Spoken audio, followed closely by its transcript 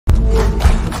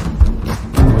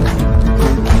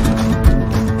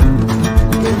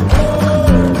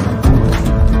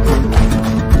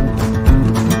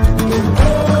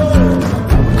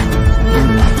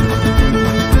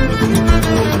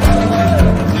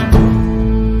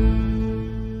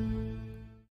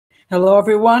Hello,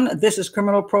 everyone. This is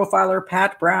criminal profiler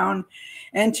Pat Brown,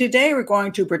 and today we're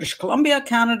going to British Columbia,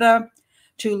 Canada,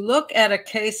 to look at a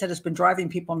case that has been driving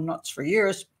people nuts for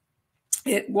years.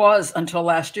 It was, until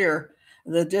last year,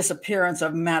 the disappearance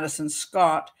of Madison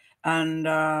Scott, and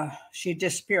she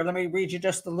disappeared. Let me read you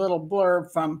just a little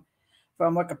blurb from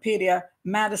Wikipedia.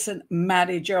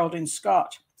 Maddie Geraldine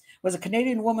Scott was a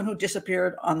Canadian woman who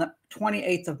disappeared on the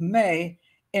 28th of May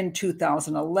in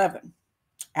 2011.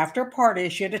 After a party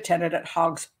she had attended at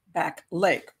Hogsback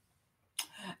Lake.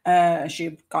 She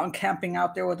had gone camping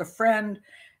out there with a friend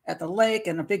at the lake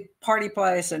in a big party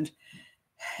place, and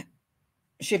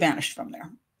she vanished from there.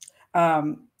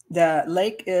 The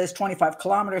lake is 25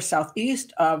 kilometers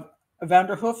southeast of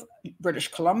Vanderhoof, British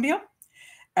Columbia.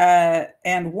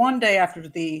 And one day after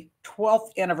the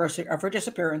 12th anniversary of her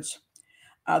disappearance,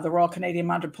 the Royal Canadian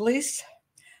Mounted Police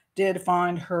did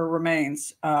find her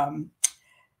remains.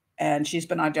 And she's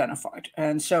been identified.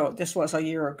 And so this was a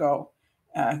year ago,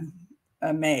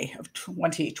 May of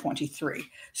 2023.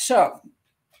 So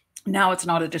now it's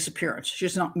not a disappearance.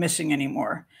 She's not missing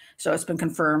anymore. So it's been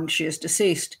confirmed she is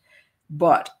deceased.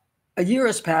 But a year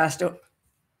has passed.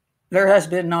 There has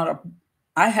been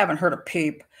I haven't heard a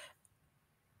peep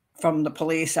from the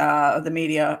police, the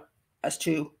media, as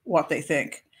to what they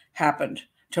think happened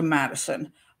to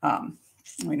Madison.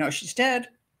 We know she's dead,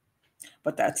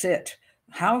 but that's it.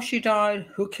 How she died,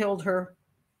 who killed her,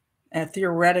 and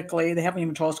theoretically, they haven't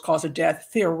even told us cause of death.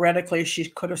 Theoretically, she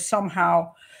could have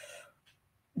somehow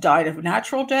died of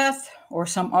natural death or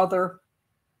some other.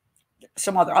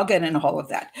 I'll get into all of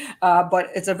that. But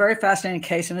it's a very fascinating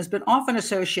case and has been often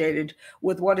associated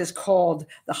with what is called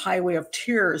the Highway of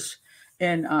Tears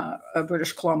in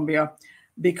British Columbia,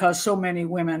 because so many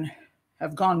women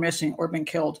have gone missing or been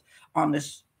killed on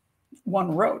this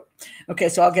one road. Okay,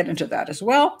 so I'll get into that as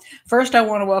well. First, I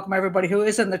want to welcome everybody who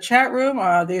is in the chat room.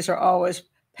 These are always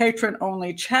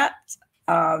patron-only chats.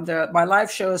 My live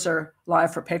shows are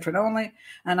live for patron only,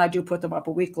 and I do put them up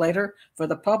a week later for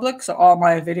the public. So all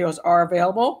my videos are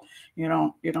available. You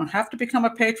don't have to become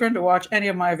a patron to watch any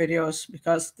of my videos,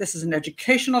 because this is an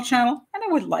educational channel, and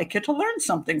I would like you to learn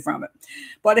something from it.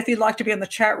 But if you'd like to be in the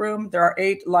chat room, there are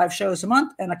 8 live shows a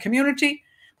month and a community.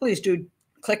 Please do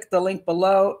click the link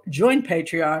below, join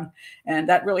Patreon, and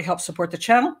that really helps support the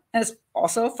channel, and it's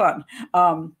also fun.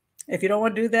 If you don't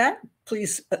want to do that,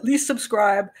 please at least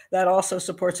subscribe. That also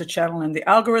supports the channel and the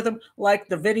algorithm. Like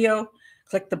the video,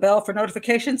 click the bell for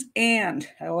notifications, and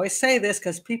I always say this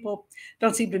because people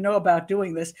don't seem to know about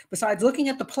doing this, besides looking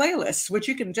at the playlists, which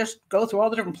you can just go through all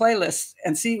the different playlists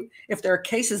and see if there are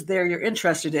cases there you're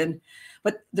interested in.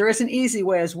 But there is an easy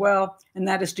way as well, and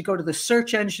that is to go to the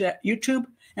search engine at YouTube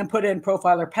and put in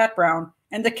Profiler Pat Brown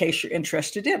and the case you're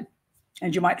interested in.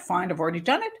 And you might find I've already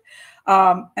done it.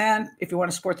 And if you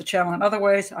want to support the channel in other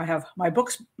ways, I have my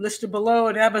books listed below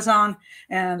at Amazon,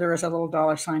 and there is a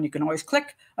little $sign you can always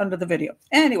click under the video.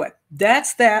 Anyway,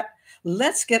 that's that.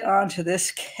 Let's get on to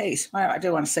this case. I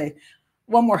do want to say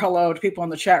one more hello to people in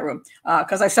the chat room,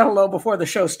 because I said hello before the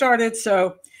show started.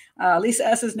 So Lisa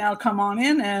S. has now come on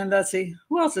in, and let's see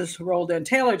who else has rolled in.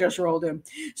 Taylor just rolled in.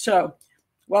 So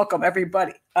welcome,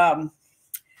 everybody.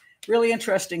 Really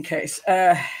interesting case.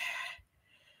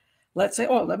 Let's say,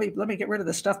 let me get rid of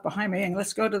the stuff behind me, and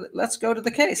let's go to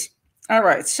the case. All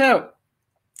right. So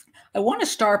I want to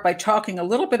start by talking a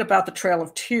little bit about the Trail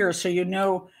of Tears, so you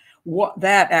know what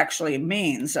that actually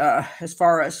means as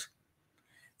far as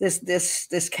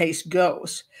this case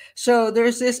goes. So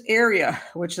there's this area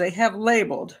which they have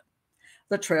labeled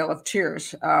the Trail of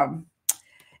Tears,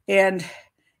 and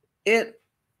it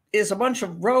is a bunch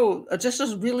of roads, just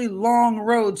those really long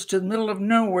roads to the middle of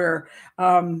nowhere.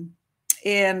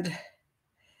 And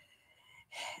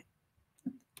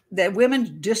that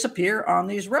women disappear on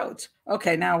these roads.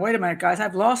 Okay, now wait a minute, guys.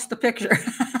 I've lost the picture.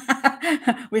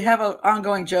 We have an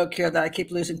ongoing joke here that I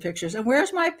keep losing pictures. And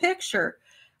where's my picture?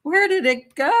 Where did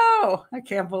it go? I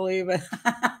can't believe it.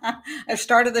 I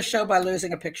started the show by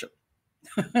losing a picture.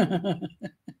 Hold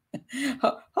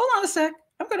on a sec.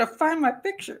 I'm going to find my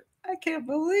picture. I can't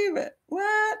believe it.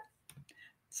 What?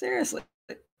 Seriously.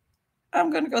 I'm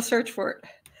going to go search for it.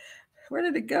 Where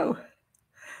did it go?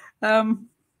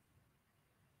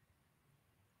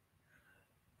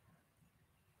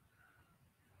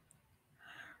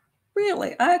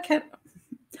 Really? I can't.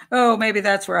 Oh, maybe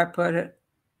that's where I put it.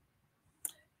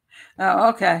 Oh,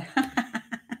 okay.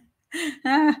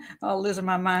 I'm losing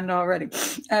my mind already.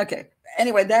 Okay.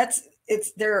 Anyway,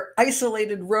 it's their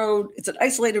isolated road. It's an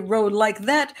isolated road like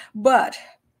that, but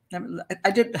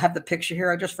I did have the picture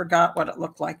here. I just forgot what it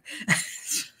looked like.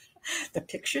 The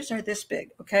pictures are this big.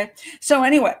 Okay. So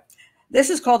anyway, This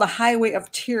is called the Highway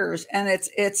of Tears, and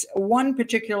it's one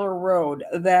particular road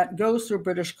that goes through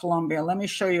British Columbia. Let me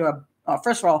show you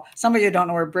first of all, some of you don't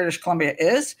know where British Columbia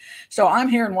is. So I'm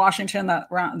here in Washington, that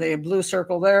around the blue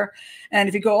circle there. And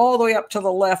if you go all the way up to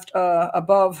the left,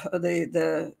 above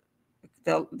the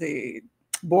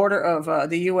border of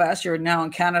the U.S., you're now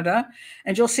in Canada,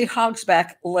 and you'll see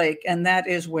Hogsback Lake, and that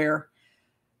is where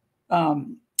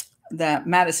that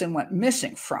Madison went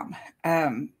missing from.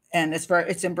 And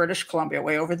it's in British Columbia,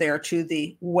 way over there to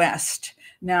the west.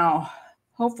 Now,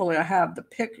 hopefully, I have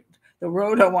the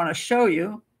road I want to show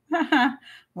you.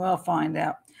 We'll find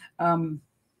out.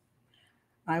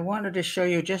 I wanted to show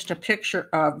you just a picture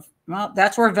of, well,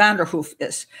 that's where Vanderhoof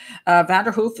is.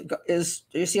 Vanderhoof is,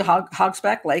 you see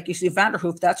Hogsback Lake, you see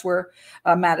Vanderhoof, that's where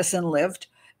Madison lived.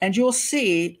 And you'll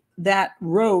see that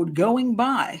road going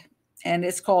by, and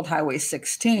it's called Highway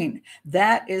 16.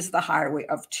 That is the Highway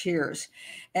of Tears.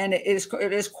 And it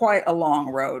is quite a long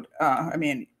road. I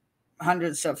mean,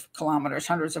 hundreds of kilometers,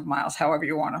 hundreds of miles, however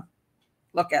you want to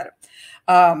look at it.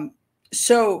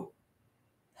 So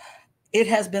it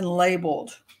has been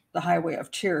labeled the Highway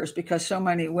of Tears because so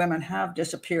many women have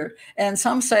disappeared. And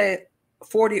some say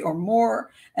 40 or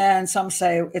more, and some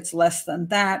say it's less than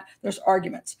that. There's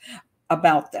arguments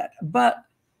about that. But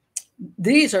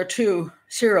these are two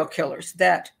serial killers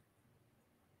that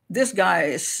this guy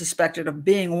is suspected of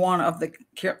being one of the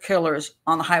killers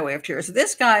on the Highway of Tears.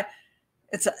 This guy,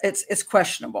 it's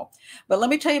questionable. But let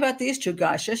me tell you about these two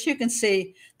guys. Just so you can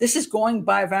see, this is going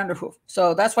by Vanderhoof.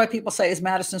 So that's why people say, is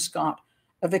Madison Scott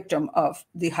a victim of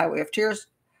the Highway of Tears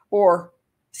or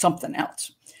something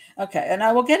else? Okay, and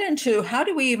I will get into how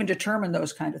do we even determine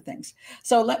those kind of things.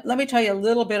 So let me tell you a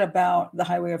little bit about the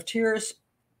Highway of Tears.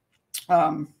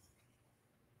 The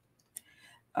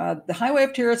Highway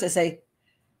of Tears is a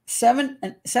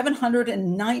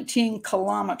 719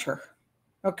 kilometer.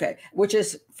 Okay, which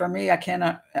is, for me, I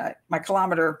cannot, my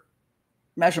kilometer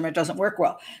measurement doesn't work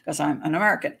well because I'm an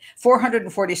American.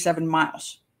 447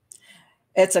 miles.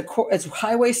 It's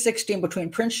Highway 16 between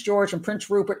Prince George and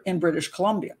Prince Rupert in British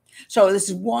Columbia. So this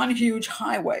is one huge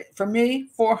highway. For me,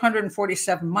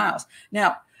 447 miles.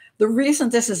 Now, the reason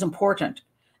this is important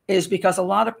is because a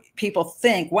lot of people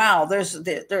think, wow, there's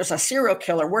a serial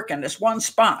killer working this one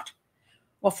spot.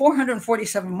 Well,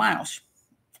 447 miles.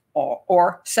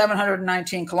 Or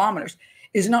 719 kilometers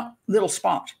is not little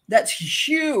spot. That's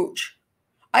huge.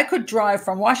 I could drive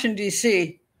from Washington,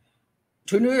 D.C.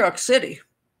 to New York City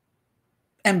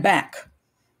and back.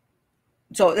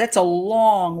 So that's a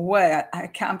long way.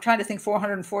 I'm trying to think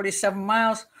 447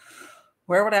 miles.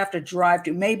 Where would I have to drive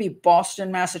to? Maybe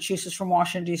Boston, Massachusetts from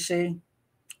Washington, D.C.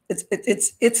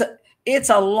 It's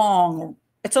a long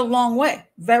way.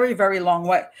 Very, very long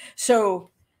way. So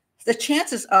the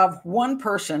chances of one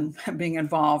person being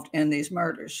involved in these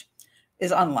murders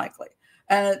is unlikely.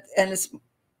 And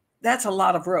that's a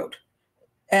lot of road.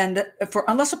 And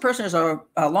unless a person is a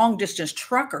long distance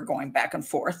trucker going back and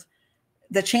forth,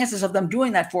 the chances of them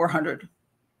doing that 400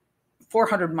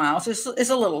 miles is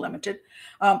a little limited.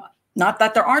 Not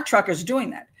that there aren't truckers doing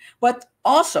that, but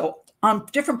also on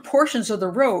different portions of the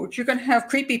road, you're going to have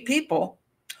creepy people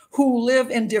who live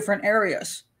in different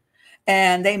areas.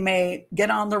 And they may get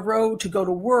on the road to go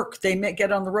to work. They may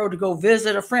get on the road to go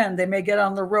visit a friend. They may get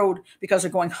on the road because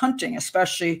they're going hunting,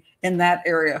 especially in that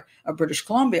area of British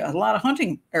Columbia, a lot of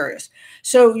hunting areas.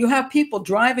 So you have people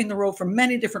driving the road for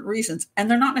many different reasons, and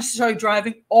they're not necessarily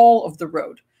driving all of the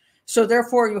road. So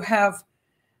therefore, you have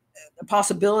the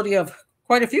possibility of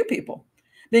quite a few people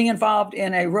being involved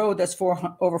in a road that's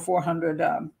over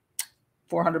 400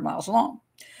 miles long.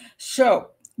 So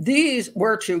these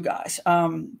were two guys.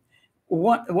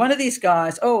 One of these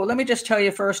guys, let me just tell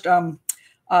you first, you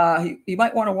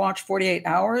might want to watch 48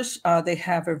 Hours. They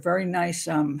have a very nice,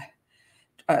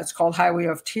 it's called Highway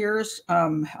of Tears.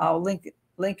 I'll link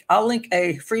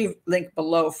a free link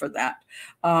below for that.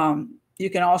 You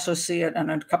can also see it in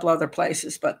a couple other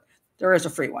places, but there is a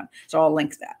free one. So I'll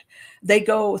link that. They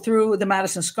go through the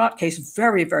Madison Scott case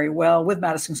very, very well with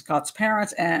Madison Scott's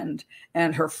parents and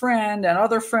her friend and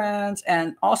other friends,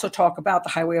 and also talk about the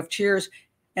Highway of Tears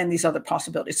and these other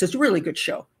possibilities. So it's a really good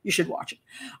show. You should watch it.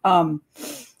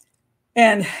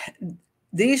 And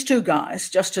these two guys,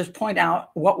 just to point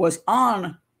out what was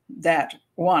on that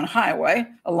one highway,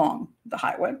 along the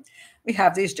highway, we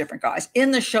have these different guys.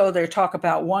 In the show, they talk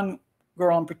about one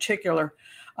girl in particular.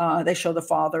 They show the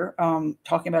father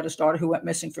talking about his daughter who went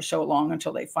missing for so long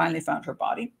until they finally found her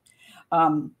body.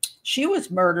 She was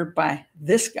murdered by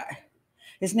this guy.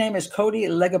 His name is Cody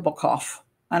Legabokov.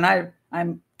 And I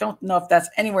don't know if that's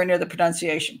anywhere near the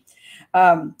pronunciation.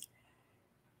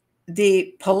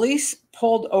 The police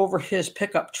pulled over his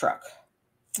pickup truck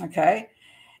Okay.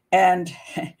 And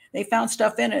they found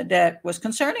stuff in it that was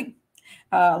concerning,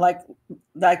 like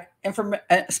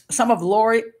some of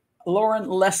Lauren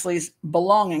Leslie's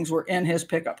belongings were in his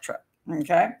pickup truck.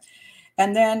 Okay.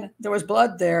 And then there was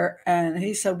blood there. And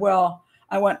he said, well,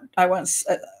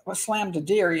 slammed a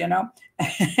deer, you know,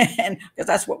 and because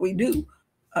that's what we do.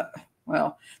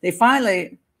 Well, they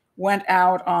finally went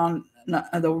out on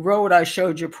the road I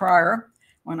showed you prior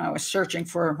when I was searching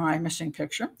for my missing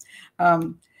picture.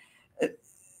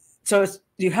 So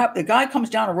the guy comes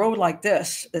down a road like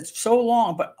this. It's so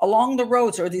long, but along the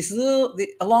roads are these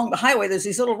along the highway, there's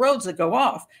these little roads that go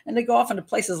off, and they go off into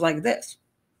places like this.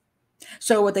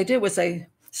 So what they did was they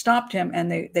stopped him,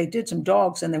 and they did some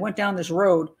dogs, and they went down this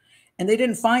road, and they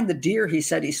didn't find the deer he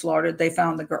said he slaughtered. They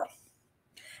found the girl.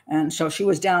 And so she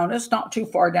was down, it's not too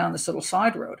far down this little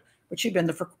side road, but she'd been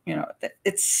there, you know,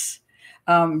 it's,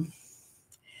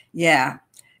 yeah,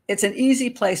 it's an easy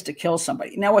place to kill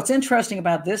somebody. Now, what's interesting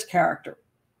about this character,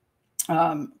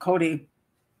 Cody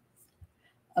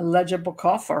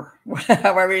Legibokov, or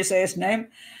however you say his name,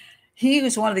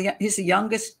 he's the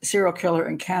youngest serial killer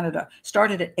in Canada,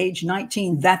 started at age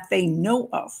 19 that they know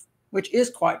of, which is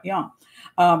quite young.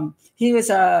 He was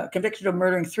convicted of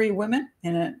murdering 3 women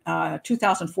in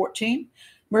 2014,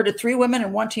 murdered 3 women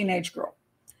and 1 teenage girl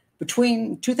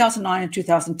between 2009 and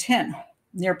 2010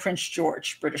 near Prince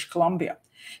George, British Columbia.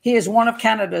 He is one of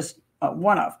Canada's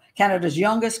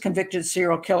youngest convicted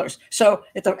serial killers. So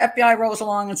if the FBI rolls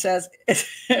along and says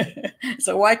it's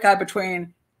a white guy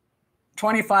between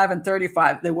 25 and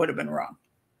 35, they would have been wrong.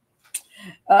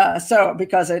 So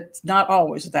because it's not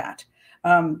always that.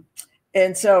 And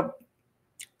so,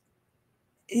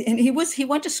 and he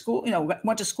went to school, you know,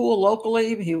 went to school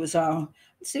locally. He was, let's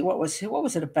see, what was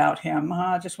it about him?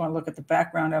 I just want to look at the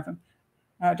background of him.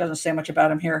 It doesn't say much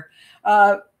about him here.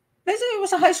 Basically, he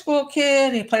was a high school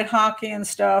kid. He played hockey and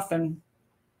stuff. And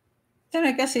then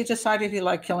I guess he decided he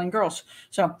liked killing girls.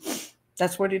 So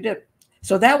that's what he did.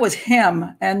 So that was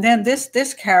him. And then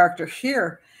this character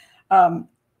here,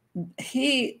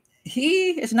 he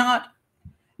is not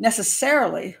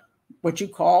necessarily what you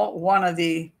call one of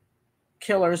the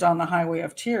killers on the Highway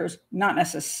of Tears. Not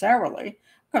necessarily,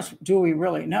 because do we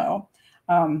really know?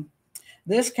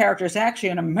 This character is actually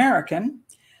an American.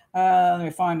 Let me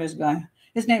find this guy.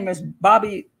 His name is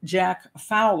Bobby Jack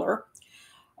Fowler.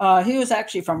 He was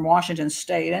actually from Washington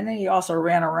State, and he also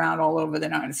ran around all over the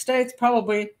United States,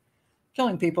 probably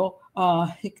killing people.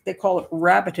 They call it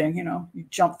rabbiting, you know, you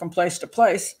jump from place to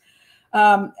place.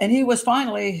 And he was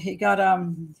finally, he had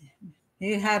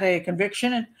a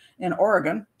conviction in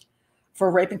Oregon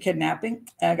for rape and kidnapping.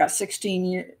 And got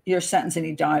 16-year sentence, and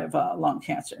he died of lung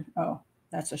cancer. Oh,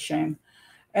 that's a shame.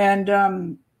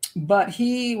 And but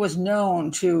he was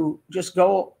known to just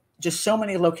go so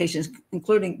many locations,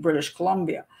 including British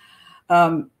Columbia.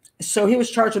 So he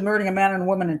was charged with murdering a man and a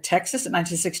woman in Texas in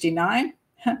 1969,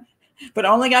 but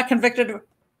only got convicted of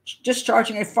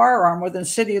discharging a firearm within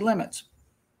city limits.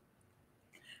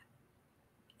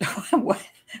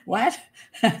 What?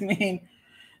 I mean,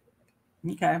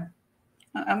 okay.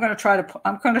 I'm going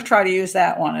to try to use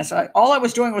that one. All I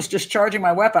was doing was discharging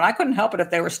my weapon. I couldn't help it if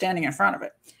they were standing in front of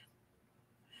it.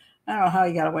 I don't know how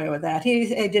he got away with that. He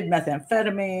did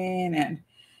methamphetamine, and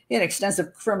he had an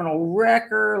extensive criminal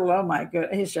record. Oh my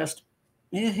goodness,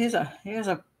 he's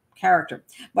a character.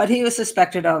 But he was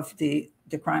suspected of the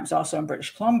crimes also in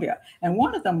British Columbia, and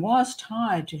one of them was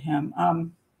tied to him.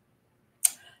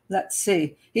 Let's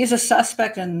see. He's a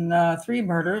suspect in 3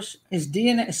 murders. His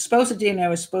supposed DNA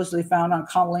was supposedly found on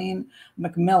Colleen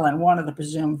McMillan, one of the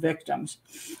presumed victims.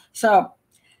 So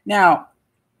now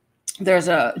there's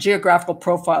a geographical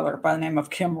profiler by the name of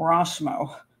Kim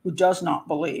Rossmo who does not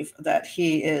believe that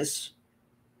he is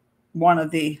one of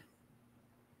the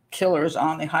killers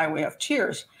on the Highway of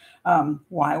Tears.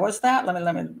 Why was that?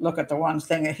 Let me look at the one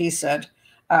thing that he said.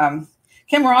 Kim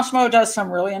Rossmo does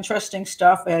some really interesting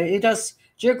stuff. He does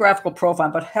geographical profile,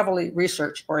 but heavily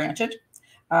research oriented.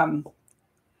 Hold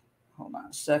on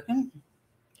a second.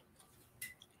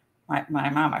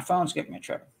 My phone's giving me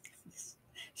trouble.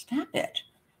 Stop it.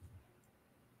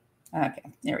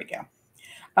 Okay, there we go.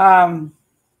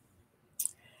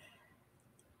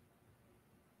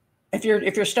 If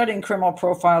you're studying criminal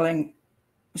profiling,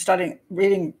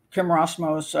 reading Kim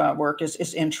Rossmo's work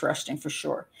is interesting for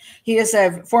sure. He is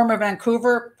a former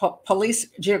Vancouver police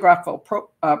geographical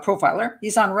profiler.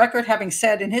 He's on record having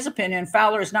said, in his opinion,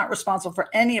 Fowler is not responsible for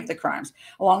any of the crimes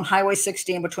along Highway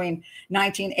 16 between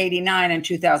 1989 and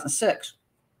 2006.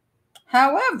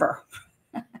 However,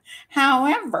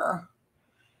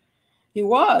 he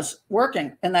was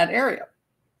working in that area.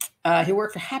 He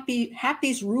worked for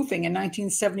Happy's Roofing in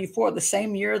 1974, the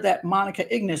same year that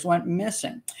Monica Ignis went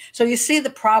missing. So you see the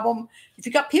problem. If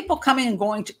you got people coming and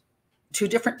going to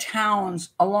different towns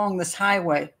along this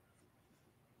highway,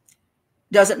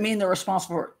 does it mean they're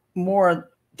responsible for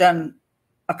more than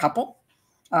a couple?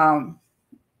 Where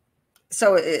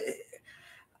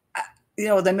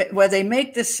they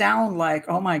make this sound like,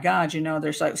 oh my God,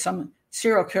 there's like some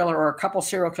serial killer or a couple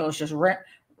serial killers just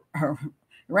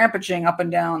rampaging up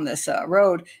and down this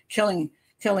road, killing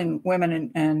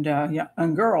women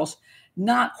and girls.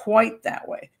 Not quite that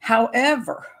way.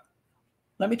 However,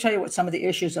 let me tell you what some of the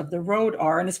issues of the road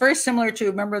are, and it's very similar to,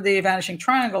 remember the Vanishing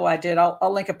Triangle I did?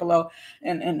 I'll link it below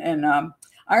in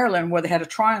Ireland, where they had a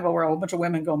triangle where a whole bunch of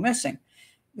women go missing.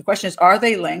 The question is, are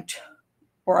they linked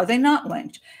or are they not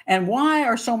linked? And why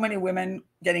are so many women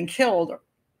getting killed or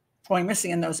going missing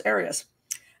in those areas?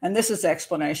 And this is the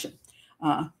explanation.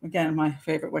 Again, my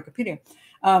favorite Wikipedia.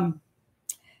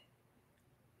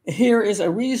 Here is a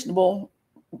reasonable,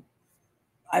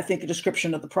 I think, a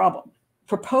description of the problem.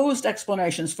 Proposed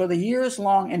explanations for the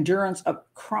years-long endurance of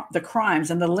the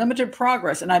crimes and the limited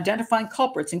progress in identifying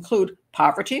culprits include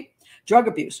poverty, drug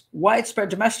abuse, widespread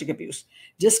domestic abuse,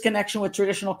 disconnection with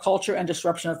traditional culture, and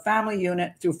disruption of family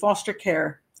unit through foster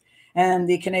care and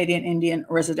the Canadian Indian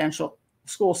residential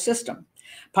school system.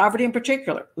 Poverty in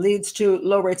particular leads to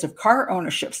low rates of car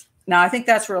ownerships. Now, I think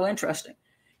that's real interesting.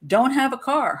 Don't have a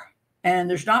car, and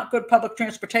there's not good public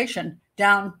transportation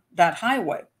down that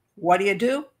highway. What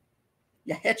do?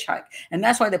 You hitchhike. And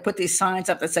that's why they put these signs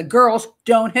up that say, girls,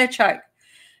 don't hitchhike.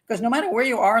 Because no matter where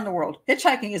you are in the world,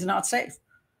 hitchhiking is not safe,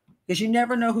 because you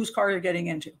never know whose car you're getting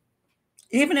into.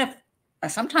 Even if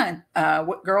sometimes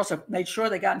girls have made sure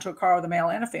they got into a car with a male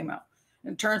and a female.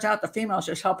 And it turns out the female is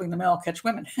just helping the male catch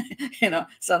women,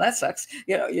 so that sucks.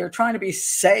 You're trying to be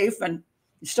safe and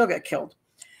you still get killed.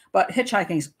 But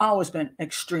hitchhiking has always been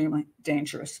extremely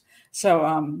dangerous.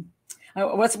 So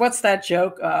what's that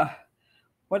joke?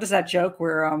 What is that joke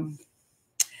where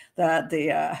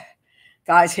the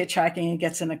guy's hitchhiking, he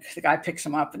gets in, the guy picks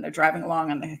him up and they're driving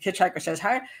along and the hitchhiker says,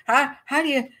 why do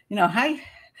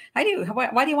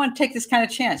you want to take this kind of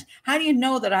chance? How do you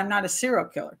know that I'm not a serial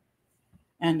killer?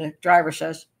 And the driver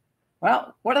says,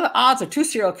 well, what are the odds of two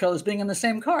serial killers being in the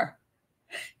same car?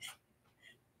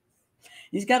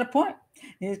 He's got a point.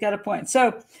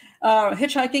 So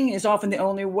hitchhiking is often the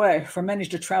only way for many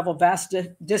to travel vast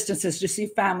distances to see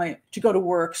family, to go to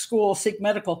work, school, seek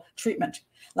medical treatment.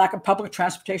 Lack of public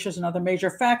transportation is another major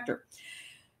factor.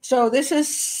 So then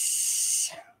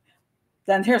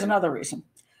here's another reason.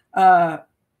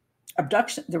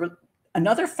 Abduction,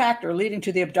 another factor leading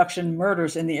to the abduction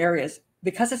murders in the areas,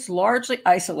 because it's largely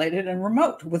isolated and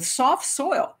remote with soft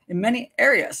soil in many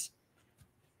areas.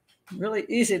 Really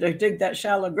easy to dig that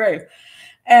shallow grave.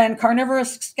 And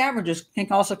carnivorous scavengers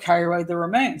can also carry away the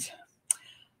remains.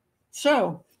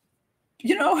 So,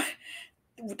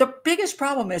 the biggest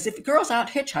problem is if a girl's out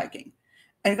hitchhiking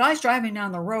and a guy's driving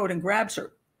down the road and grabs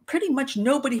her, pretty much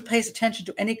nobody pays attention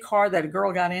to any car that a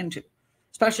girl got into,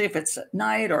 especially if it's at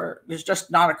night or there's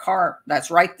just not a car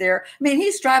that's right there. I mean,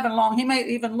 he's driving along. He may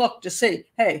even look to see,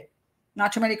 hey,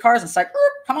 not too many cars in sight.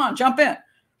 Come on, jump in.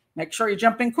 Make sure you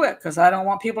jump in quick because I don't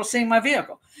want people seeing my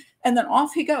vehicle. And then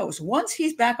off he goes. Once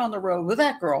he's back on the road with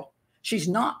that girl, she's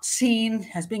not seen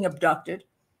as being abducted.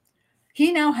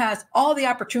 He now has all the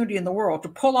opportunity in the world to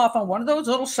pull off on one of those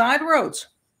little side roads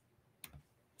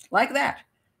like that,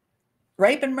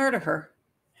 rape and murder her,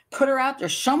 put her out there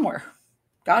somewhere.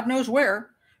 God knows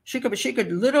where. She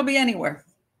could literally be anywhere.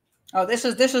 Oh, this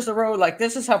is the road. Like,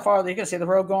 this is how far you can see the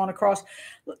road going across.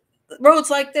 Roads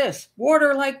like this,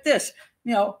 water like this,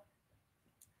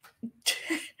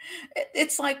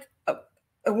 it's like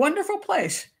a wonderful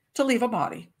place to leave a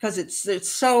body because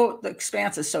the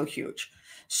expanse is so huge.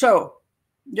 So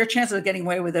your chances of getting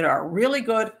away with it are really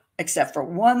good, except for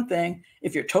one thing: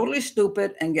 if you're totally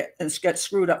stupid and get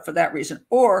screwed up for that reason,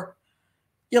 or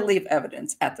you leave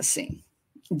evidence at the scene.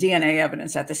 DNA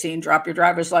evidence at the scene, drop your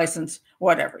driver's license,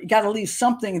 whatever. You got to leave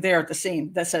something there at the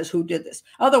scene that says who did this.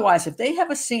 Otherwise, if they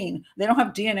have a scene they don't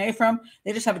have DNA from,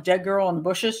 they just have a dead girl in the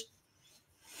bushes,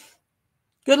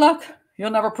 good luck.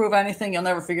 You'll never prove anything. You'll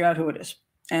never figure out who it is.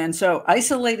 And so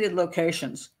isolated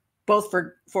locations, both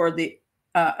for the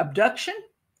abduction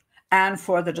and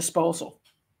for the disposal,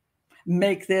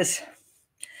 make this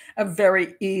a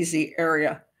very easy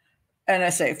area. And I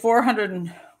say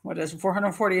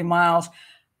 440 miles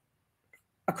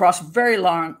across a very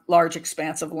large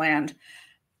expanse of land.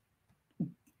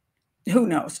 Who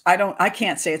knows? I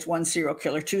can't say it's one serial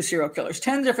killer, two serial killers,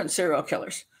 10 different serial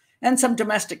killers, and some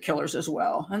domestic killers as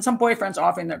well, and some boyfriends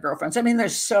offing their girlfriends. I mean,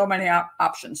 there's so many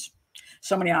options.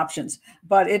 so many options.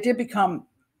 But it did become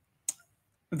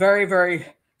very, very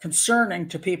concerning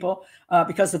to people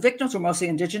because the victims were mostly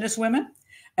Indigenous women.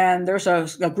 And there's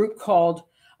a group called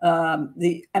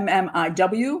the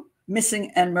MMIW,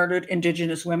 Missing and Murdered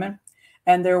Indigenous Women.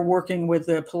 And they're working with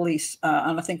the police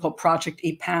on a thing called Project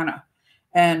EPANA.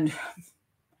 And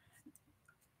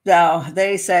now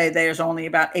they say there's only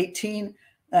about 18,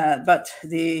 but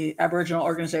the Aboriginal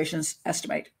organizations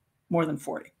estimate more than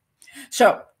 40.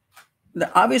 So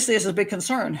obviously, this is a big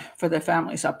concern for the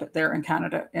families up there in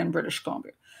Canada and British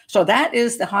Columbia. So that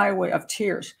is the highway of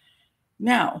tears.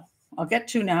 Now, I'll get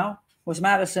to now was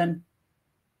Madison.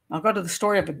 I'll go to the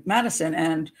story of Madison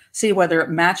and see whether it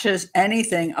matches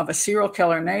anything of a serial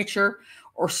killer nature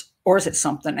or is it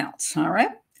something else. All right.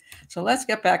 So let's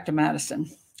get back to Madison.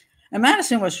 And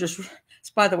Madison was just,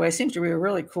 by the way, seems to be a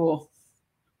really cool.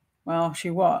 Well, she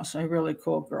was a really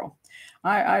cool girl.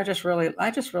 I just really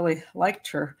liked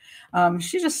her.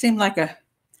 She just seemed like a,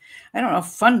 I don't know,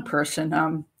 fun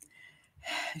person.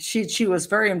 She was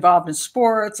very involved in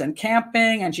sports and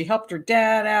camping, and she helped her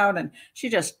dad out, and she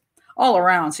just all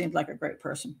around seemed like a great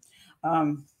person.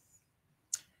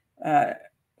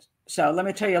 So let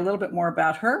me tell you a little bit more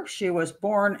about her. She was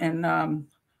born in, now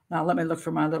let me look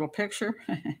for my little picture.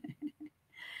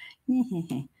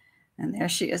 And there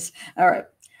she is. All right.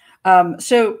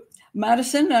 So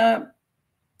Madison,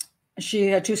 she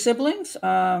had two siblings.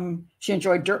 She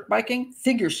enjoyed dirt biking,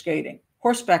 figure skating,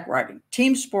 horseback riding,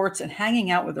 team sports, and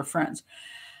hanging out with her friends.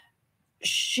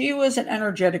 She was an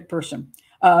energetic person.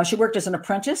 She worked as an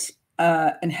apprentice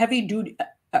and heavy duty.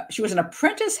 She was an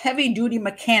apprentice heavy duty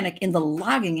mechanic in the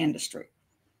logging industry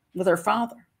with her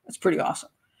father. That's pretty awesome.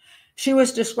 She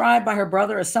was described by her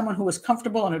brother as someone who was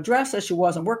comfortable in a dress as she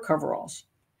was in work coveralls.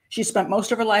 She spent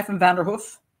most of her life in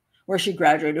Vanderhoof, where she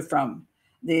graduated from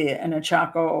the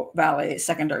Chaco Valley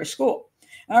Secondary School.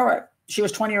 All right. She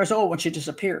was 20 years old when she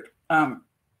disappeared. I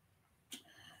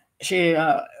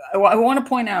want to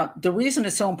point out the reason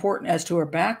it's so important as to her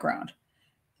background.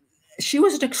 She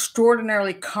was an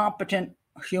extraordinarily competent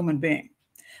human being.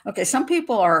 Okay, some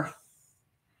people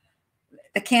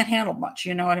they can't handle much.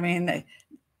 You know what I mean?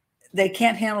 They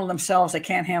can't handle themselves. They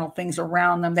can't handle things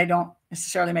around them. They don't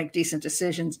necessarily make decent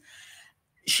decisions.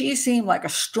 She seemed like a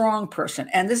strong person.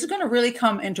 And this is going to really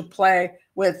come into play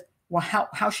with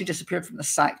how she disappeared from the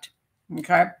site.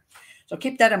 Okay. So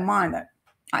keep that in mind, that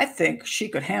I think she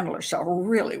could handle herself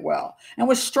really well and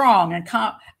was strong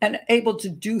and able to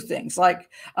do things like,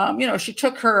 she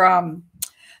took her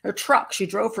truck. She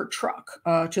drove her truck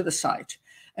to the site,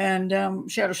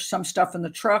 and she had some stuff in the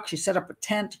truck. She set up a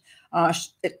tent.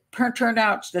 It turned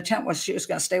out the tent she was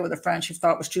going to stay with a friend. She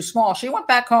thought it was too small. She went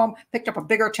back home, picked up a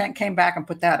bigger tent, came back and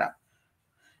put that up.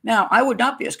 Now, I would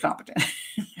not be as competent.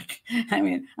 I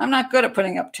mean, I'm not good at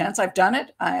putting up tents. I've done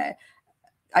it.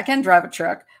 I can drive a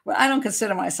truck, but I don't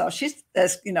consider myself. She's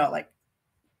as,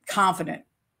 confident.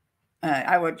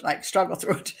 I would struggle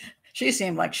through it. She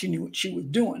seemed like she knew what she was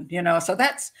doing, so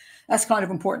that's kind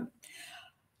of important.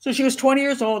 So she was 20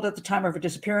 years old at the time of her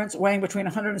disappearance, weighing between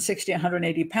 160 and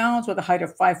 180 pounds with a height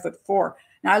of 5'4".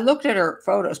 Now, I looked at her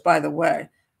photos, by the way,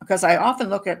 because I often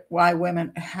look at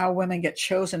how women get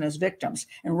chosen as victims,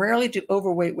 and rarely do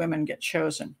overweight women get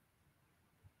chosen.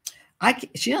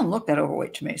 She doesn't look that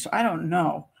overweight to me, so I don't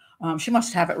know. She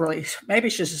must have it really. Maybe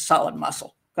she's a solid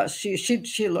muscle, because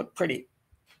she looked pretty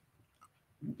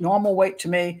normal weight to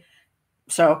me.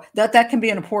 So that can be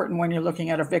important when you're looking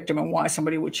at a victim and why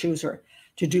somebody would choose her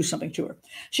to do something to her.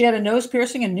 She had a nose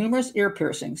piercing and numerous ear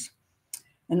piercings,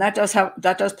 and that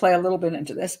does play a little bit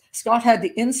into this. Scott had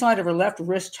the inside of her left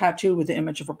wrist tattooed with the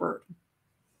image of a bird.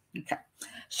 Okay,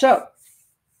 so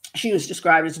she was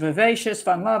described as vivacious,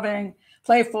 fun-loving,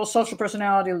 playful, social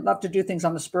personality, loved to do things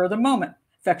on the spur of the moment,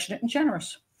 affectionate and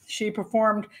generous. She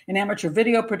performed in amateur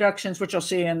video productions, which you'll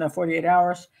see in the 48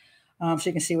 Hours. So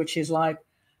you can see what she's like.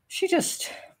 She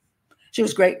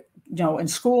was great, in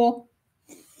school.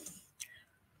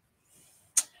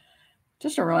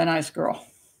 Just a really nice girl.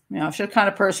 She's the kind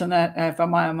of person that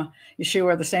if she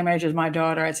were the same age as my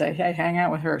daughter, I'd say, hey, hang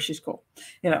out with her. She's cool.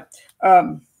 But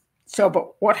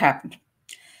what happened?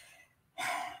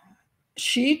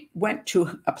 She went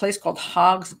to a place called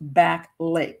Hogsback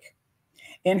Lake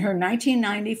in her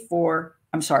 1994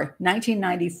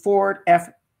 Ford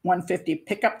F-150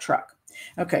 pickup truck.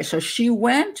 Okay, so she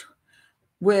went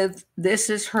with,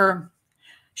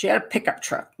 she had a pickup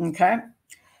truck, okay?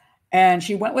 And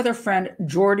she went with her friend,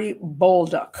 Jordi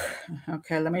Bolduc.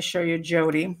 Okay, let me show you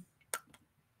Jody.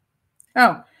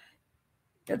 Oh,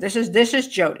 this is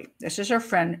Jody. This is her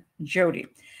friend, Jody.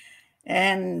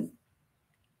 And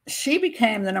she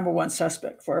became the number one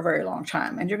suspect for a very long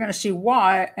time, and you're going to see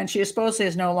why. And she supposedly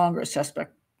is no longer a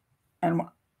suspect, and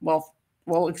we'll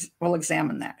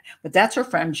examine that. But that's her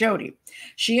friend Jordi.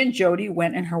 She and Jordi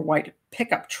went in her white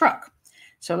pickup truck.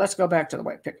 So let's go back to the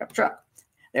white pickup truck.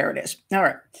 There it is. All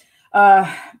right.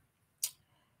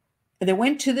 They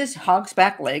went to this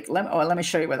Hogsback Lake. Let me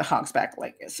show you where the Hogsback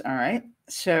Lake is. All right.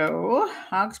 So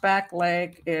Hogsback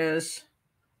Lake is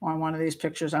on one of these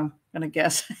pictures, I'm going to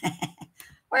guess.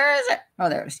 Where is it? Oh,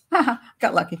 there it is.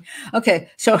 Got lucky. Okay.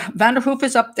 So Vanderhoof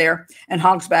is up there and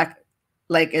Hogsback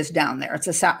Lake is down there.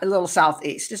 It's a little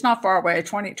southeast. It's not far away,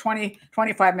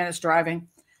 25 minutes driving.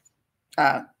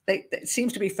 It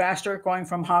seems to be faster going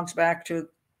from Hogsback to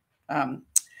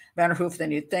Vanderhoof than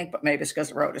you'd think, but maybe it's because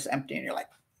the road is empty and you're like,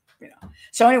 you know.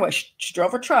 So anyway, she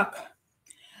drove her truck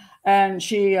and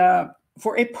she,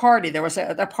 for a party, there was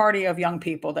a party of young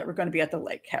people that were going to be at the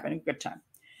lake having a good time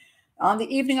on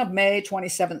the evening of May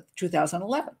 27th,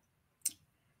 2011.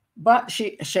 But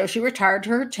she retired to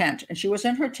her tent, and she was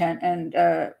in her tent and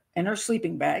in her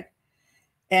sleeping bag,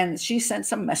 and she sent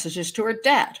some messages to her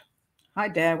dad. Hi,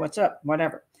 Dad, what's up?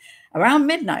 Whatever. Around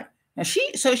midnight. Now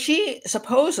she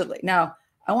supposedly, now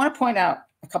I want to point out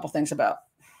a couple things about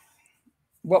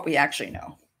what we actually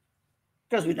know,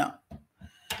 because we don't.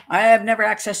 I have never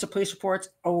accessed to police reports.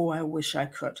 Oh, I wish I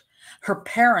could. Her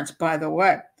parents, by the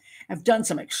way, have done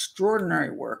some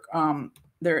extraordinary work.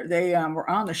 They were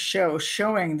on the show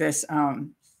showing this.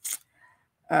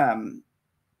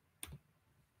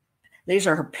 These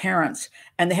are her parents,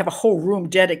 and they have a whole room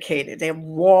dedicated. They have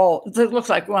wall. It looks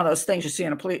like one of those things you see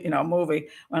in a movie,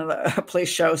 one of the police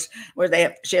shows where they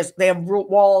have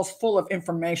walls full of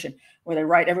information where they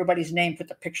write everybody's name, put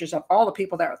the pictures up, all the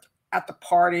people that are at the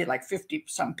party, like 50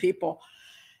 some people,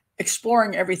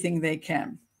 exploring everything they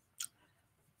can.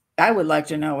 I would like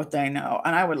to know what they know,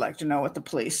 and I would like to know what the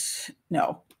police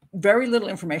know. Very little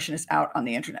information is out on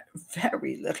the internet.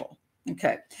 Very little.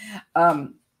 Okay.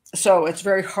 So it's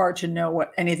very hard to know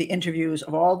what any of the interviews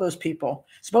of all those people,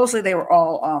 supposedly they were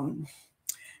all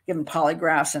given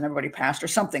polygraphs and everybody passed or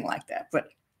something like that, but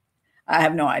I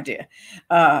have no idea.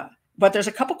 But there's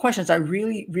a couple questions I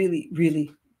really, really,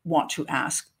 really want to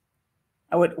ask.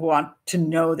 I would want to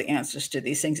know the answers to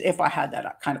these things if I had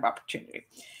that kind of opportunity.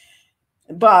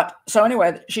 But so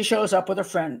anyway, she shows up with her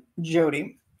friend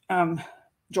Jordi Bolduc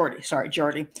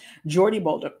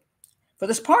for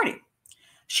this party.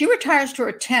 She retires to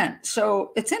her tent.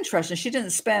 So it's interesting.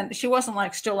 She wasn't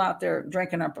like still out there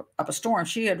drinking up a storm.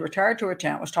 She had retired to her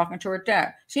tent, was talking to her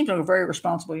dad. Seems like a very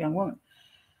responsible young woman.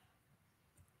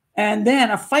 And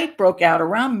then a fight broke out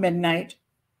around midnight,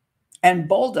 and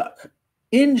Bolduc,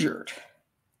 injured,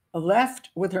 left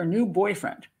with her new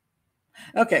boyfriend.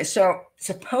 Okay, so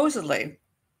supposedly,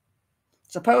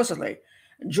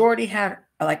 Jordi had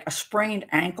like a sprained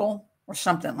ankle or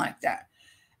something like that.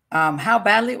 How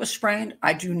badly it was sprained,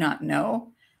 I do not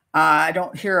know. I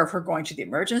don't hear of her going to the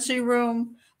emergency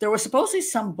room. There was supposedly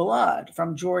some blood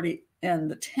from Jordi in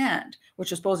the tent,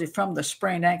 which was supposedly from the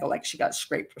sprained ankle, like she got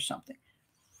scraped or something.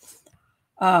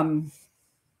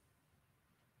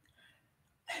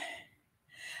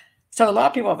 So a lot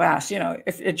of people have asked,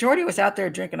 if Jordi was out there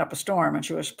drinking up a storm and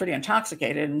she was pretty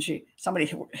intoxicated and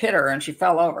somebody hit her and she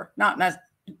fell over,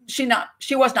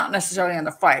 she was not necessarily in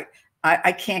the fight.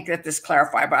 I can't get this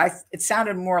clarified, but it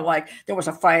sounded more like there was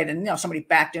a fight and somebody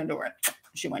backed into her and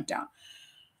she went down.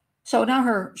 So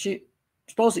now she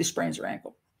supposedly sprains her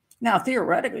ankle. Now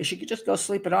theoretically, she could just go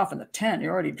sleep it off in the tent.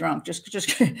 You're already drunk.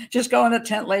 Just go in the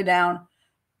tent, lay down,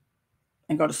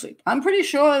 and go to sleep. I'm pretty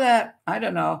sure that I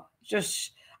don't know.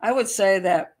 I would say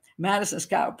that Madison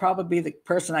Scott would probably be the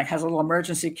person that has a little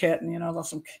emergency kit and at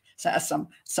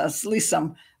least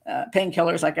some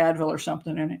painkillers like Advil or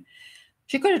something in it.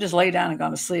 She could have just laid down and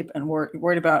gone to sleep and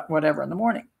worried about whatever in the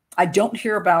morning. I don't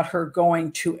hear about her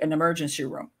going to an emergency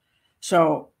room.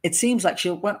 So it seems like she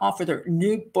went off with her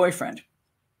new boyfriend.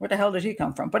 Where the hell did he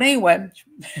come from? But anyway,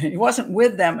 he wasn't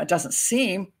with them. It doesn't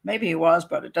seem. Maybe he was,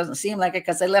 but it doesn't seem like it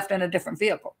because they left in a different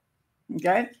vehicle.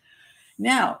 Okay?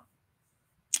 Now,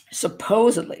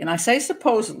 supposedly, and I say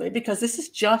supposedly because this is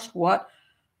just what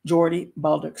Jordi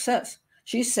Bolduc says.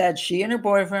 She said she and her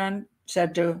boyfriend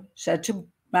said to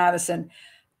Madison,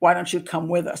 why don't you come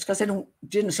with us? Because they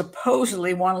didn't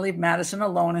supposedly want to leave Madison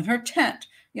alone in her tent,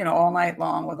 all night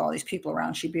long with all these people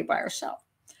around. She'd be by herself.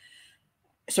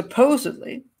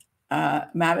 Supposedly,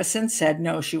 Madison said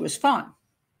no, she was fine.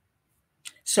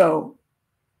 So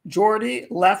Jordi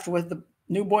left with the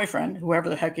new boyfriend, whoever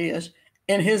the heck he is,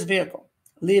 in his vehicle,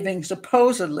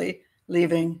 supposedly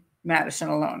leaving Madison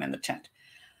alone in the tent.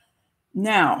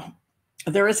 Now,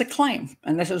 there is a claim,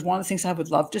 and this is one of the things I would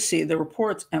love to see, the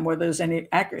reports and whether there's any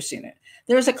accuracy in it.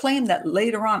 There's a claim that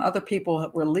later on other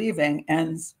people were leaving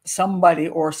and somebody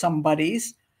or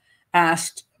somebodies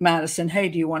asked Madison, hey,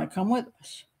 do you want to come with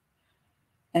us?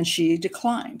 And she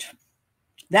declined.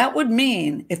 That would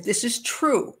mean, if this is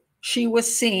true, she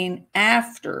was seen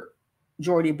after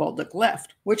Jordi Bolduc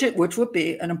left, which would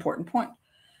be an important point.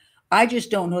 I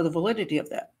just don't know the validity of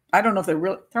that. I don't know if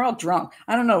they're all drunk.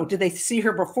 I don't know. Did they see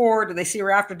her before? Did they see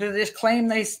her after? Did they just claim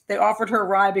they offered her a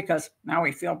ride because now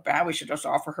we feel bad? We should just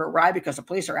offer her a ride because the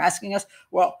police are asking us.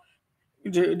 Well,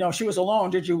 no, she was alone.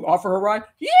 Did you offer her a ride?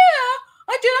 Yeah,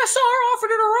 I did. I saw her, offered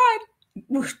her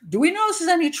a ride. Do we know this is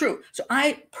any true? So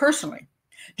I personally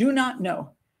do not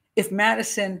know if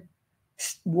Madison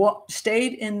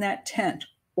stayed in that tent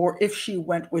or if she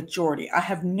went with Jordi. I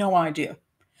have no idea.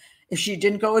 If she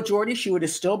didn't go with Jordi, she would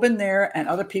have still been there and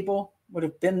other people would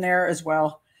have been there as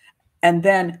well. And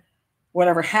then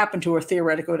whatever happened to her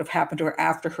theoretically would have happened to her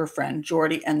after her friend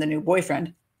Jordi and the new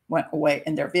boyfriend went away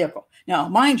in their vehicle. Now,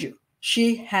 mind you,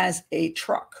 she has a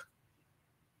truck.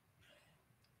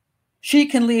 She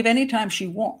can leave anytime she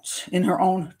wants in her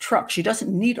own truck. She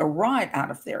doesn't need a ride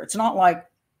out of there. It's not like,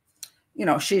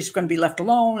 she's going to be left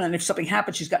alone. And if something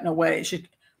happens, she's got no way.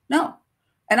 No.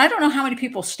 And I don't know how many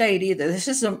people stayed either. This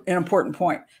is an important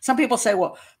point. Some people say,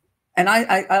 well, and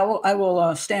I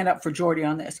will stand up for Jordi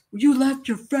on this. You left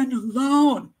your friend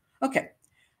alone. Okay.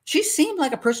 She seemed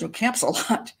like a person who camps a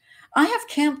lot. I have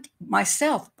camped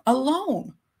myself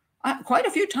alone quite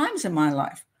a few times in my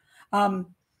life.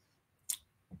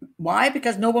 Why?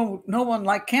 Because no one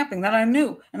liked camping that I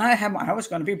knew. And I was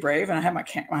going to be brave, and I had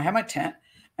my tent.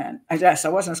 And I guess I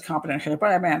wasn't as competent here,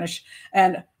 but I managed.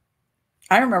 And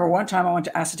I remember one time I went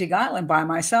to Assateague Island by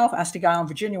myself, Assateague Island,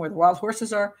 Virginia, where the wild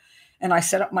horses are. And I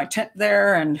set up my tent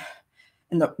there, and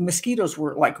the mosquitoes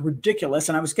were like ridiculous.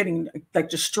 And I was getting like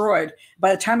destroyed.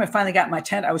 By the time I finally got my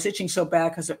tent, I was itching so bad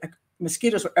because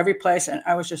mosquitoes were every place and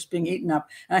I was just being eaten up.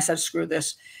 And I said, screw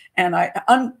this. And I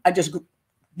just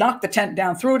knocked the tent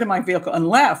down, threw it in my vehicle and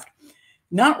left,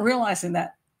 not realizing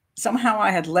that somehow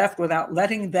I had left without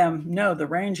letting them know, the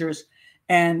rangers.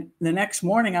 And the next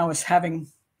morning I was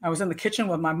in the kitchen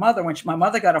with my mother when my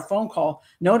mother got a phone call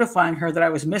notifying her that I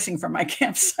was missing from my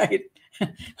campsite.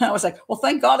 I was like, well,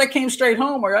 thank God I came straight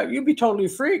home or you'd be totally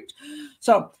freaked.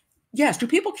 So yes, do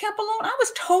people camp alone? I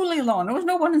was totally alone. There was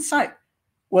no one in sight.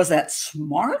 Was that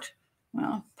smart?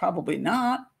 Well, probably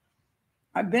not.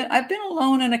 I've been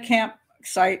alone in a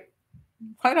campsite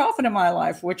quite often in my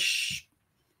life, which,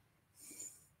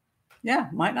 yeah,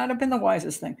 might not have been the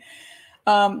wisest thing.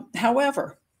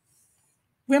 However,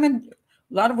 a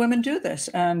lot of women do this,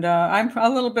 and I'm a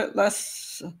little bit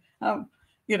less,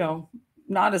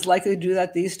 not as likely to do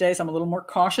that these days. I'm a little more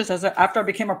cautious after I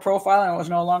became a profiler and I was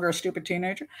no longer a stupid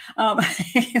teenager.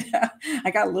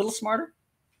 I got a little smarter.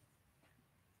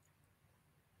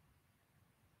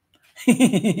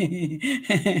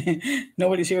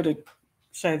 Nobody's here to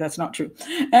say that's not true.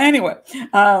 Anyway,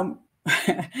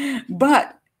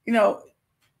 but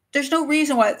there's no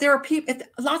reason why there are people.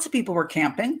 Lots of people were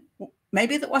camping.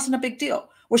 Maybe that wasn't a big deal.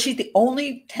 Was she the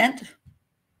only tent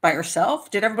by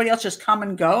herself? Did everybody else just come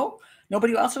and go?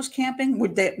 Nobody else was camping?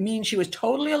 Would that mean she was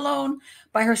totally alone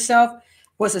by herself?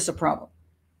 Was this a problem?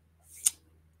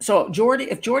 So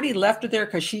if Jordi left her there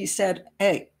because she said,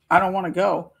 hey, I don't want to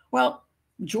go. Well,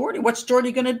 what's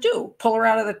Jordi going to do? Pull her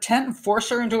out of the tent and force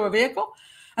her into a vehicle?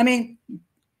 I mean,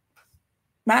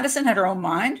 Madison had her own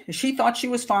mind. She thought she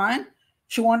was fine.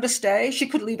 She wanted to stay. She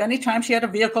could leave anytime. She had a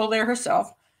vehicle there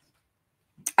herself.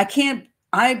 I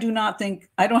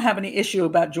don't have any issue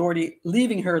about Jordi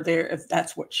leaving her there if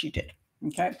that's what she did.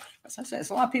 Okay. As I say,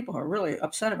 there's a lot of people who are really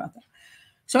upset about that.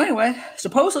 So anyway,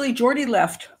 supposedly Jordi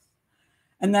left,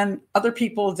 and then other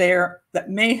people there that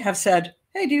may have said,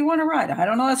 hey, do you want to ride? I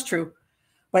don't know. That's true.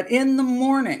 But in the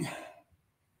morning,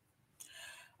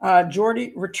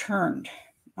 Jordi returned.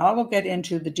 I will get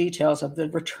into the details of the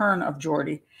return of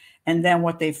Jordi and then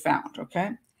what they found.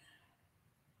 Okay.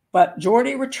 But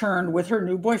Jordi returned with her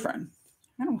new boyfriend.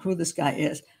 I don't know who this guy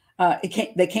is.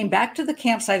 They came back to the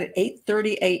campsite at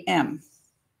 8:30 a.m.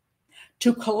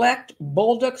 to collect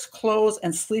Bolduc's clothes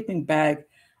and sleeping bag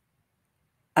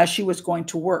as she was going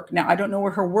to work. Now, I don't know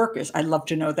where her work is. I'd love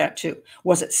to know that too.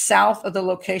 Was it south of the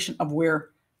location of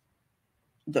where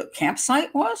the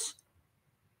campsite was?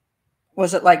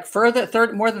 Was it like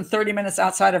more than 30 minutes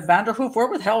outside of Vanderhoof?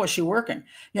 Where the hell was she working?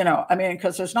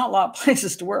 Because there's not a lot of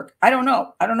places to work. I don't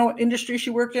know. I don't know what industry she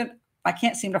worked in. I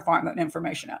can't seem to find that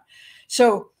information out.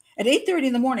 So at 8:30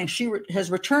 in the morning, she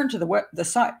has returned to the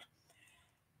site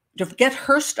to get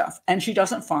her stuff, and she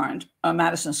doesn't find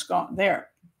Madison Scott there.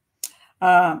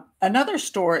 Another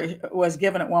story was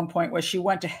given at one point where she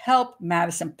went to help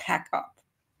Madison pack up.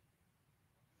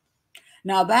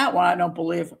 Now, that one I don't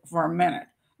believe for a minute.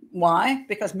 Why?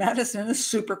 Because Madison is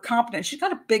super competent. She's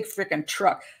got a big freaking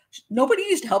truck. Nobody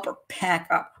needs to help her pack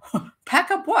up.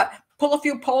 Pack up what? Pull a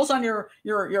few poles on your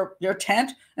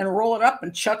tent and roll it up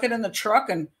and chuck it in the truck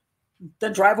and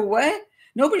then drive away?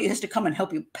 Nobody has to come and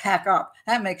help you pack up.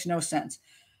 That makes no sense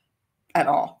at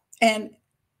all. And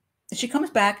she comes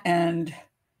back and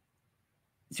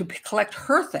to collect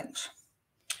her things.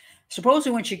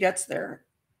 Supposedly when she gets there,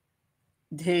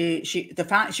 she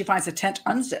finds the tent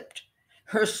unzipped,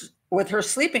 with her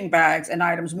sleeping bags and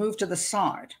items moved to the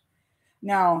side.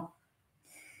 Now,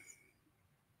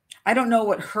 I don't know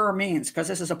what "her" means because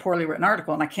this is a poorly written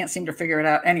article and I can't seem to figure it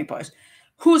out anyplace.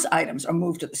 Whose items are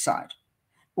moved to the side?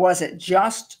 Was it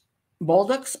just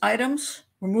Bolduc's items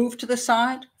were moved to the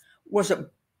side? Was it?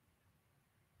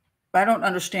 I don't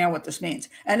understand what this means,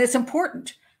 and it's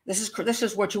important. This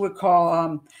is what you would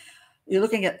call you're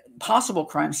looking at possible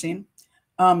crime scene.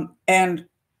 And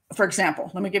for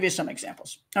example, let me give you some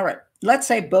examples. All right, let's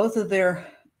say both of their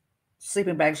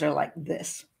sleeping bags are like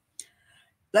this.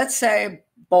 Let's say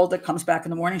Bolduc comes back in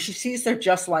the morning. She sees they're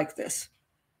just like this.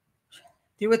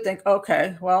 You would think,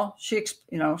 okay, well, she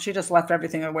just left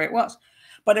everything the way it was.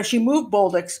 But if she moved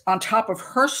Bolduc's on top of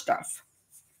her stuff,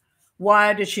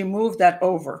 why did she move that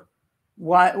over?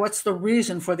 What's the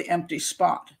reason for the empty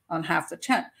spot on half the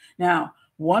tent? Now,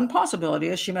 one possibility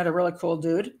is she met a really cool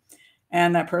dude,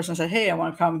 and that person said, hey, I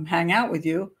want to come hang out with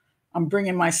you. I'm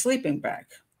bringing my sleeping bag.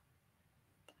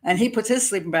 And he puts his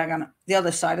sleeping bag on the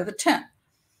other side of the tent.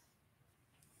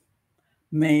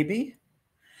 Maybe.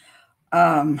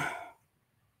 Don't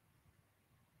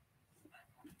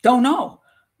know.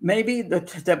 Maybe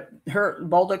her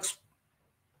Bolduc's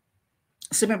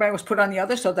sleeping bag was put on the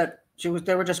other so that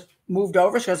they were just moved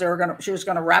over because she was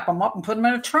gonna wrap them up and put them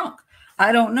in a trunk.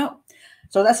 I don't know.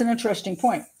 So that's an interesting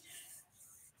point.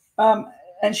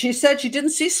 And she said she didn't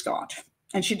see Scott,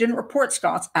 and she didn't report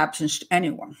Scott's absence to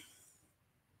anyone,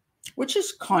 which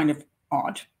is kind of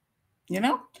odd, you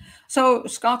know? So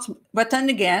but then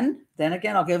again,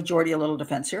 I'll give Jordi a little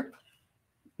defense here.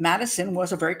 Madison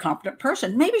was a very competent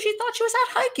person. Maybe she thought she was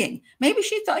out hiking. Maybe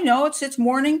she thought, it's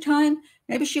morning time.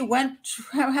 Maybe she went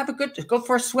to go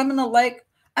for a swim in the lake.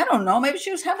 I don't know. Maybe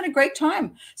she was having a great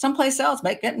time someplace else,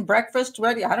 getting breakfast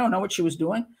ready. I don't know what she was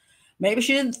doing. Maybe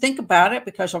she didn't think about it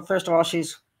because, well, first of all,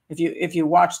 if you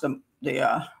watch the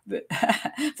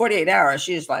 48 hours,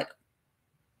 she's like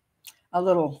a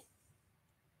little,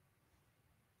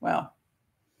 well,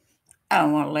 I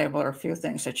don't want to label her a few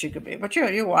things that she could be, but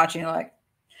you're watching like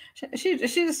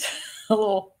she's a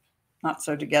little not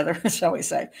so together, shall we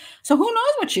say. So who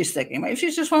knows what she's thinking? Maybe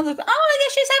she's just one of the, I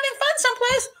guess she's having fun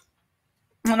someplace.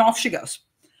 And off she goes.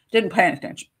 Didn't pay any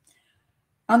attention.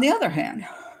 On the other hand,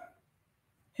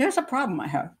 here's a problem I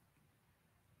have.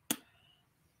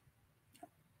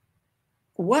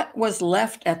 What was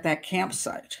left at that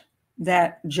campsite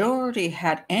that Jordi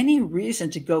had any reason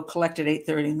to go collect at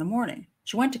 8:30 in the morning?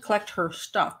 She went to collect her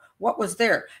stuff. What was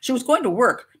there? She was going to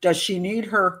work. Does she need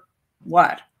her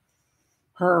what?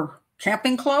 Her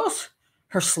camping clothes?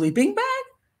 Her sleeping bag?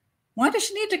 Why does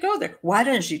she need to go there? Why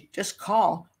didn't she just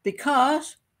call?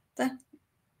 Because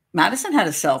Madison had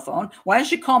a cell phone. Why didn't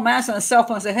she call Madison on a cell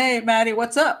phone and say, hey, Maddie,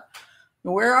 what's up?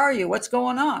 Where are you? What's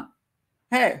going on?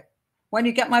 Hey, when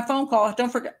you get my phone call,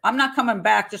 don't forget, I'm not coming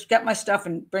back. Just get my stuff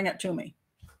and bring it to me.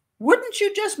 Wouldn't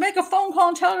you just make a phone call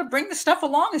and tell her to bring the stuff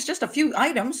along? It's just a few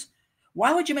items.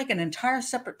 Why would you make an entire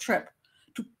separate trip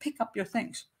to pick up your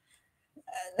things?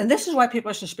 And this is why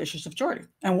people are suspicious of Jordi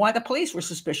and why the police were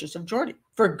suspicious of Jordi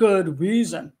for good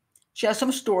reason. She has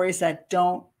some stories that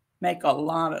don't make a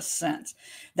lot of sense.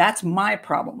 That's my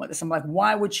problem with this. I'm like,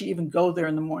 why would she even go there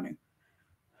in the morning?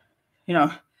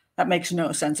 That makes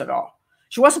no sense at all.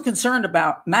 She wasn't concerned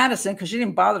about Madison because she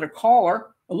didn't bother to call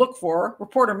her or look for her,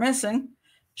 report her missing.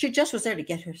 She just was there to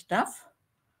get her stuff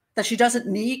that she doesn't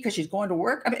need because she's going to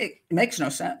work. I mean, it makes no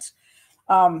sense.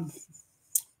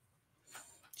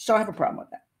 So I have a problem with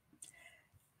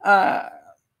that.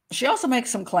 She also makes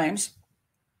some claims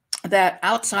that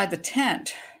outside the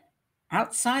tent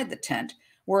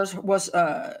was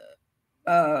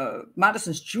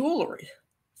Madison's jewelry.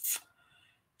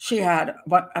 She had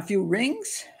a few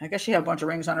rings. I guess she had a bunch of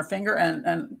rings on her finger,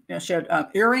 and she had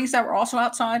earrings that were also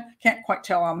outside. Can't quite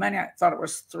tell how many. I thought it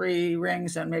was 3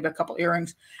 rings and maybe a couple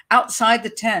earrings outside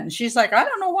the tent. She's like, I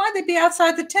don't know why they'd be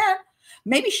outside the tent.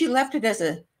 Maybe she left it as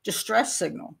a distress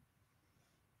signal.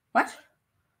 What?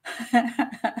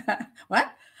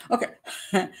 What? Okay.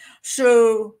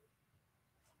 So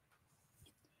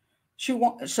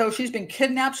So she's been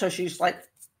kidnapped. So she's like,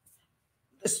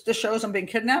 this shows I'm being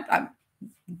kidnapped.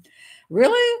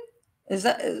 Really? Is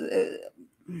that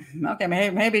okay?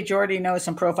 Maybe Jordi knows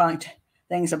some profiling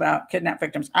things about kidnapped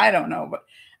victims. I don't know, but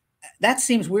that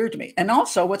seems weird to me. And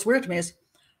also, what's weird to me is,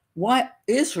 what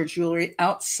is her jewelry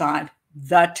outside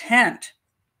the tent?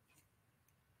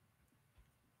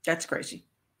 That's crazy.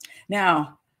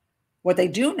 Now, what they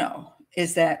do know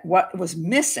is that what was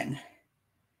missing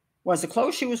was the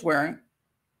clothes she was wearing,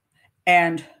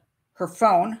 and her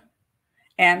phone,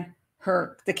 and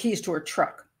the keys to her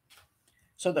truck.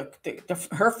 So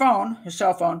her phone, her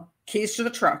cell phone, keys to the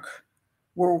truck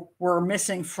were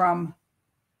missing from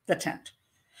the tent.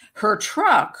 Her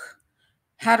truck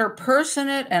had her purse in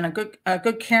it and a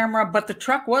good camera, but the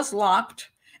truck was locked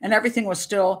and everything was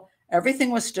still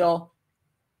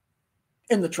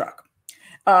in the truck.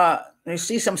 You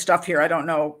see some stuff here. I don't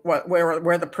know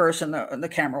where the purse and the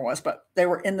camera was, but they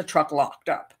were in the truck locked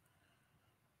up.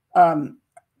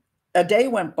 A day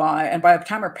went by, and by the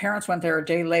time her parents went there a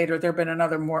day later, there had been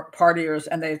another more partiers,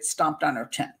 and they had stomped on her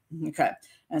tent. Okay,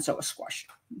 and so it was squashed.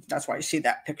 That's why you see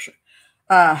that picture.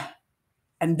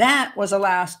 And that was the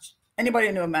last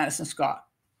anybody knew of Madison Scott.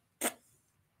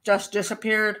 Just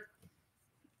disappeared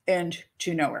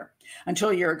into nowhere until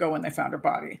a year ago when they found her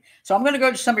body. So I'm going to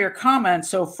go to some of your comments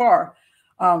so far.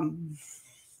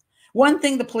 One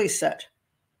thing the police said,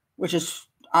 which is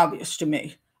obvious to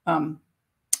me,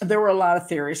 there were a lot of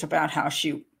theories about how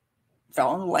she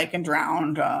fell in the lake and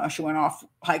drowned. She went off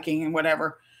hiking and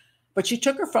whatever, but she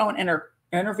took her phone and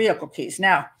her vehicle keys.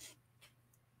 Now,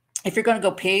 if you're going to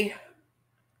go pee,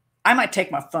 I might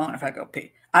take my phone if I go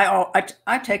pee.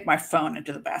 I take my phone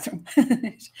into the bathroom.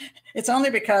 It's only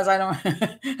because I don't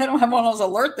have one of those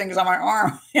alert things on my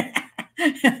arm.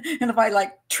 And if I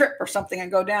like trip or something and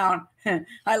go down,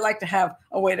 I like to have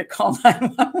a way to call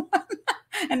 911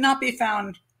 and not be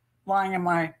found lying in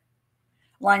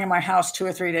my house 2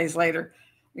 or 3 days later,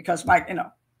 because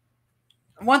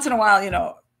once in a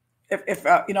while,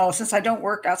 if since I don't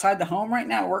work outside the home right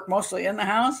now, I work mostly in the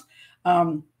house.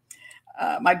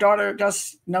 My daughter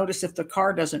does notice if the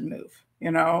car doesn't move,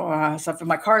 so if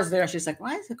my car is there, she's like,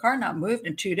 why is the car not moved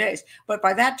in 2 days? But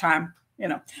by that time,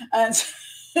 and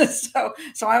so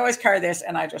I always carry this,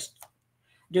 and I just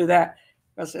do that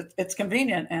because it's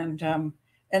convenient,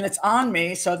 and it's on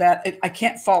me so that it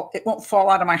won't fall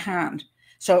out of my hand.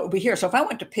 So it'll be here. So if I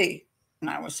went to pee and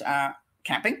I was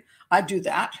camping, I'd do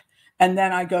that. And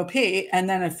then I go pee. And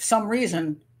then if some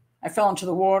reason I fell into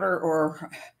the water, or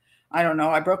I don't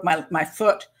know, I broke my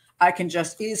foot, I can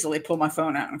just easily pull my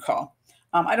phone out and call.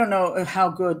 I don't know how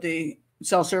good the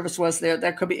cell service was there.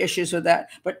 There could be issues with that.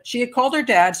 But she had called her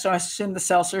dad, so I assume the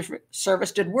cell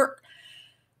service did work.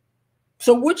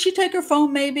 So would she take her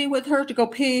phone maybe with her to go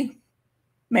pee?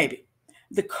 Maybe.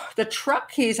 The truck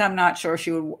keys, I'm not sure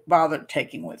she would bother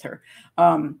taking with her.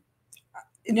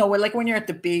 Like when you're at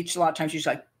the beach, a lot of times you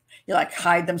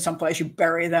hide them someplace, you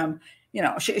bury them.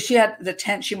 She had the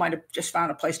tent. She might have just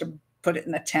found a place to put it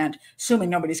in the tent, assuming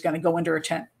nobody's going to go into her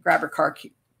tent, grab her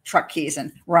truck keys,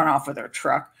 and run off with her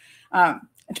truck. It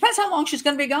depends how long she's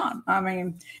going to be gone. I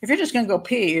mean, if you're just going to go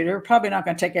pee, you're probably not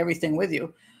going to take everything with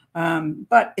you.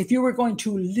 But if you were going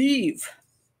to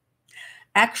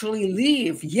actually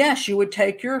leave, yes, you would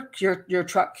take your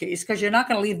truck keys, because you're not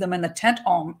going to leave them in the tent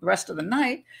all the rest of the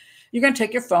night. You're going to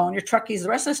take your phone, your truck keys, the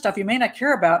rest of the stuff you may not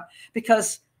care about,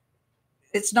 because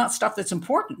it's not stuff that's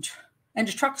important, and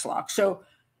your truck's locked. So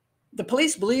the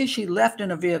police believe she left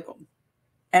in a vehicle.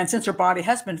 And since her body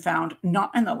has been found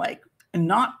not in the lake, and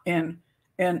not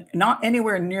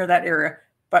anywhere near that area,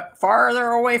 but farther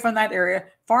away from that area,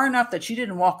 far enough that she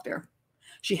didn't walk there,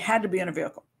 she had to be in a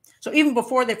vehicle. So even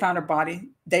before they found her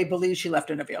body, they believe she left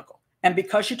in a vehicle. And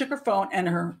because she took her phone and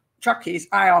her truck keys,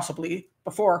 I also believe,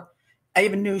 before I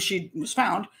even knew she was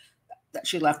found, that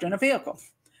she left in a vehicle.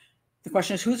 The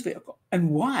question is, whose vehicle and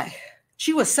why?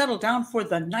 She was settled down for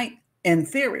the night, in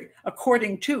theory,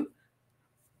 according to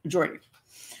Jordi.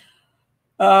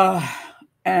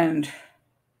 And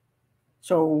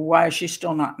so why is she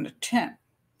still not in the tent?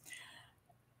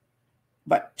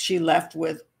 But she left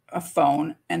with a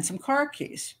phone and some car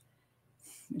keys.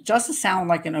 It doesn't sound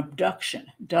like an abduction,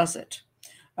 does it?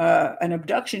 An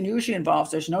abduction usually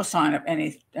involves, there's no sign of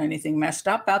anything messed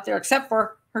up out there except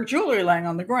for her jewelry laying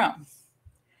on the ground.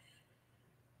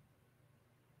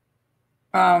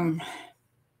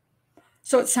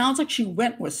 So it sounds like she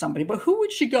went with somebody, but who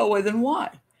would she go with and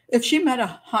why? If she met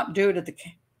a hot dude at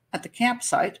the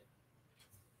campsite,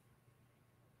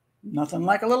 nothing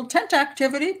like a little tent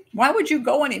activity. Why would you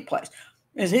go anyplace?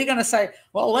 Is he going to say,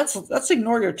 well, let's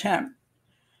ignore your tent?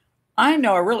 I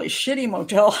know a really shitty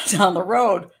motel down the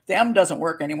road. The M doesn't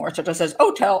work anymore. So it just says,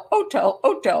 hotel, hotel,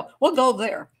 hotel. We'll go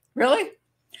there. Really?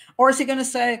 Or is he going to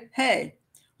say, hey,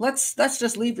 let's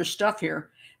just leave your stuff here.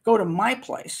 Go to my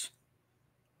place.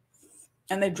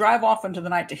 And they drive off into the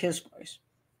night to his place.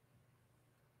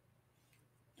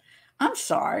 I'm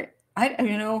sorry.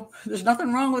 There's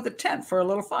nothing wrong with a tent for a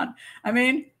little fun. I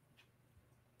mean,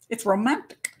 it's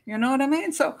romantic. You know what I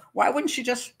mean? So why wouldn't she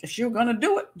just, if she were going to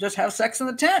do it, just have sex in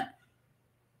the tent?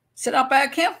 Sit out by a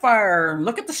campfire,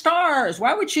 look at the stars.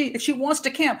 Why would she, if she wants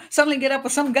to camp, suddenly get up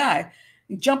with some guy,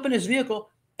 jump in his vehicle,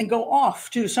 and go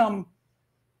off to some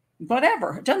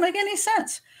whatever? It doesn't make any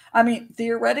sense. I mean,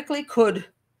 theoretically, could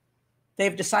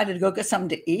they've decided to go get something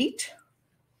to eat?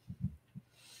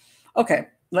 Okay,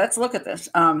 let's look at this.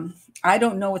 I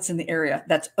don't know what's in the area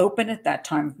that's open at that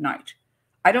time of night.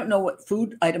 I don't know what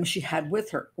food items she had with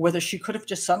her, whether she could have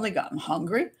just suddenly gotten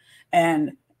hungry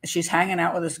and she's hanging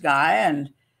out with this guy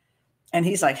and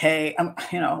he's like, hey,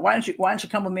 why don't you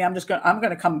come with me? I'm going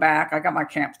to come back. I got my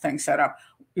camp thing set up.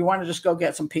 You want to just go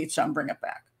get some pizza and bring it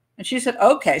back? And she said,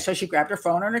 okay. So she grabbed her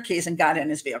phone and her keys and got in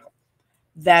his vehicle.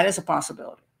 That is a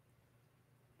possibility.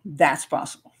 That's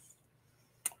possible.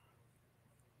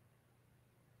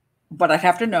 But I'd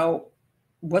have to know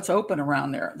what's open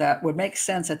around there that would make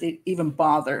sense that they even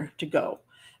bother to go.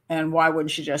 And why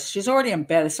wouldn't she she's already in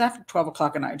bed. It's after 12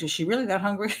 o'clock at night. Is she really that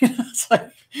hungry? It's like,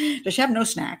 does she have no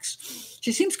snacks?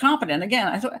 She seems competent. Again,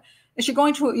 I thought, if you're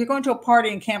going to a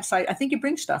party and campsite, I think you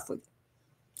bring stuff with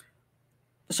you.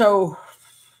 So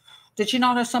did she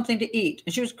not have something to eat?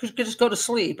 And could just go to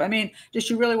sleep. I mean, did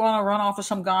she really want to run off with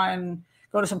some guy and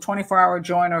go to some 24-hour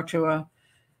joint or to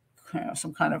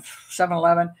some kind of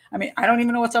 7-Eleven? I mean, I don't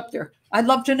even know what's up there. I'd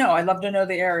love to know. I'd love to know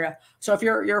the area. So if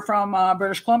you're from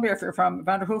British Columbia, if you're from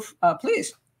Vanderhoof,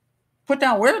 please put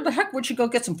down, where the heck would she go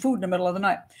get some food in the middle of the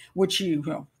night? Which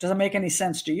doesn't make any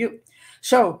sense to you.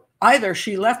 So either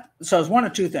she left, so it's one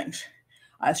of two things.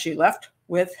 She left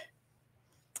with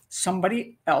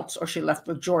somebody else or she left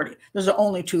with Jordi. Those are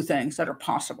only two things that are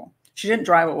possible. She didn't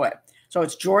drive away. So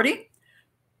it's Jordi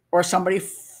or somebody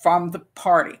from the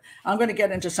party. I'm going to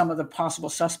get into some of the possible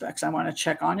suspects. I want to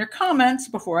check on your comments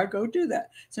before I go do that,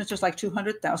 since there's like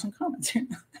 200,000 comments.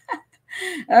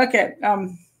 Okay.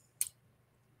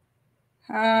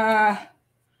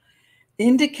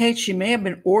 Indicates she may have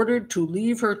been ordered to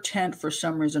leave her tent for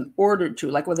some reason. Ordered to,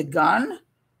 like with a gun?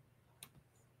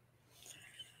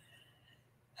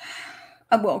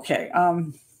 Well, okay.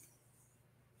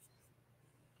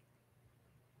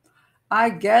 I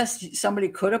guess somebody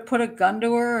could have put a gun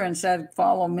to her and said,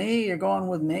 follow me, you're going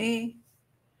with me.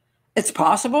 It's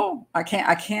possible. I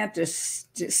can't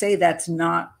just say that's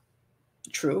not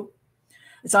true.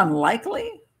 It's unlikely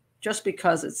just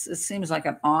because it seems like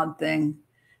an odd thing,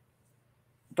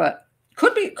 but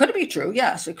could it be true?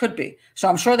 Yes, it could be. So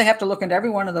I'm sure they have to look into every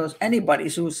one of those, anybody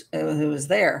who was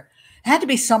there. It had to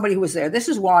be somebody who was there. This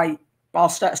is why I'll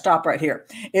stop right here.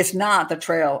 It's not the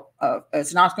trail of,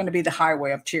 it's not going to be the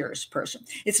highway of tears person.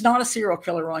 It's not a serial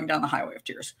killer rolling down the highway of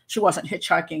tears. She wasn't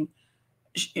hitchhiking,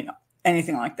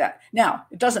 anything like that. Now,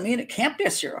 it doesn't mean it can't be a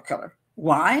serial killer.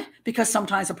 Why? Because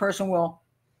sometimes a person will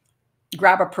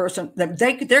grab a person.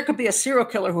 There could be a serial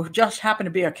killer who just happened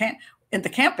to be in the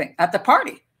camping at the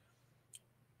party.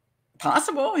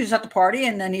 Possible. He's at the party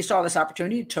and then he saw this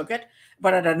opportunity, he took it.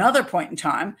 But at another point in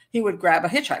time, he would grab a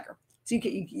hitchhiker. So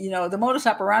the modus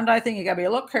operandi thing, you got to be a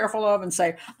little careful of and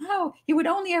say, oh, he would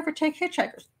only ever take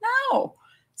hitchhikers. No.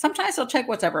 Sometimes he'll take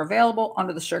what's ever available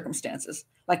under the circumstances.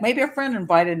 Like maybe a friend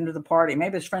invited him to the party.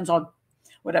 Maybe his friend's all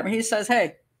whatever. He says,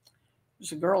 hey,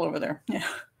 there's a girl over there. Yeah.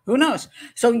 Who knows?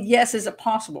 So yes, is it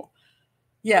possible?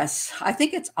 Yes. I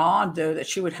think it's odd, though, that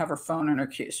she would have her phone and her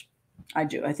keys. I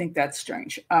do. I think that's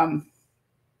strange.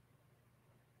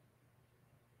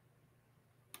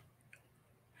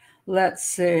 Let's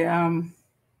see.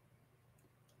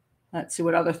 Let's see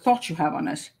what other thoughts you have on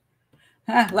this.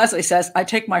 Leslie says, I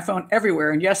take my phone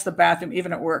everywhere, and yes, the bathroom,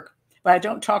 even at work. But I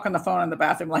don't talk on the phone in the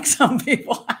bathroom like some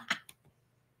people.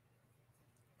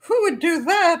 Who would do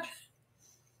that?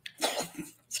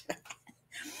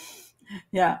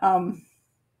 Yeah.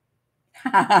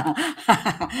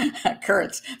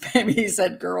 Kurtz, maybe he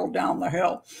said girl down the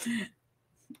hill.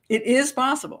 It is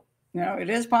possible. It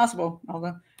is possible.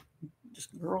 Although,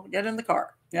 just girl, get in the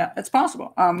car. Yeah, it's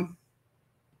possible.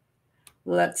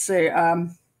 Let's see. At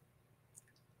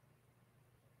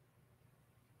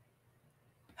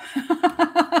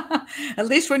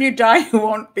least when you die, you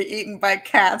won't be eaten by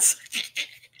cats.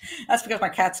 That's because my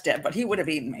cat's dead, but he would have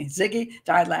eaten me. Ziggy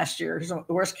died last year. He's the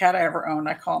worst cat I ever owned.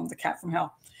 I call him the cat from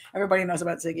hell. Everybody knows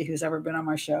about Ziggy who's ever been on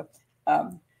my show.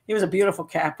 He was a beautiful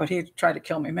cat, but he tried to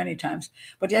kill me many times.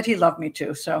 But yet he loved me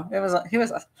too. So he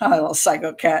was a little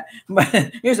psycho cat, but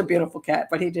he was a beautiful cat.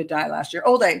 But he did die last year,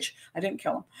 old age. I didn't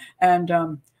kill him.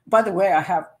 And by the way, I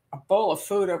have a bowl of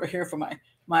food over here for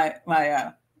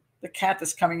the cat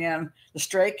that's coming in, the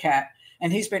stray cat.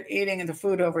 And he's been eating the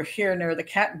food over here near the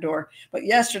cat door. But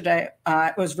yesterday,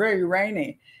 it was very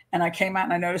rainy. And I came out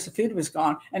and I noticed the food was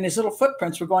gone. And his little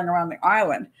footprints were going around the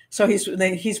island. So he's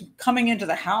coming into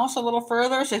the house a little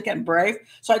further. So he's getting brave.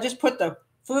 So I just put the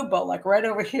food bowl like right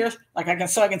over here. Like I can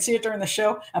see it during the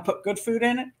show. I put good food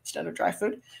in it instead of dry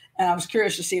food. And I was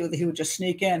curious to see whether he would just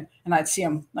sneak in and I'd see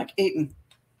him like eating.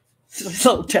 It's a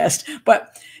little test.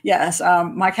 But yes,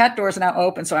 my cat door is now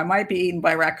open. So I might be eaten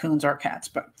by raccoons or cats.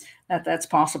 But that's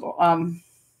possible.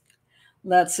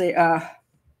 Let's see.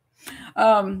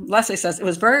 Leslie says it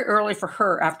was very early for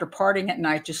her after partying at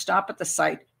night to stop at the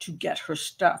site to get her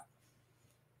stuff.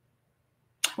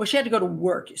 Well, she had to go to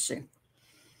work, you see.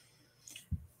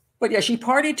 But yeah, she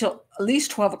partied till at least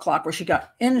 12 o'clock where she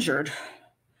got injured.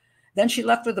 Then she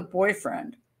left with a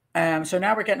boyfriend. So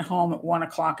now we're getting home at 1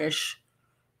 o'clock-ish.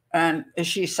 And is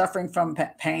she suffering from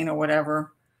pain or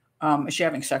whatever? Is she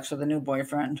having sex with a new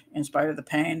boyfriend in spite of the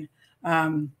pain?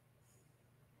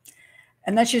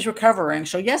 And then she's recovering.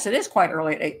 So yes, it is quite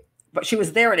early at 8, but she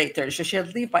was there at 8:30. So she had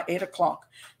to leave by 8 o'clock.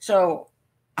 So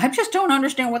I just don't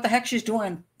understand what the heck she's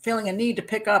doing, feeling a need to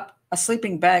pick up a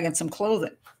sleeping bag and some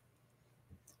clothing.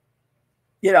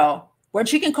 You know, when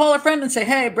she can call a friend and say,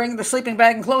 hey, bring the sleeping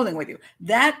bag and clothing with you.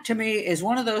 That to me is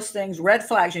one of those things, red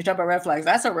flags. You talk about red flags.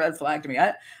 That's a red flag to me.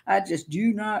 I just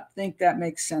do not think that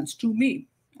makes sense to me.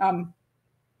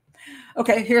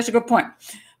 Okay, here's a good point.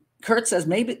 Kurt says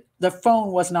maybe the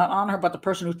phone was not on her, but the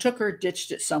person who took her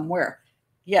ditched it somewhere.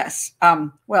 Yes.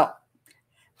 Well,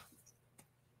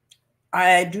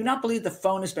 I do not believe the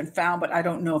phone has been found, but I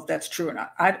don't know if that's true or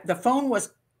not. The phone was,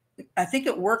 I think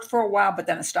it worked for a while, but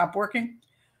then it stopped working.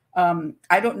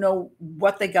 I don't know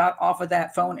what they got off of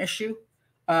that phone issue.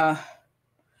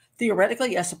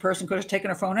 Theoretically, yes, a person could have taken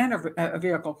her phone and her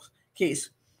vehicle keys.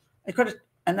 They could have,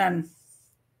 and then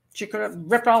she could have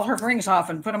ripped all her rings off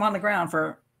and put them on the ground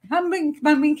for I'm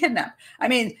being kidnapped. I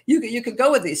mean, you could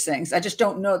go with these things. I just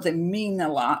don't know if they mean a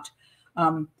lot.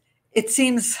 It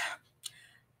seems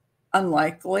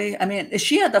unlikely. I mean, if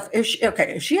she had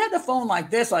the phone like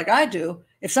this, like I do,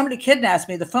 if somebody kidnaps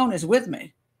me, the phone is with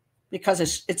me because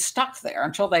it's stuck there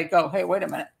until they go, hey, wait a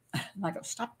minute. And I go,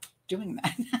 stop doing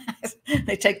that.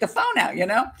 They take the phone out, you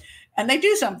know, and they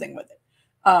do something with it.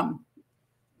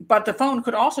 But the phone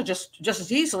could also just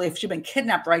as easily, if she'd been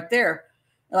kidnapped right there,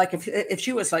 like if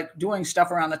she was like doing stuff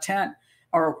around the tent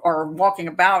or walking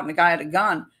about and the guy had a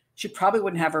gun, she probably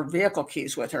wouldn't have her vehicle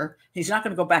keys with her. He's not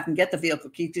going to go back and get the vehicle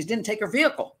keys. He didn't take her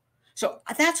vehicle. So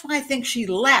that's why I think she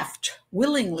left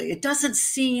willingly. It doesn't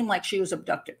seem like she was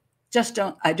abducted.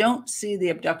 I don't see the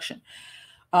abduction.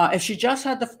 If she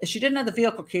didn't have the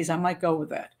vehicle keys, I might go with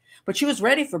that. But she was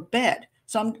ready for bed.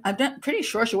 So I'm pretty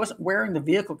sure she wasn't wearing the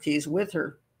vehicle keys with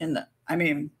her in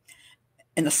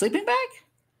the sleeping bag.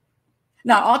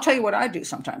 Now, I'll tell you what I do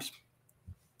sometimes.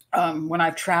 When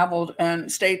I've traveled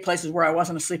and stayed places where I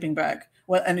wasn't a sleeping bag,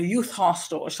 well, in a youth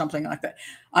hostel or something like that,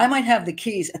 I might have the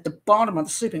keys at the bottom of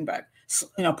the sleeping bag,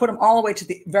 you know, put them all the way to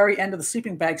the very end of the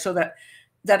sleeping bag so that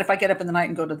if I get up in the night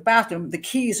and go to the bathroom, the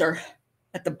keys are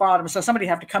at the bottom. So somebody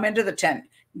have to come into the tent,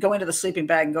 go into the sleeping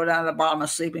bag and go down to the bottom of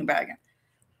the sleeping bag.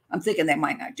 I'm thinking they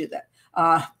might not do that.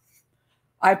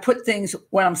 I put things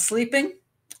when I'm sleeping.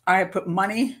 I put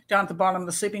money down at the bottom of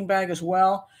the sleeping bag as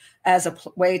well as a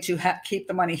way to keep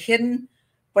the money hidden,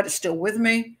 but it's still with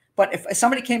me. But if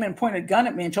somebody came in and pointed a gun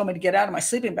at me and told me to get out of my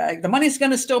sleeping bag, the money's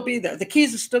going to still be there. The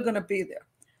keys are still going to be there.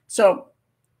 So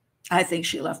I think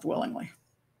she left willingly.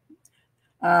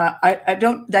 I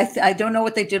don't know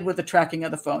what they did with the tracking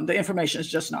of the phone. The information is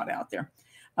just not out there.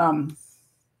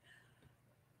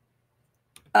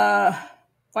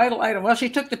 Vital item. Well, she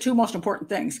took the two most important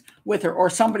things with her, or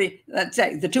somebody, let's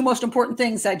say the two most important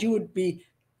things that you would be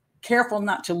careful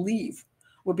not to leave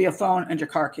would be a phone and your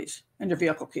car keys and your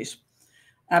vehicle keys.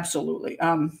 Absolutely.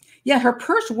 Yeah, her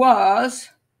purse was,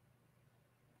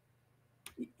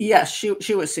 yes,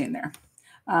 she was seen there.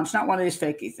 It's not one of these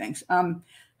fakey things.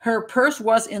 Her purse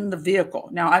was in the vehicle.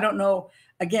 Now, I don't know.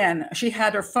 Again, she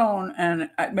had her phone and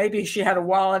maybe she had a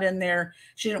wallet in there.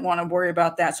 She didn't want to worry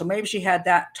about that. So maybe she had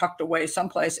that tucked away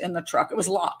someplace in the truck. It was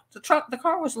locked. The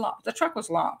car was locked. The truck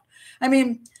was locked. I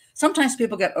mean, sometimes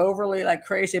people get overly like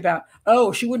crazy about,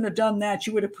 oh, she wouldn't have done that. She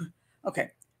would have.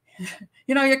 Okay.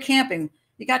 You know, you're camping.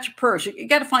 You got your purse. You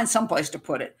got to find someplace to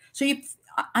put it. So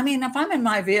I mean, if I'm in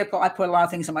my vehicle, I put a lot of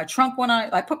things in my trunk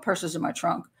I put purses in my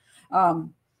trunk.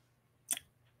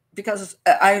 because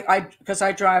I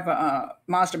drive a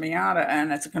Mazda Miata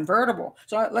and it's a convertible.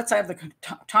 So let's say I have the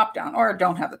top down, or I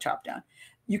don't have the top down.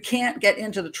 You can't get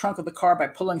into the trunk of the car by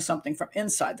pulling something from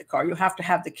inside the car. You have to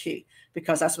have the key,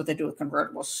 because that's what they do with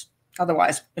convertibles.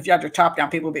 Otherwise, if you had your top down,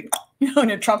 people would be, and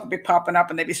your trunk would be popping up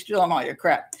and they'd be stealing all your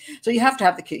crap. So you have to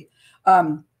have the key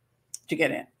to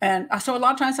get in. And so a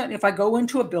lot of times, if I go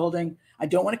into a building, I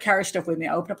don't want to carry stuff with me.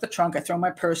 I open up the trunk, I throw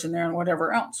my purse in there and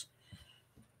whatever else.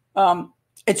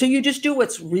 And so you just do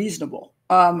what's reasonable.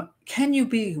 Can you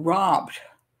be robbed?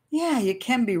 Yeah, you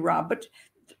can be robbed. But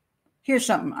here's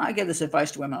something. I give this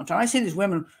advice to women all the time. I see these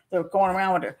women, they're going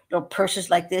around with their little purses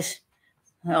like this,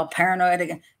 all paranoid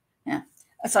again. Yeah.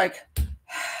 It's like,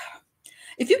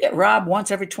 if you get robbed once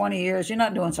every 20 years, you're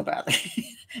not doing so badly.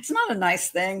 It's not a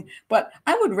nice thing, but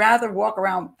I would rather walk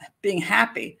around being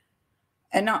happy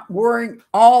and not worrying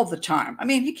all the time. I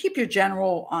mean, you keep your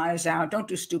general eyes out, don't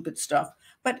do stupid stuff,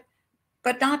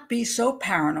 but not be so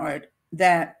paranoid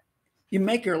that you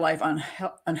make your life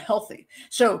unhealthy.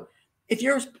 So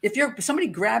if somebody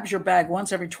grabs your bag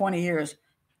once every 20 years,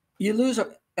 you lose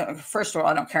first of all,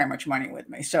 I don't carry much money with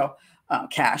me. So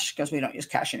cash, because we don't use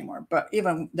cash anymore. But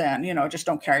even then, just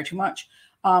don't carry too much.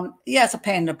 Yeah, it's a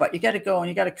pain in the butt. You got to go and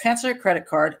you got to cancel your credit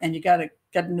card, and you got to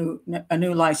get a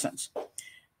new license.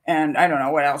 And I don't know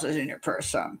what else is in your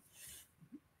purse.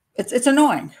 It's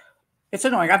annoying. It's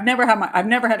annoying. I've never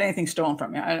had anything stolen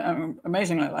from me. I'm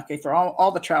amazingly lucky for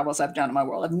all the travels I've done in my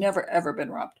world. I've never ever been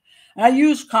robbed. And I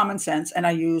use common sense, and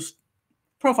I use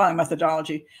profiling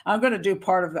methodology. I'm going to do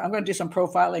some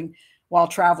profiling while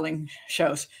traveling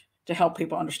shows to help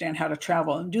people understand how to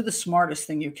travel and do the smartest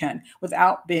thing you can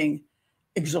without being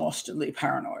exhaustedly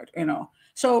paranoid.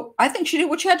 So I think she did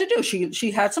what she had to do.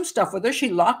 She had some stuff with her. She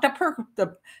locked up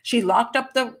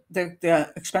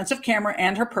the expensive camera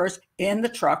and her purse in the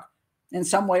truck in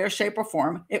some way or shape or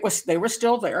form. They were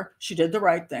still there. She did the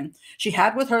right thing. She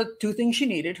had with her two things she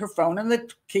needed: her phone and the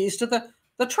keys to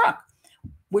the truck,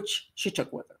 which she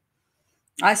took with her.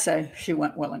 I say she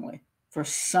went willingly for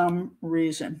some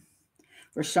reason.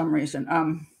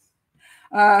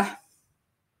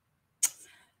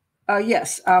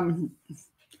 Yes.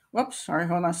 Whoops, sorry,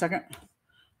 hold on a second.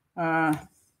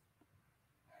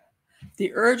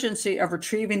 The urgency of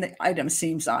retrieving the item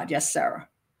seems odd. Yes, Sarah.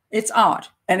 It's odd.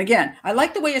 And again, I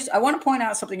like the way I want to point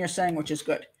out something you're saying, which is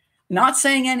good. Not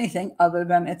saying anything other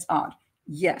than it's odd.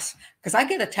 Yes, because I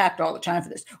get attacked all the time for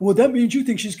this. Well, that means you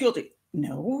think she's guilty.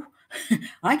 No,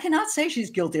 I cannot say she's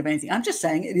guilty of anything. I'm just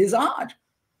saying it is odd.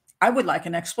 I would like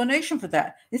an explanation for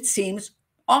that. It seems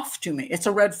off to me. It's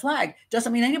a red flag.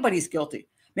 Doesn't mean anybody's guilty.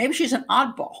 Maybe she's an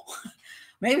oddball.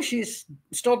 Maybe she's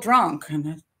still drunk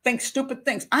and thinks stupid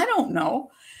things. I don't know.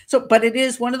 So, but it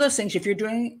is one of those things. If you're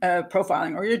doing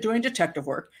profiling or you're doing detective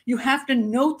work, you have to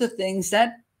note the things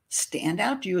that stand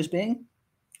out to you as being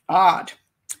odd.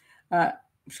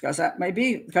 Because that may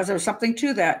be because there's something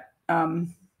to that.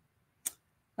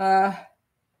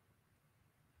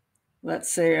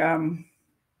 Let's say,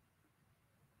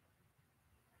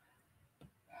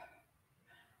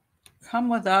 come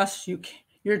with us.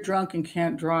 You're drunk and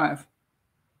can't drive.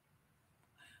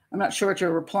 I'm not sure what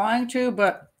you're replying to,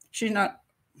 but she's not.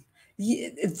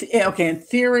 Okay, in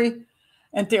theory,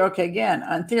 okay, again,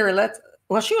 in theory,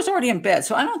 well, she was already in bed,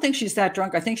 so I don't think she's that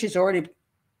drunk. I think she's already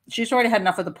had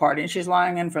enough of the party, and she's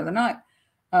lying in for the night.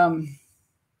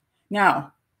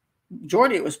 Now,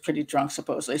 Jordi was pretty drunk,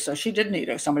 supposedly, so she did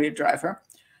need somebody to drive her,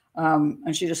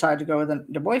 and she decided to go with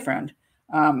the boyfriend.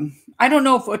 I don't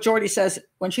know if what Jordi says,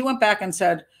 when she went back and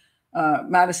said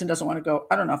Madison doesn't want to go,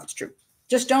 I don't know if it's true.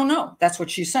 Just don't know. That's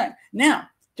what she's saying. Now,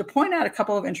 to point out a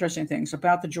couple of interesting things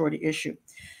about the Jordi issue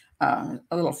a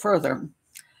little further,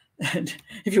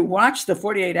 if you watch the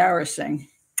 48 Hours thing,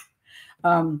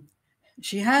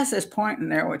 she has this point in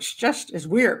there which just is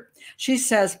weird. She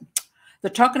says, they're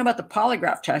talking about the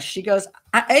polygraph test. She goes,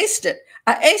 I aced it.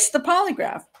 I aced the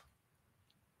polygraph.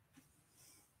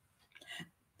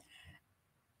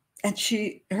 And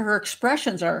her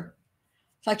expressions are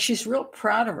like she's real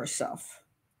proud of herself.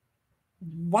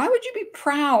 Why would you be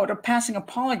proud of passing a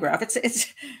polygraph?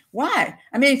 It's why?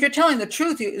 I mean, if you're telling the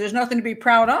truth, there's nothing to be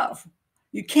proud of.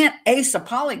 You can't ace a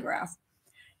polygraph.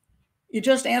 You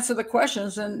just answer the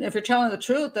questions, and if you're telling the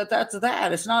truth, that's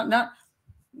that. It's not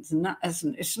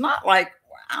like,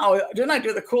 wow, didn't I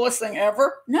do the coolest thing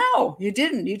ever? No, you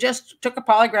didn't. You just took a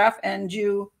polygraph and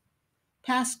you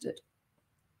passed it.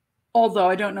 Although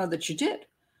I don't know that you did.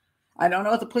 I don't know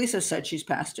what the police have said she's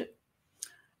passed it.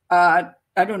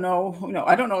 I don't know.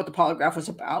 I don't know what the polygraph was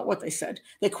about, what they said.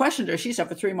 They questioned her, she said,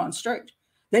 for 3 months straight.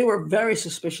 They were very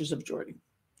suspicious of Jordi.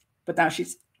 But now I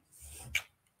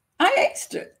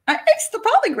aced it. I aced the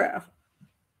polygraph.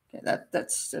 Okay,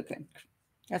 that's okay.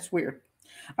 That's weird.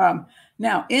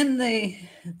 Now, in the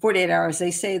 48 hours,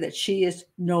 they say that she is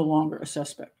no longer a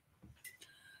suspect.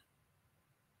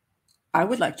 I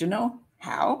would like to know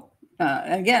how.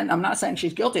 Again, I'm not saying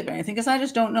she's guilty of anything because I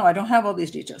just don't know. I don't have all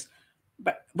these details.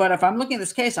 But if I'm looking at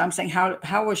this case, I'm saying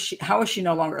how is she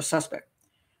no longer a suspect?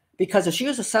 Because if she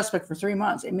was a suspect for 3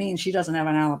 months, it means she doesn't have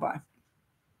an alibi.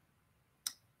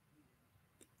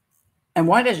 And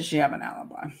why doesn't she have an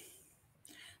alibi?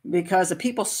 Because the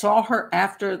people saw her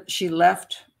after she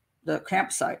left the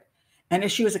campsite. And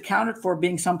if she was accounted for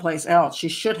being someplace else, she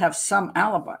should have some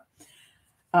alibi.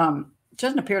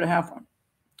 Doesn't appear to have one.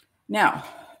 Now,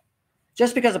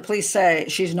 just because the police say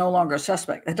she's no longer a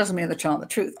suspect, that doesn't mean they're telling the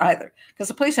truth either. Because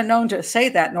the police are known to say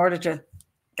that in order to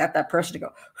get that person to go,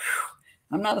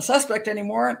 I'm not a suspect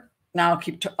anymore. Now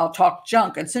I'll talk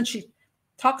junk. And since she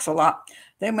talks a lot,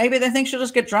 maybe they think she'll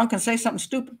just get drunk and say something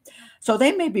stupid. So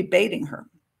they may be baiting her.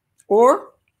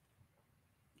 Or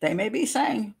they may be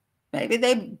saying, maybe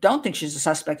they don't think she's a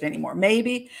suspect anymore.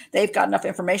 Maybe they've got enough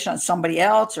information on somebody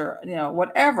else or,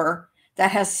 whatever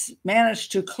that has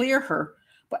managed to clear her.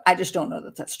 But I just don't know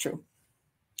that that's true.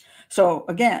 So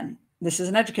again, this is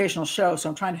an educational show, so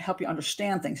I'm trying to help you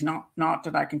understand things, not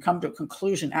that I can come to a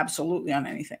conclusion absolutely on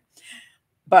anything.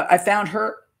 But I found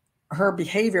her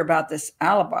behavior about this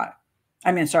about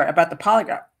the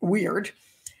polygraph weird.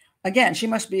 Again, she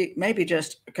must be maybe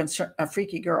just a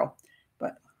freaky girl,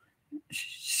 but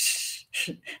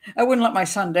I wouldn't let my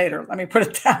son date her. Let me put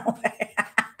it that way.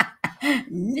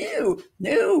 No.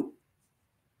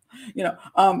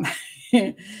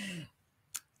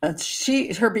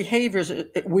 Her behavior is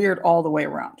weird all the way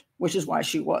around, which is why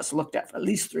she was looked at for at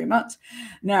least 3 months.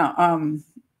 Now,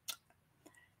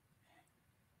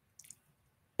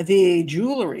 the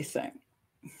jewelry thing,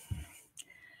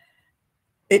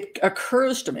 it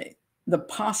occurs to me the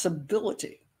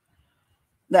possibility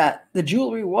that the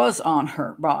jewelry was on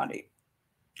her body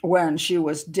when she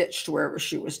was ditched, wherever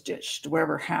she was ditched,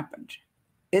 wherever happened.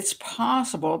 It's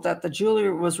possible that the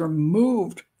jewelry was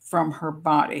removed from her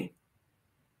body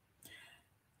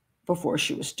before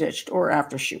she was ditched or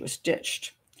after she was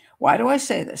ditched. Why do I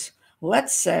say this?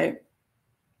 Let's say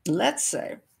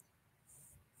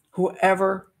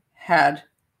whoever had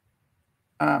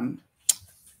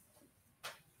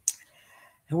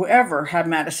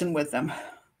Madison with them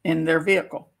in their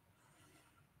vehicle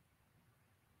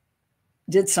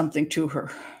did something to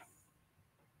her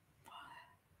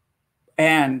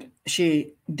and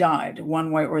she died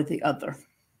one way or the other.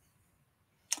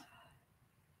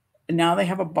 Now they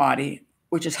have a body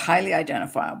which is highly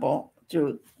identifiable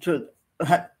through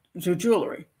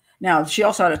jewelry. Now, she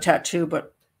also had a tattoo,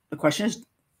 but the question is,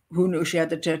 who knew she had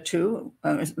the tattoo?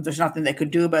 There's nothing they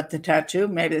could do about the tattoo.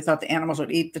 Maybe they thought the animals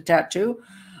would eat the tattoo.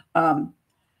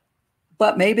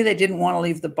 But maybe they didn't want to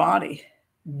leave the body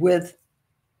with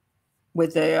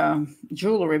the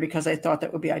jewelry because they thought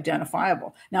that would be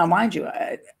identifiable. Now, mind you,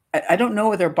 I don't know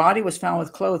whether her body was found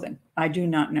with clothing. I do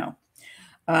not know.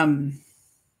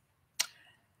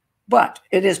 But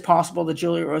it is possible the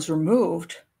jewelry was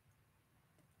removed.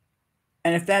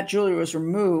 And if that jewelry was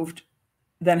removed,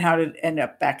 then how did it end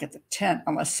up back at the tent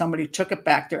unless somebody took it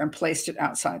back there and placed it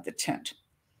outside the tent?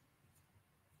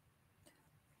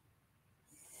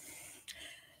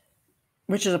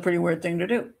 Which is a pretty weird thing to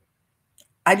do.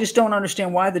 I just don't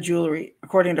understand why the jewelry,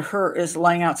 according to her, is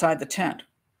lying outside the tent.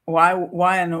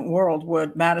 Why in the world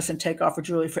would Madison take off her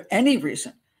jewelry for any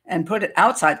reason and put it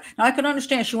outside? Now, I could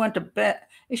understand she went to bed.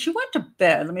 If she went to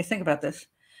bed, let me think about this.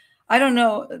 I don't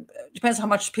know. It depends how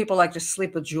much people like to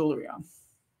sleep with jewelry on.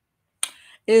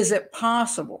 Is it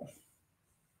possible?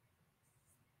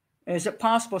 Is it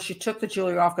possible she took the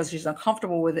jewelry off because she's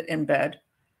uncomfortable with it in bed,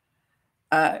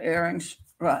 earrings,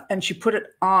 and she put it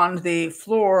on the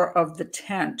floor of the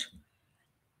tent,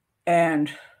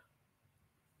 and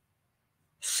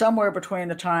somewhere between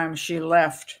the time she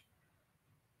left,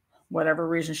 whatever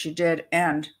reason she did,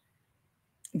 and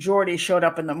Jordi showed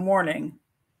up in the morning,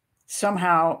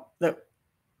 somehow the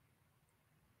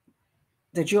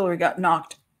jewelry got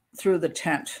knocked through the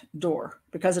tent door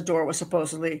because the door was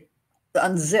supposedly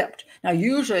unzipped. Now,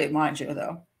 usually, mind you,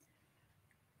 though,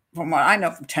 from what I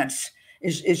know from tents,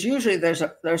 is usually there's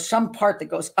some part that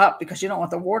goes up because you don't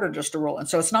want the water just to roll in.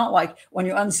 So it's not like when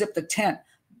you unzip the tent,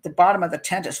 the bottom of the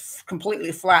tent is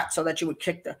completely flat so that you would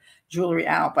kick the jewelry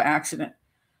out by accident.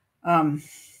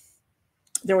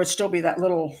 There would still be that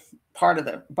little part of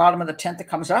the bottom of the tent that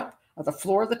comes up, or the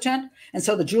floor of the tent. And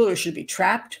so the jewelry should be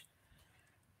trapped.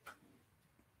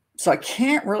 So I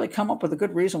can't really come up with a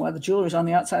good reason why the jewelry is on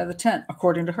the outside of the tent,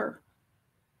 according to her.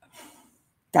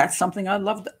 That's something I'd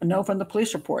love to know from the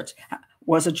police reports.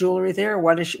 Was a jewelry there?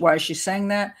 Why is she saying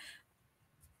that?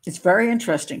 It's very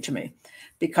interesting to me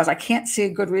because I can't see a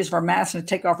good reason for Madison to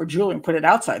take off her jewelry and put it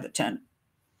outside the tent.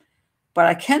 But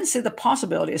I can see the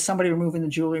possibility of somebody removing the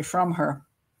jewelry from her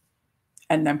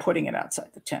and then putting it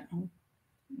outside the tent.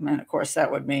 And of course, that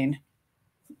would mean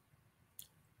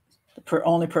the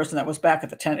only person that was back at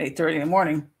the tent at 8:30 in the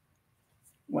morning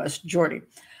was Jordi,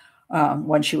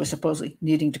 when she was supposedly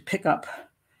needing to pick up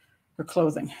her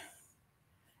clothing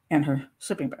and her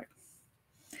sleeping bag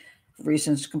for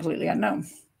reasons completely unknown.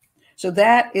 So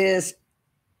that is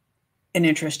an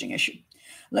interesting issue.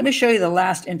 Let me show you the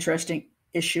last interesting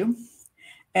issue,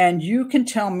 and you can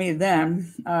tell me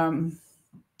then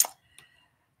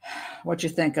what you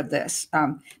think of this.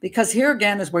 Because here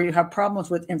again is where you have problems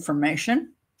with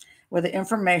information, whether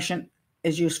information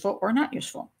is useful or not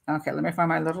useful. Okay, let me find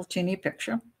my little teeny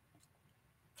picture.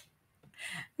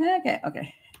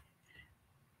 Okay.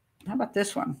 How about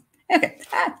this one? Okay,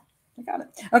 I got it.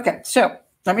 Okay, so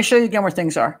let me show you again where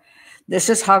things are. This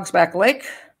is Hogsback Lake.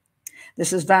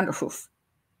 This is Vanderhoof.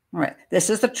 All right,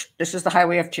 this is the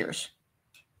Highway of Tears.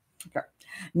 Okay,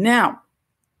 now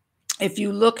if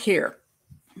you look here,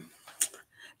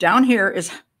 down here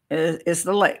is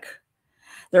the lake.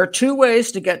 There are two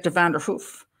ways to get to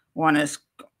Vanderhoof. One is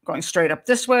going straight up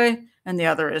this way, and the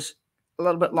other is a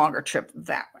little bit longer trip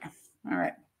that way. All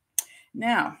right.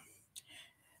 Now,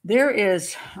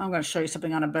 I'm going to show you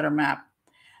something on a better map.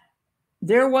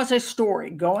 There was a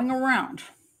story going around,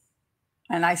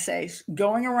 and I say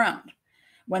going around,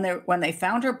 when they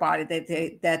found her body,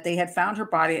 that they had found her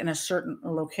body in a certain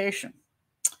location,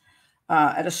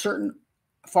 at a certain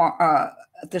farm,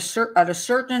 at a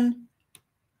certain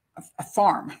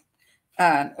farm.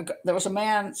 There was a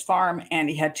man's farm, and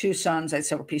he had two sons. They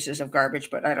said pieces of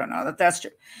garbage, but I don't know that that's true.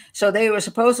 So they were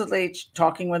supposedly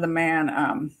talking with a man,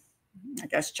 I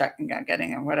guess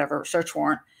getting a whatever search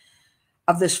warrant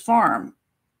of this farm.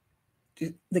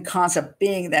 The concept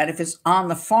being that if it's on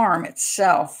the farm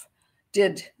itself,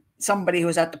 did somebody who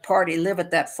was at the party live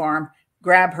at that farm,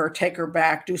 grab her, take her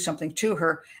back, do something to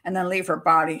her, and then leave her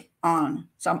body on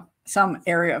some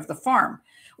area of the farm,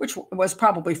 which was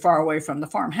probably far away from the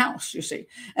farmhouse, you see.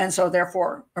 And so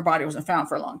therefore her body wasn't found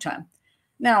for a long time.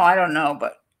 Now, I don't know,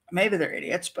 but maybe they're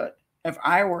idiots, but if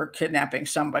I were kidnapping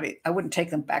somebody, I wouldn't take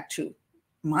them back to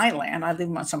my land. I'd leave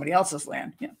them on somebody else's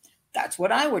land. You know, that's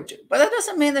what I would do. But that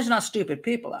doesn't mean there's not stupid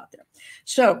people out there.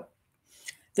 So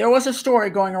there was a story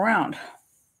going around,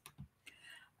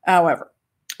 however,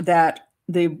 that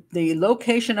the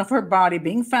location of her body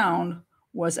being found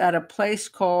was at a place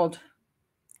called,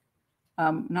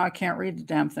 now I can't read the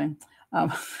damn thing.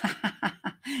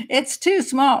 It's too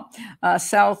small.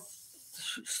 South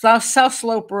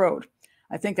Slope Road.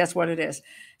 I think that's what it is.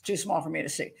 Too small for me to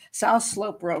see. South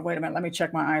Slope Road. Wait a minute. Let me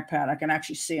check my iPad. I can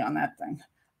actually see on that thing.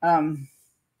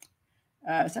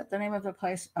 Is that the name of the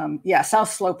place? Yeah,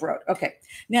 South Slope Road. Okay.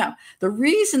 Now, the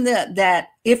reason that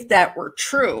if that were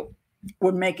true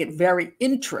would make it very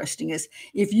interesting is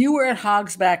if you were at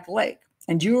Hogsback Lake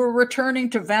and you were returning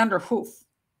to Vanderhoof,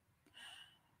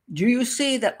 do you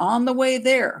see that on the way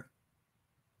there,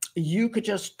 you could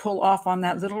just pull off on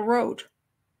that little road,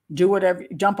 do whatever,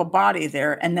 dump a body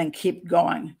there, and then keep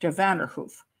going to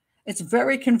Vanderhoof? It's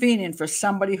very convenient for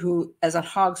somebody who is at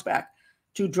Hogsback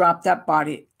to drop that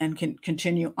body and can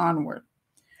continue onward.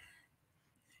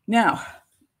 Now,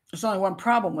 there's only one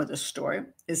problem with this story,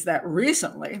 is that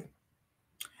recently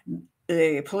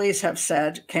the police have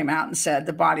came out and said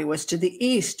the body was to the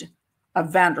east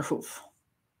of Vanderhoof.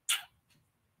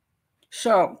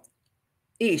 So,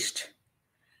 east,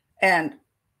 and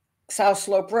South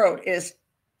Slope Road is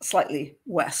slightly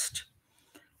west.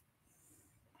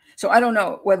 So I don't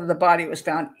know whether the body was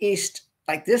found east,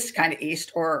 like this kind of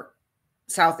east, or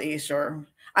southeast, or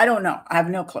I don't know. I have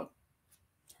no clue.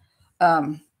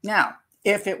 Now,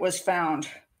 if it was found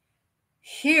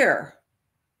here,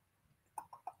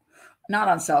 not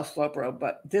on South Slope Road,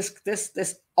 but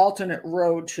this alternate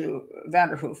road to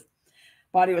Vanderhoof,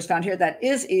 body was found here that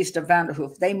is east of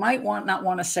Vanderhoof, they might not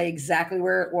want to say exactly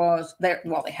where it was.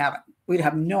 Well, they haven't. We'd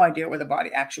have no idea where the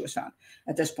body actually was found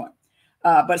at this point.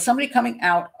 But somebody coming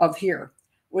out of here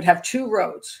would have two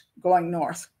roads going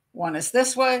north. One is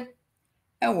this way,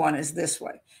 and one is this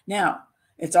way. Now,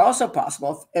 it's also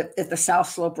possible if the South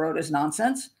Slope Road is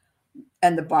nonsense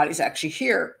and the body's actually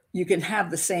here, you can have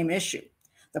the same issue.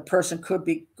 The person could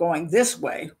be going this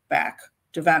way back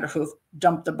to Vanderhoof,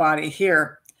 dump the body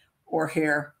here or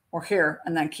here or here,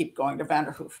 and then keep going to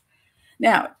Vanderhoof.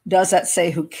 Now, does that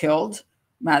say who killed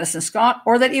Madison Scott?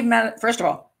 Or that even, first of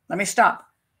all, let me stop.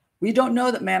 We don't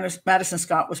know that Madison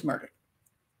Scott was murdered.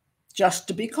 Just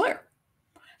to be clear.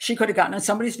 She could have gotten in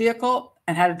somebody's vehicle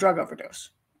and had a drug overdose.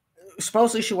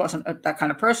 Supposedly she wasn't that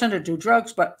kind of person to do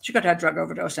drugs, but she could have had drug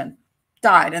overdose and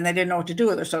died, and they didn't know what to do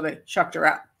with her, so they chucked her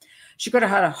out. She could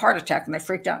have had a heart attack, and they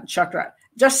freaked out and chucked her out.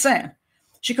 Just saying.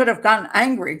 She could have gotten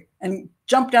angry and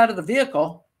jumped out of the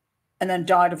vehicle and then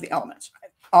died of the elements.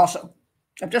 Also,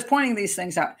 I'm just pointing these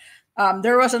things out.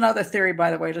 There was another theory, by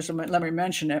the way, just let me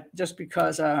mention it, just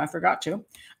because I forgot to.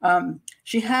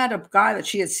 She had a guy that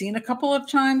she had seen a couple of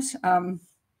times,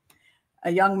 a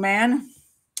young man.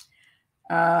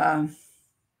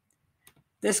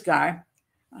 This guy,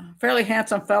 fairly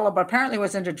handsome fellow, but apparently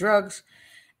was into drugs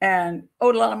and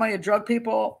owed a lot of money to drug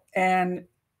people. And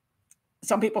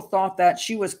some people thought that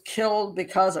she was killed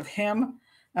because of him.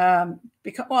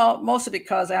 Mostly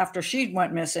because after she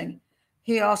went missing,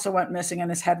 he also went missing and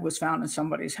his head was found in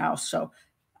somebody's house. So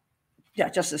yeah,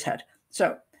 just his head.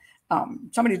 So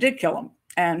somebody did kill him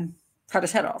and cut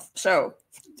his head off. So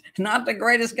not the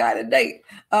greatest guy to date.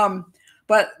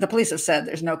 But the police have said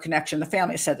there's no connection. The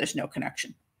family has said there's no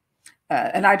connection.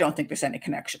 And I don't think there's any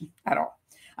connection at all.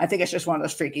 I think it's just one of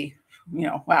those freaky,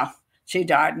 wow, she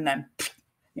died and then,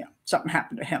 something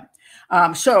happened to him.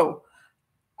 So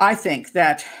I think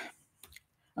that,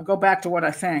 I'll go back to what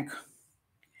I think.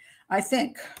 I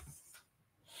think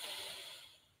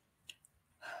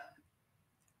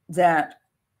that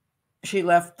she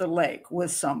left the lake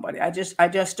with somebody. I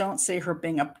just don't see her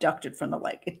being abducted from the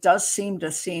lake. It does seem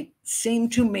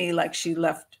to me like she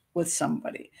left with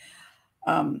somebody.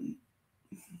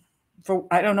 For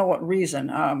I don't know what reason.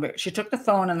 But she took the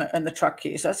phone and the truck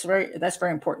keys. That's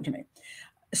very important to me.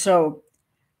 So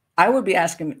I would be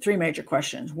asking 3 major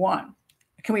questions. 1,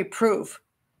 can we prove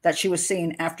that she was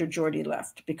seen after Jordi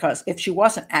left? Because if she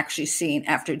wasn't actually seen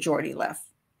after Jordi left,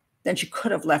 then she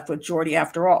could have left with Jordi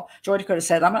after all. Jordi could have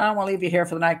said, I don't want to leave you here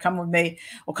for the night. Come with me.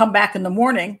 We'll come back in the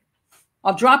morning.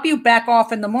 I'll drop you back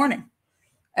off in the morning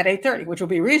at 8:30, which will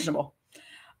be reasonable.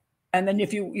 And then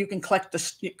if you can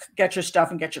get your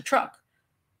stuff and get your truck.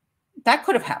 That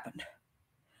could have happened.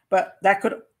 But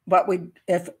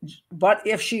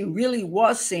if she really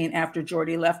was seen after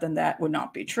Jordi left, then that would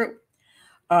not be true.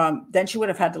 Then she would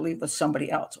have had to leave with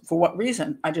somebody else. For what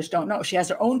reason? I just don't know. She has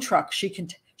her own truck. She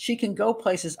can go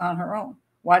places on her own.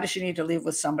 Why does she need to leave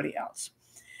with somebody else?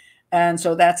 And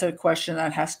so that's a question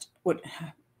that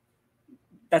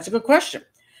that's a good question.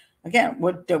 Again,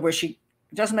 it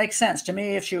doesn't make sense to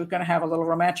me. If she was going to have a little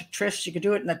romantic tryst, she could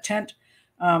do it in the tent.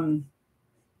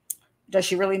 Does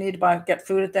she really need to get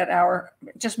food at that hour?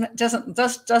 It just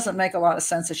doesn't make a lot of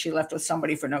sense that she left with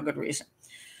somebody for no good reason.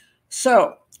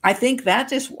 So I think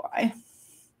that is why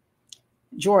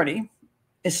Jordi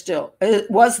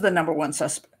was the number 1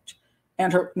 suspect,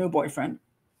 and her new boyfriend.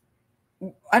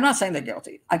 I'm not saying they're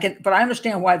guilty. But I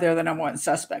understand why they're the number 1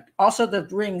 suspect. Also, the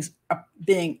rings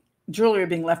jewelry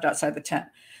being left outside the tent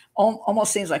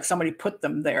almost seems like somebody put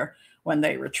them there when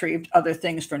they retrieved other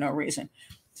things for no reason.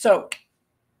 So,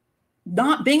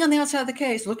 not being on the outside of the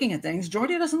case, looking at things,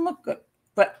 Jordi doesn't look good.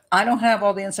 But I don't have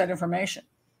all the inside information.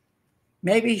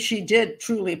 Maybe she did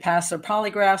truly pass their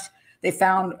polygraphs. They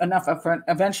found enough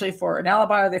eventually for an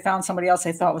alibi. Or they found somebody else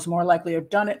they thought was more likely to have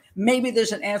done it. Maybe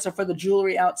there's an answer for the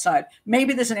jewelry outside.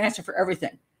 Maybe there's an answer for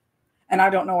everything. And I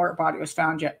don't know where her body was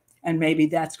found yet. And maybe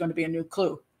that's going to be a new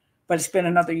clue. But it's been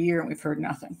another year and we've heard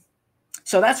nothing.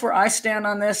 So that's where I stand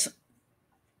on this.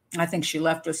 I think she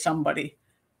left with somebody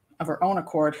of her own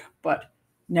accord, but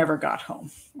never got home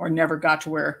or never got to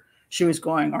where she was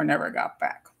going or never got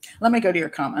back. Let me go to your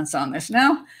comments on this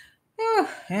now.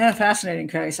 Yeah, fascinating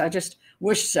case. I just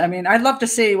wish, I'd love to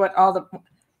see I'd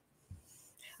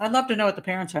love to know what the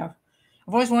parents have.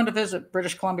 I've always wanted to visit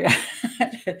British Columbia.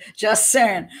 Just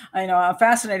saying. I'm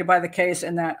fascinated by the case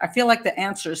in that I feel like the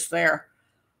answer's there.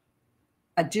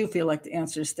 I do feel like the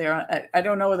answer's there. I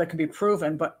don't know whether it can be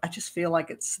proven, but I just feel like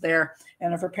it's there.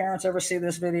 And if her parents ever see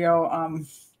this video,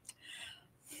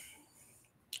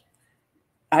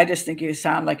 I just think you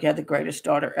sound like you had the greatest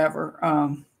daughter ever.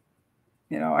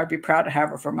 I'd be proud to have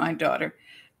her for my daughter.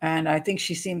 And I think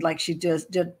she seemed like she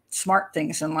did smart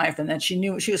things in life, and that she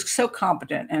knew she was so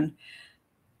competent. And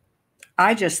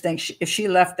I just think if she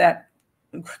left that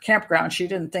campground, she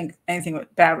didn't think anything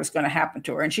bad was going to happen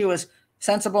to her. And she was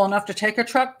sensible enough to take her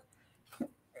truck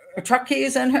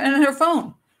keys and her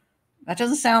phone. That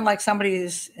doesn't sound like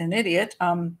somebody's an idiot.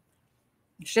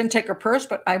 She didn't take her purse,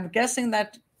 but I'm guessing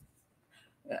that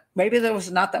maybe there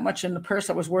was not that much in the purse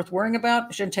that was worth worrying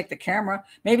about. She didn't take the camera.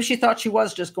 Maybe she thought she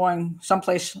was just going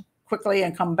someplace quickly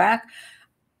and come back.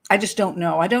 I just don't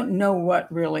know. I don't know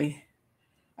what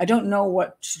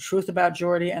truth about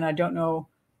Jordi, and I don't know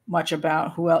much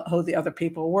about who the other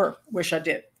people were. Wish I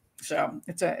did. So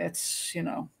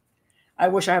I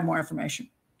wish I had more information.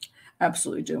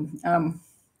 Absolutely do.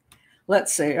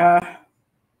 Let's see.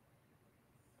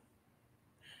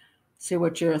 See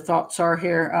what your thoughts are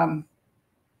here.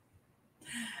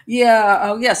 Yeah.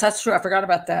 Oh, yes, that's true. I forgot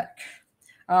about that.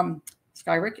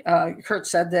 Sky Ricky, Kurt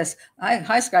said this.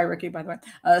 Hi, Sky Ricky, by the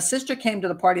way. Sister came to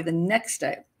the party the next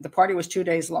day. The party was 2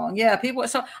 days long. Yeah, people.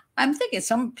 So I'm thinking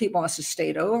some people must have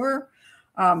stayed over.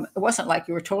 It wasn't like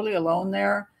you were totally alone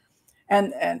there.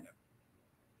 And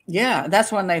yeah,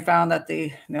 that's when they found that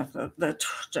the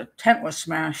tent was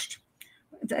smashed.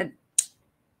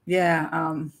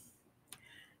 Yeah.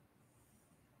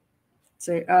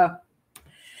 See,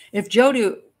 if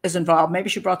Jordi is involved, maybe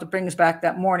she brought the rings back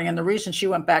that morning, and the reason she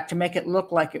went back to make it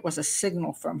look like it was a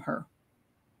signal from her.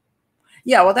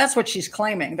 Yeah, well, that's what she's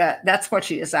claiming. That's what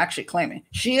she is actually claiming.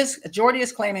 Jordi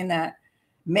is claiming that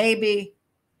maybe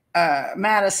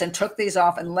Madison took these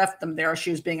off and left them there. She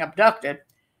was being abducted.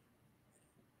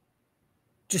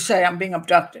 To say I'm being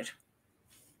abducted.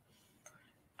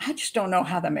 I just don't know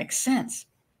how that makes sense.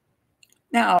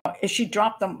 Now, if she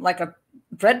dropped them like a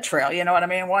bread trail, you know what I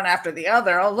mean? One after the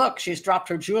other. Oh, look, she's dropped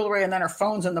her jewelry and then her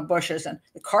phone's in the bushes and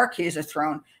the car keys are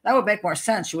thrown. That would make more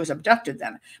sense. She was abducted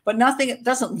then. But nothing, it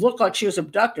doesn't look like she was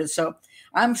abducted. So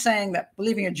I'm saying that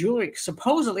leaving her jewelry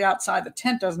supposedly outside the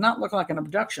tent does not look like an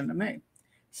abduction to me.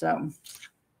 So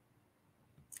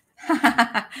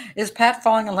is Pat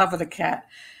falling in love with a cat?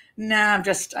 No, I'm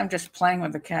just playing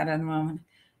with the cat at the moment.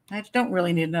 I don't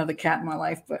really need another cat in my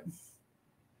life, but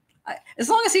as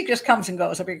long as he just comes and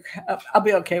goes, I'll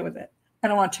be okay with it. I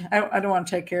don't want to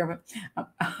take care of it.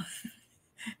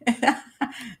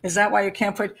 Is that why you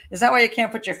can't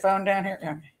put your phone down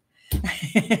here?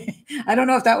 I don't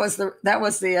know if that was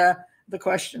the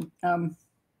question.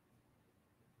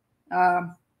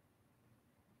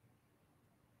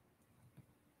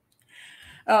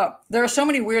 There are so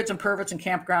many weirds and perverts in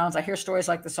campgrounds. I hear stories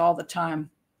like this all the time.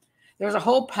 There's a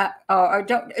whole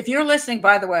if you're listening,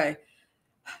 by the way,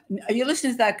 are you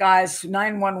listening to that guy's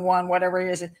 911, whatever he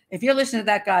is? If you're listening to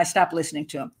that guy, stop listening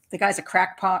to him. The guy's a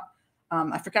crackpot.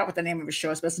 I forgot what the name of his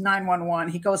show is, but it's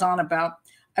 911. He goes on about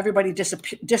everybody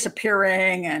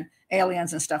disappearing and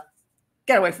aliens and stuff.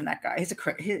 Get away from that guy.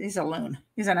 He's a loon.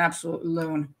 He's an absolute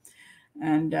loon.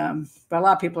 And but a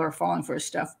lot of people are falling for his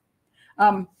stuff.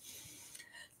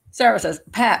 Sarah says,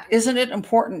 Pat, isn't it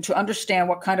important to understand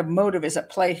what kind of motive is at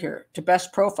play here to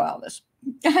best profile this?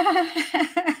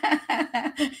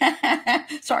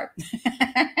 Sorry.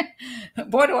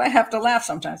 Boy, do I have to laugh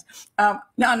sometimes. No,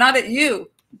 not at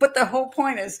you. But the whole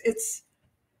point is,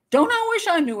 don't I wish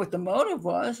I knew what the motive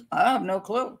was? I have no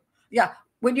clue. Yeah,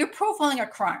 when you're profiling a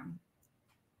crime,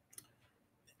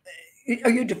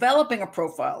 are you developing a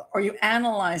profile? Are you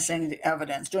analyzing the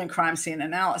evidence, doing crime scene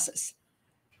analysis?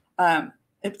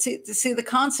 See, the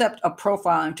concept of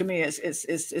profiling to me is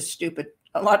stupid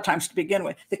a lot of times to begin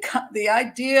with. The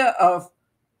idea of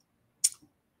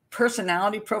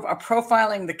personality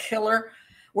profiling the killer,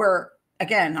 where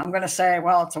again, I'm going to say,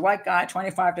 well, it's a white guy,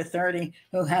 25 to 30,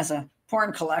 who has a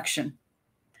porn collection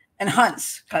and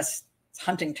hunts because it's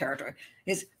hunting territory.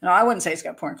 I wouldn't say he's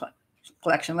got a porn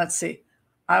collection. Let's see.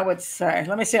 I would say,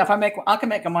 let me see if I can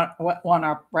make one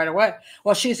up right away.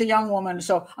 Well, she's a young woman,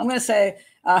 so I'm going to say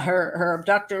her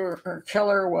abductor or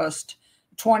killer was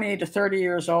 20 to 30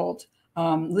 years old,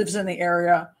 lives in the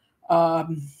area,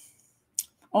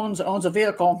 owns a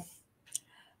vehicle,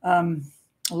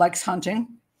 likes hunting,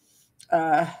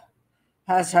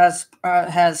 has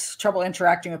trouble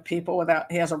interacting with people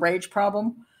he has a rage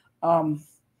problem, and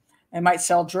might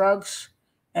sell drugs.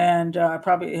 And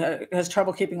probably has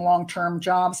trouble keeping long-term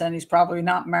jobs, and he's probably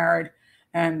not married.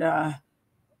 And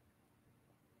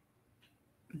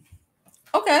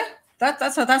okay,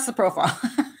 that's the profile.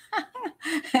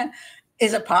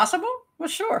 Is it possible? Well,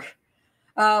 sure,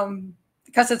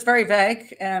 because it's very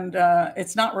vague and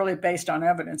it's not really based on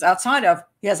evidence. Outside of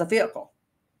he has a vehicle,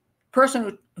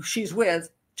 person who she's with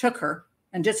took her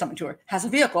and did something to her, has a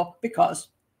vehicle because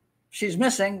she's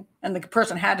missing, and the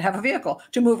person had to have a vehicle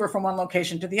to move her from one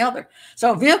location to the other.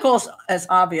 So vehicles is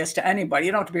obvious to anybody.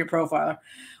 You don't have to be a profiler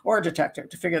or a detective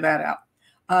to figure that out.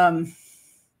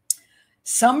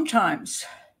 Sometimes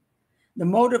the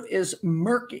motive is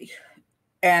murky,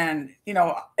 and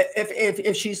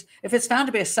if it's found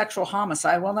to be a sexual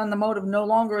homicide, well, then the motive no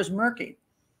longer is murky.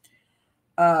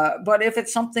 But if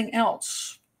it's something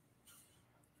else,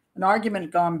 an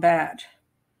argument gone bad,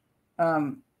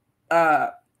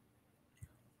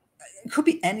 it could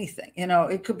be anything,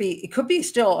 it could be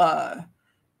still,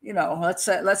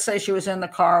 let's say she was in the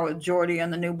car with Jordi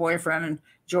and the new boyfriend, and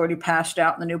Jordi passed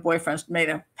out and the new boyfriend made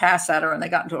a pass at her and they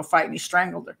got into a fight and he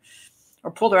strangled her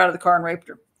or pulled her out of the car and raped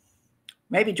her.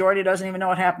 Maybe Jordi doesn't even know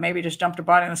what happened. Maybe he just dumped a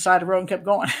body on the side of the road and kept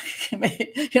going.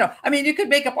 I mean, you could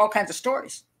make up all kinds of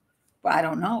stories, but I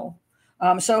don't know.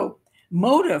 So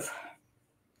motive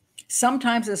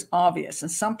sometimes is obvious,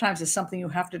 and sometimes it's something you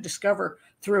have to discover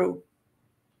through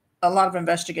a lot of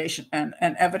investigation and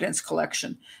evidence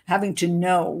collection, having to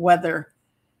know whether,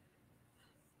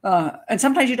 and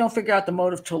sometimes you don't figure out the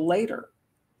motive till later.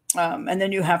 And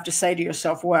then you have to say to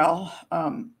yourself, well,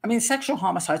 I mean, sexual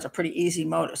homicides are pretty easy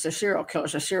motives. They're serial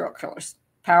killers. They're serial killers.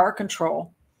 Power,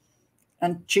 control,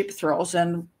 and cheap thrills.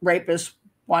 And rape is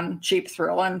one cheap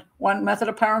thrill and one method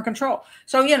of power and control.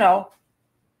 So,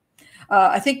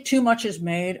 I think too much is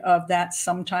made of that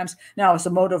sometimes. Now, is the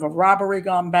motive of robbery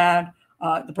gone bad?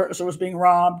 The person was being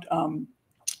robbed. Or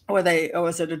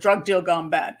was it a drug deal gone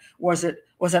bad? Was it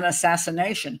an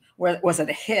assassination? Was it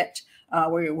a hit?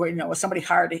 Was somebody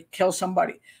hired to kill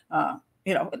somebody?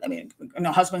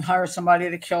 Husband hires somebody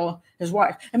to kill his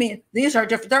wife. I mean, these are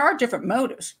different. There are different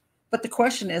motives, but the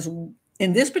question is,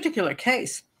 in this particular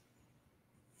case,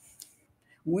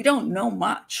 we don't know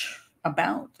much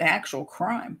about the actual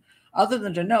crime, other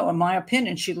than to know, in my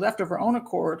opinion, she left of her own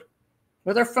accord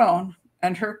with her phone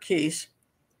and her keys,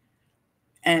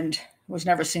 and was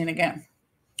never seen again.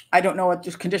 I don't know what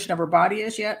the condition of her body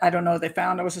is yet. I don't know if they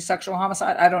found it was a sexual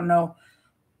homicide. I don't know.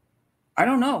 I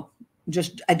don't know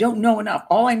enough.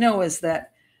 All I know is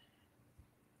that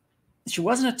she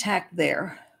wasn't attacked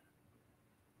there.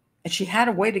 And she had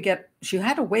a way to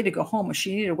go home, and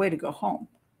she needed a way to go home.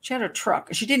 She had a truck,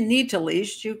 and she didn't need to leave.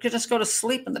 She could just go to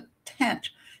sleep in the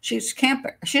tent. She's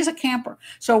camping. She's a camper.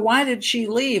 So why did she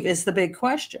leave is the big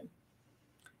question.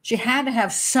 She had to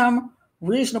have some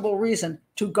reasonable reason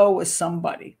to go with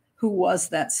somebody. Who was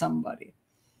that somebody?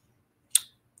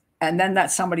 And then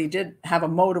that somebody did have a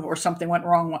motive, or something went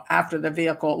wrong after the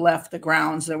vehicle left the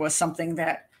grounds. There was something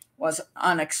that was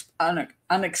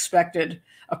unexpected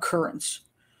occurrence,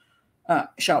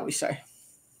 shall we say.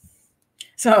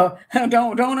 So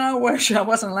don't I wish I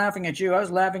wasn't laughing at you. I was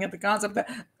laughing at the concept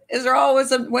that, is there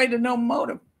always a way to know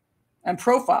motive and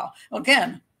profile?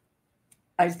 Again,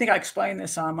 I think I explained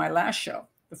this on my last show,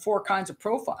 the 4 kinds of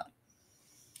profiling.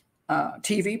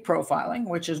 TV profiling,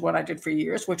 which is what I did for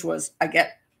years, which was I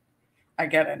get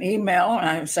an email and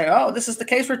I say, oh, this is the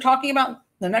case we're talking about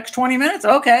the next 20 minutes.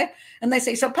 Okay. And they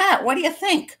say, so Pat, what do you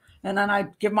think? And then I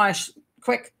give my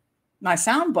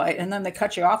sound bite, and then they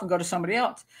cut you off and go to somebody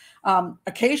else.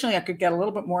 Occasionally I could get a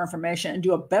little bit more information and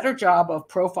do a better job of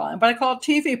profiling, but I call it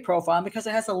TV profiling because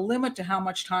it has a limit to how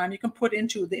much time you can put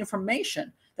into the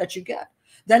information that you get.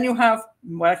 Then you have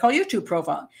what I call YouTube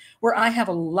profiling, where I have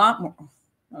a lot more.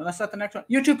 No, that's not the next one.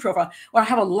 YouTube profile. Well, I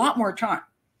have a lot more time.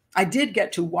 I did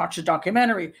get to watch a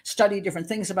documentary, study different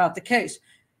things about the case.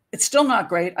 It's still not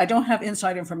great. I don't have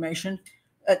inside information.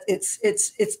 It's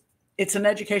an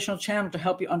educational channel to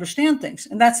help you understand things,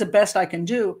 and that's the best I can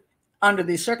do under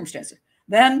these circumstances.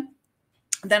 Then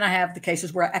I have the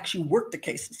cases where I actually work the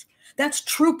cases. That's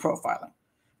true profiling.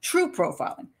 True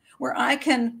profiling, where I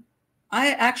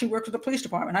actually worked with the police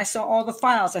department. I saw all the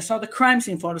files. I saw the crime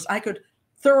scene photos. I could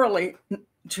thoroughly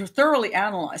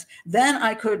analyze. Then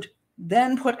I could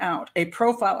put out a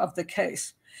profile of the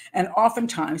case. And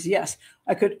oftentimes, yes,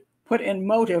 I could put in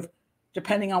motive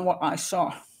depending on what I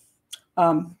saw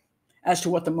as to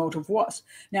what the motive was.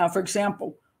 Now, for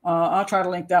example, I'll try to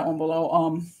link that one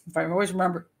below. If I always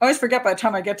forget by the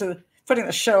time I get to putting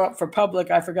the show up for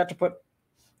public, I forgot to put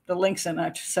the links in.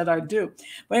 I said I'd do.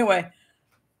 But anyway,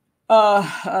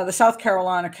 the South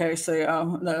Carolina case,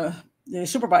 the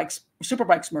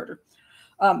Superbikes murder.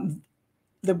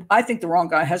 I think the wrong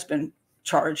guy has been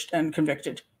charged and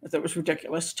convicted. That was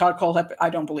ridiculous. Todd Colehep, I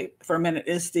don't believe for a minute,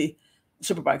 is the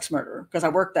Superbikes murderer, because I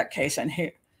worked that case, and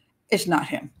it's not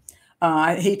him.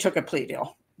 He took a plea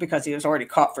deal because he was already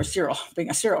caught for being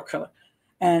a serial killer,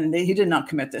 and he did not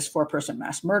commit this 4-person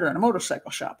mass murder in a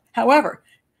motorcycle shop. However,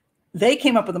 they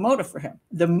came up with a motive for him.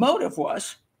 The motive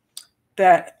was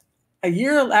that a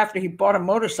year after he bought a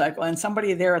motorcycle, and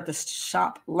somebody there at the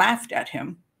shop laughed at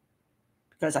him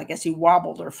because I guess he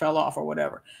wobbled or fell off or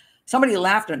whatever. Somebody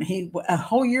laughed at him. A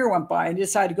whole year went by, and he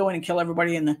decided to go in and kill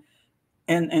everybody in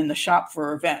the shop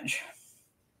for revenge.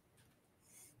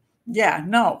 Yeah,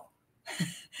 no,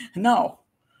 no,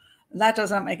 that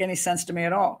doesn't make any sense to me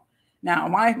at all. Now,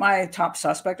 my top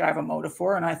suspect, I have a motive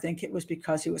for, and I think it was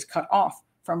because he was cut off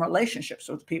from relationships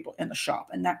with people in the shop,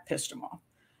 and that pissed him off.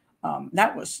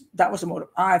 That was a motive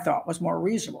I thought was more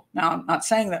reasonable. Now, I'm not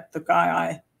saying that the guy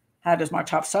I had as my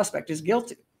top suspect is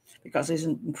guilty, because he's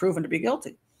been proven to be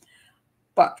guilty.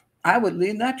 But I would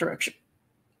lean that direction.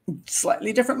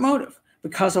 Slightly different motive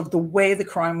because of the way the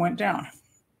crime went down.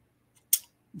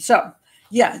 So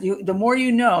Yeah, the more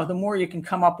you know, the more you can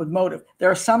come up with motive. There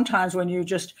are some times when you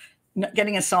just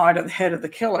getting inside of the head of the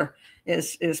killer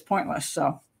is pointless.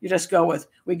 So you just go with,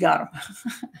 we got him.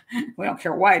 We don't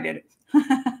care why I did it.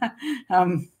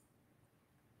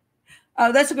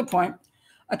 That's a good point.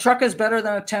 A truck is better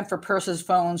than a tent for purses,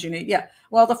 phones you need. Yeah,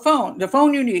 well, the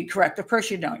phone you need, correct. The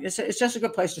purse you don't. It's just a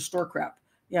good place to store crap.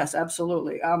 Yes,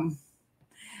 absolutely.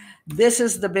 This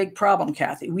is the big problem,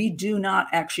 Kathy. We do not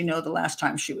actually know the last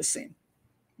time she was seen.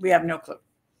 We have no clue.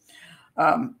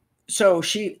 So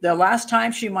the last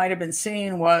time she might have been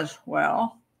seen was,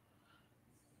 well,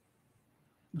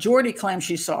 Jordi claims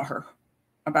she saw her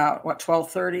about, what,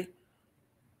 12:30?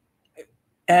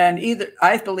 And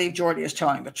I believe Jordi is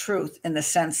telling the truth in the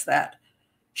sense that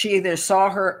she either saw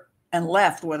her and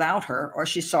left without her, or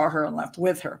she saw her and left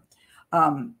with her.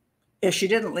 If she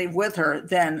didn't leave with her,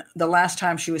 then the last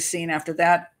time she was seen after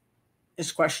that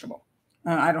is questionable.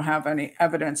 I don't have any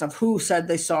evidence of who said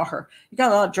they saw her. You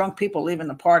got a lot of drunk people leaving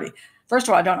the party. First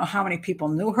of all, I don't know how many people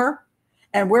knew her.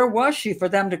 And where was she for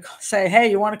them to say,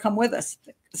 hey, you want to come with us?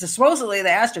 So supposedly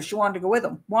they asked her if she wanted to go with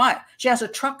them. Why? She has a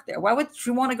truck there. Why would she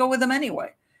want to go with them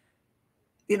anyway?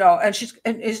 You know, and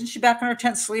isn't she back in her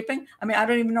tent sleeping? I mean, I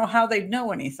don't even know how they'd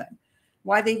know anything.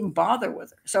 Why they even bother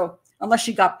with her? So unless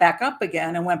she got back up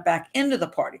again and went back into the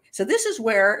party. So this is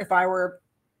where, if I were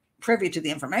privy to the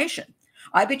information,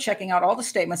 I'd be checking out all the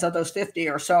statements of those 50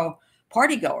 or so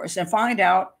party goers and find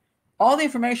out all the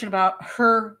information about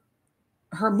her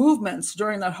movements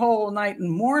during that whole night and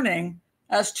morning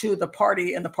as to the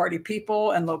party and the party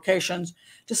people and locations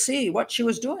to see what she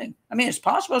was doing. I mean, it's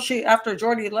possible after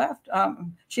Jordi left,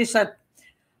 she said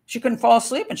she couldn't fall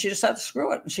asleep and she just had to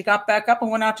screw it. And she got back up and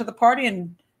went out to the party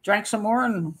and drank some more,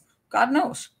 and God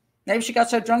knows. Maybe she got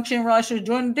so drunk she didn't realize she was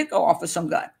doing a dick off with some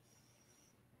guy.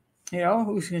 You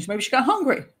know, maybe she got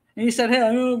hungry. And he said, hey,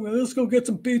 let's go get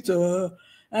some pizza.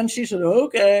 And she said,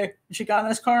 okay. And she got in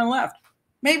his car and left.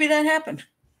 Maybe that happened.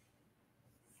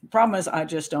 The problem is, I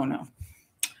just don't know.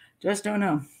 Just don't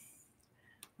know.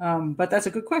 But that's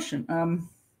a good question. Let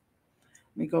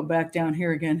me go back down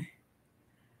here again.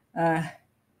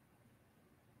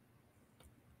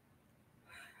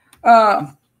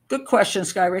 Good question,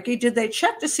 Sky Ricky. Did they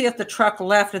check to see if the truck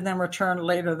left and then returned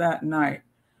later that night?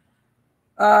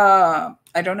 I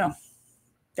don't know.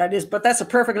 But that's a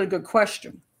perfectly good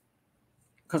question.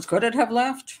 Because could it have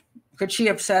left? Could she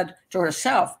have said to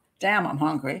herself, damn, I'm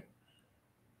hungry?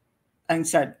 And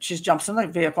said, she jumps in the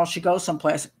vehicle, she goes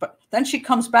someplace, but then she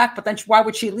comes back, but then why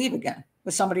would she leave again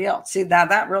with somebody else? See,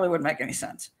 that really wouldn't make any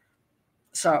sense.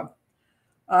 So,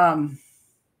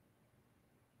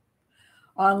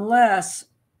 unless,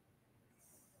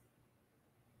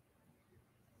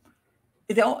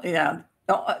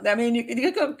 I mean,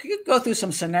 you could go through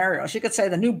some scenarios. You could say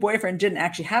the new boyfriend didn't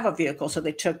actually have a vehicle, so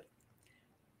they took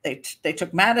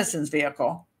Madison's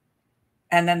vehicle,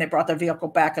 and then they brought the vehicle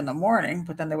back in the morning,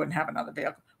 but then they wouldn't have another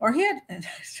vehicle. Or it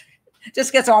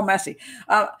just gets all messy.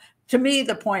 To me,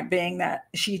 the point being that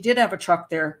she did have a truck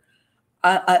there.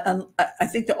 I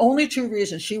think the only two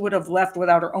reasons she would have left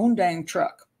without her own dang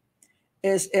truck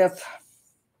is if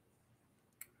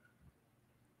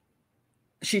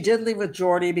she did leave with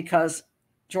Jordi, because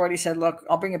Jordi said, look,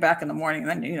 I'll bring you back in the morning.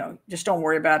 And then, just don't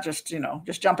worry about it.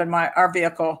 Just jump in our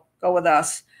vehicle, go with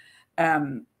us.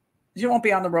 You won't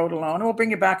be on the road alone. And we'll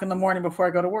bring you back in the morning before I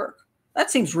go to work. That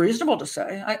seems reasonable to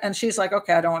say. And she's like,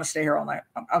 okay, I don't want to stay here all night.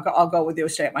 I'll go with you,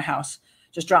 stay at my house.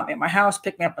 Just drop me at my house,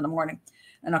 pick me up in the morning,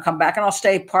 and I'll come back and I'll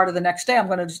stay part of the next day. I'm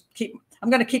going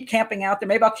to keep camping out there.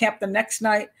 Maybe I'll camp the next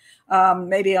night.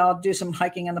 Maybe I'll do some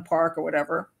hiking in the park or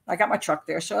whatever. I got my truck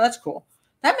there, so that's cool.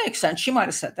 That makes sense. She might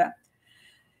have said that.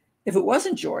 If it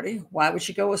wasn't Jordi, why would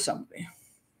she go with somebody?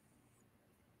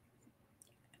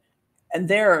 And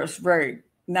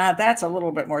now that's a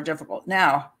little bit more difficult.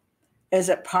 Now, is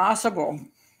it possible?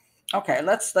 Okay,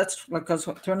 let's go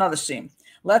to another scene.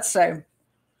 Let's say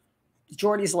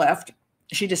Jordi's left.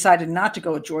 She decided not to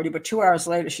go with Jordi, but 2 hours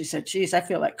later, she said, geez, I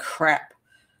feel like crap.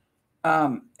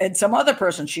 And some other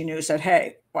person she knew said,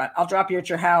 hey, I'll drop you at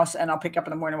your house and I'll pick you up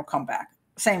in the morning. We'll come back.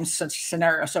 Same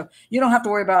scenario. So you don't have to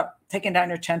worry about taking down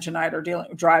your tent tonight or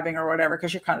driving or whatever,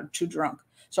 because you're kind of too drunk.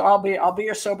 So I'll be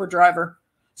your sober driver.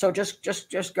 So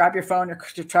just grab your phone, your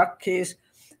truck keys,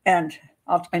 and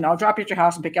I'll drop you at your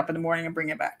house and pick you up in the morning and bring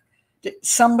you back. Did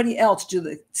somebody else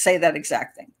say that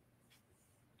exact thing?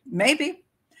 Maybe.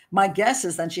 My guess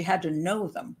is then she had to know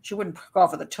them. She wouldn't go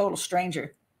off with a total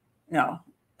stranger. No,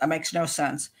 that makes no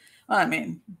sense. I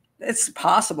mean, it's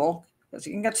possible, because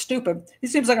he can get stupid. He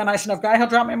seems like a nice enough guy. He'll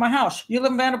drop me in my house. You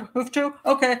live in Vanderhoof too?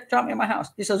 Okay, drop me in my house.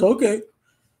 He says, okay.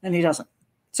 And he doesn't.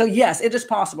 So yes, it is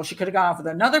possible. She could have gone off with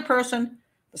another person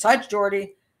besides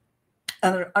Jordi,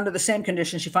 under the same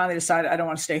conditions, she finally decided, I don't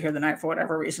want to stay here the night for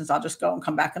whatever reasons. I'll just go and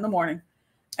come back in the morning.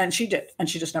 And she did. And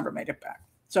she just never made it back.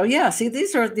 So yeah, see,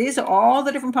 these are all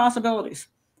the different possibilities.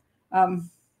 That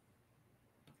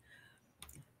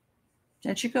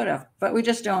she could have, but we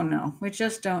just don't know. We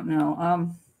just don't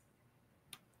know.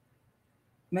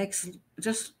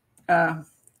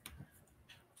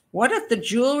 What if the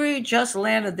jewelry just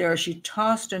landed there? She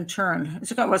tossed and turned.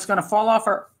 What's going to fall off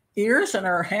her ears and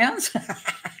her hands?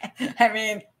 I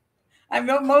mean,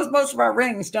 most of our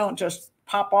rings don't just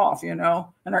pop off, and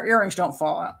our earrings don't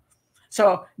fall out.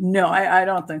 So no, I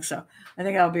don't think so. I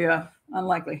think that'll be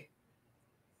unlikely.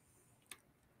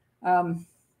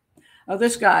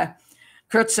 This guy,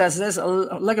 Kurt says, this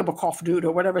Legabokov dude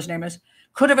or whatever his name is,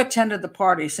 could have attended the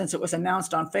party since it was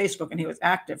announced on Facebook and he was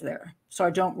active there. So I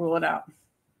don't rule it out.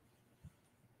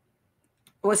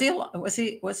 Was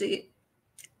he?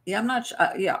 Yeah, I'm not sure.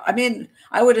 Yeah, I mean,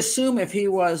 I would assume if he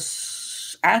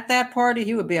was at that party,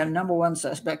 he would be a #1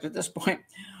 suspect at this point.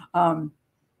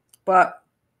 But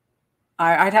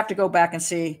I'd have to go back and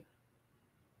see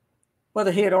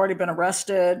whether he had already been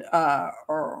arrested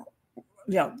or,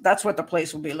 that's what the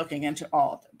police will be looking into.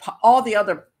 All the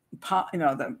other,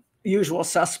 the usual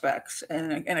suspects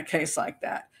in a case like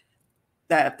that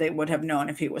they would have known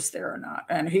if he was there or not.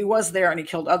 And he was there and he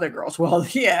killed other girls. Well,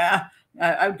 yeah,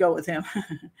 I'd go with him.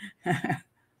 And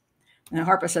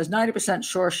Harper says 90%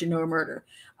 sure she knew a murder.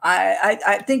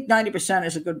 I think 90%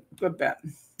 is a good bet.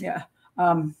 Yeah.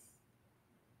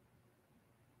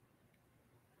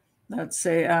 Let's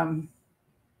say.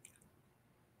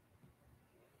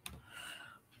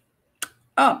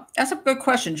 Oh, that's a good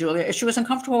question, Julia. If she was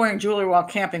uncomfortable wearing jewelry while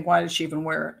camping, why did she even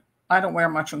wear it? I don't wear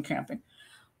much when camping.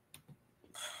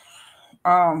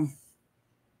 I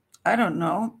don't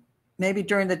know. Maybe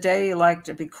during the day you like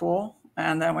to be cool,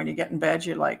 and then when you get in bed,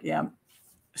 you're like, yeah,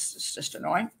 it's just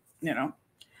annoying,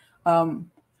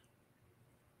 I'm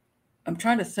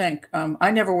trying to think.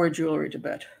 I never wear jewelry to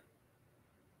bed.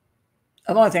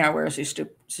 The only thing I wear is these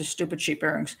stupid cheap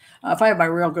earrings. If I have my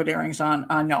real good earrings on,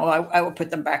 no, I will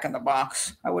put them back in the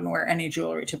box. I wouldn't wear any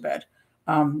jewelry to bed.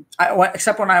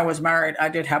 Except when I was married, I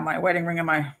did have my wedding ring and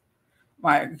my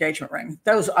engagement ring.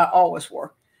 Those I always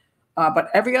wore.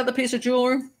 But every other piece of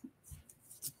jewelry,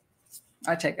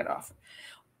 I take it off.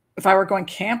 If I were going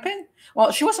camping,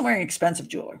 well, she wasn't wearing expensive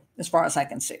jewelry as far as I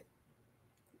can see.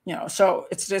 So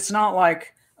it's not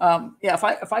like, if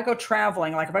I go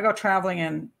traveling, like if I go traveling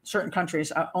in certain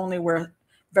countries, I only wear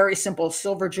very simple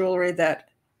silver jewelry that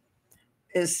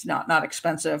is not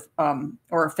expensive,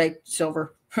 or fake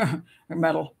silver or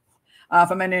metal.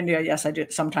 If I'm in India, yes, I do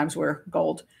sometimes wear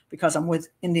gold because I'm with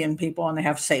Indian people and they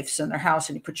have safes in their house,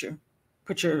 and you put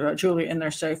your jewelry in their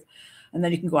safe, and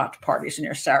then you can go out to parties in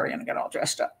your sari and get all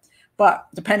dressed up. But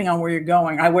depending on where you're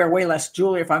going, I wear way less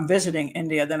jewelry if I'm visiting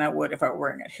India than I would if I were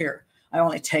wearing it here. I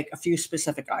only take a few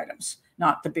specific items,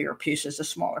 not the bigger pieces, the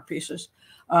smaller pieces.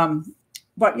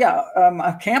 But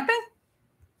yeah, camping,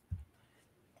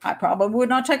 I probably would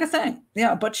not take a thing.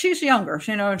 Yeah, but she's younger,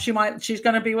 and she's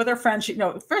going to be with her friends.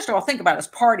 First of all, think about it as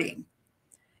partying.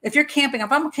 If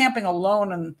I'm camping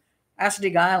alone in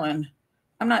Assateague Island,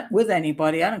 I'm not with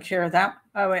anybody. I don't care that.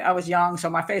 I was young, so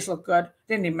my face looked good.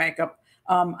 Didn't need makeup.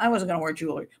 I wasn't going to wear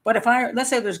jewelry. But let's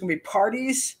say there's going to be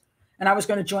parties, and I was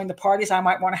going to join the parties, I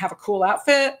might want to have a cool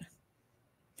outfit,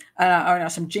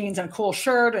 some jeans and a cool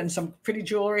shirt and some pretty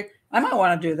jewelry. I might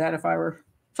want to do that if I were.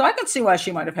 So I can see why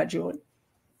she might have had jewelry.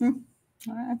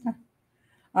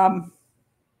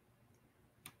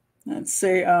 Let's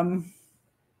see.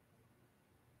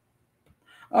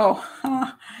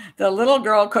 The little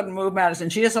girl couldn't move Madison.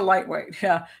 She is a lightweight.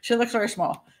 Yeah, she looks very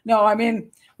small. No, I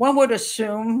mean, one would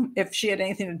assume if she had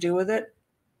anything to do with it,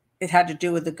 it had to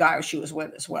do with the guy she was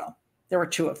with as well. There were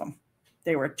two of them.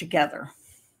 They were together.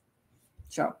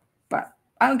 So, but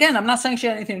again, I'm not saying she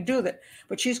had anything to do with it,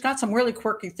 but she's got some really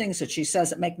quirky things that she says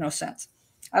that make no sense.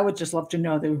 I would just love to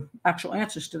know the actual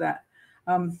answers to that.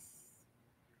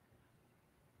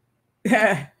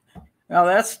 Yeah, well,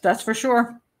 that's for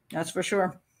sure. That's for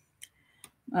sure.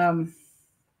 Why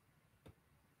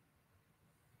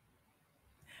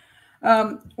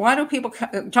do people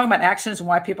talking about accidents and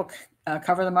why people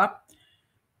cover them up?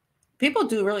 People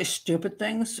do really stupid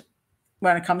things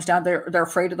when it comes down. They're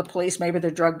afraid of the police. Maybe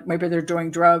they're doing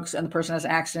drugs, and the person has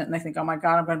an accident, and they think, "Oh my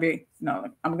God, I'm going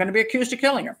to be accused of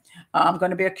killing her. I'm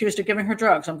going to be accused of giving her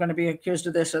drugs. I'm going to be accused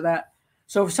of this or that."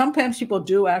 So sometimes people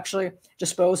do actually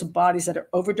dispose of bodies that are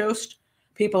overdosed.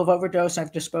 People have overdosed.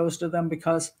 I've disposed of them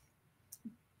because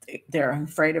they're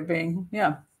afraid of being,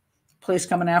 police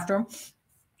coming after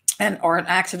them, or an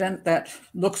accident that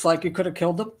looks like you could have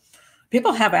killed them.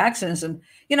 People have accidents, and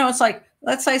it's like,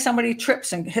 let's say somebody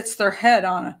trips and hits their head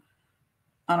on a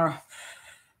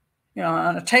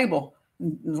on a table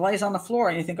and lays on the floor,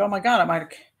 and you think, oh my God, I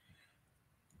might,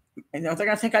 they're going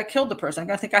to think I killed the person. I'm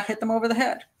going to think I hit them over the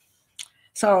head.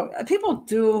 So people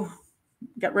do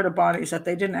get rid of bodies that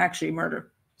they didn't actually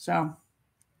murder. So,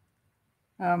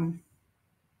 oh,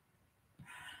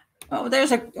 there's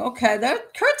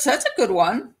Kurtz, that's a good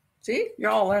one. See, you're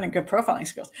all learning good profiling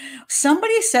skills.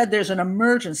 Somebody said there's an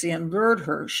emergency and lured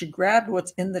her. She grabbed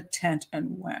what's in the tent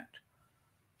and went.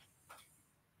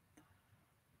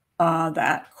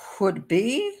 That could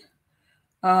be.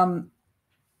 Now,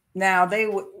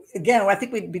 again, I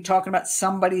think we'd be talking about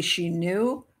somebody she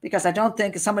knew, because I don't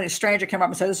think if a stranger came up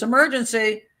and said, "It's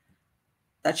emergency,"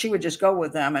 that she would just go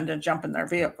with them and then jump in their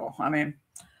vehicle. I mean,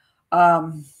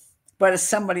 but if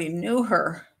somebody knew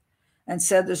her and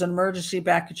said there's an emergency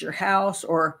back at your house,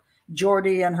 or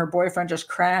Jordi and her boyfriend just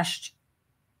crashed,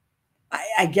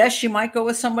 I guess she might go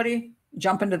with somebody,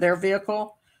 jump into their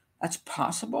vehicle. That's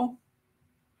possible.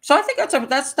 So I think that's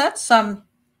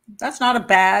not a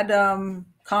bad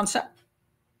concept.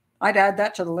 I'd add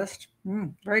that to the list.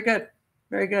 Very good.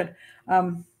 Very good.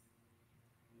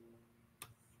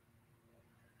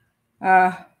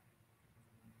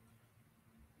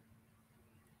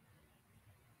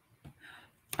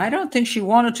 I don't think she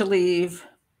wanted to leave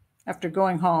after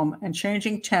going home and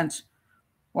changing tents.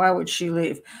 Why would she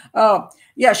leave? Oh,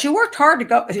 yeah, she worked hard to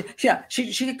go. Yeah,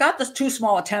 she got this too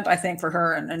small a tent, I think, for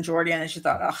her and Jordi, and she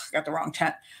thought, oh, I got the wrong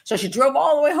tent. So she drove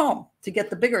all the way home to get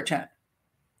the bigger tent.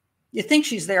 You think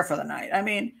she's there for the night. I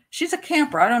mean, she's a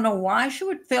camper. I don't know why she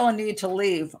would feel a need to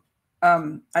leave.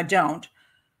 I don't.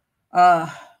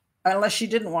 Unless she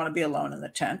didn't want to be alone in the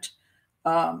tent.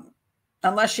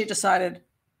 Unless she decided,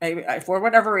 maybe for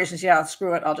whatever reasons, yeah,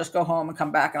 screw it, I'll just go home and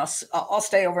come back, and I'll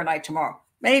stay overnight tomorrow.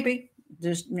 Maybe.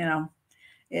 Just,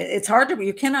 it's hard to,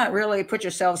 you cannot really put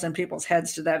yourselves in people's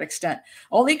heads to that extent.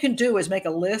 All you can do is make a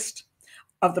list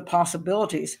of the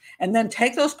possibilities, and then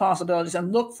take those possibilities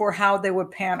and look for how they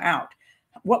would pan out.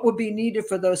 What would be needed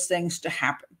for those things to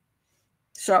happen?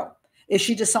 So if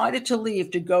she decided to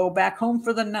leave to go back home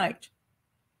for the night,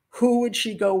 who would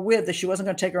she go with if she wasn't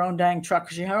going to take her own dang truck?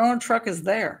 Because her own truck is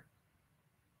there.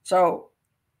 So,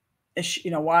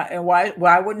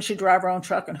 why wouldn't she drive her own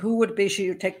truck? And who would she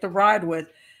would take the ride with,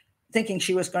 thinking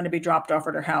she was going to be dropped off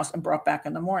at her house and brought back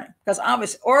in the morning? Because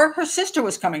obviously, or her sister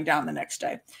was coming down the next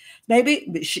day. Maybe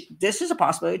this is a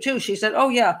possibility too. She said, "Oh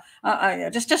yeah,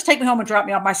 just take me home and drop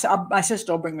me off. My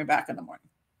sister will bring me back in the morning."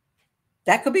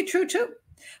 That could be true too.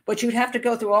 But you'd have to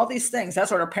go through all these things.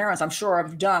 That's what her parents, I'm sure,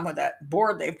 have done with that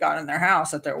board they've got in their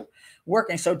house that they're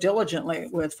working so diligently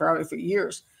with for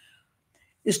years,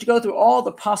 is to go through all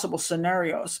the possible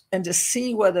scenarios and to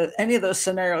see whether any of those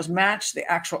scenarios match the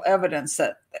actual evidence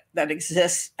that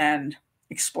exists and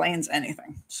explains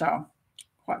anything. So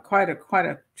quite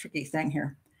a tricky thing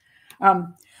here.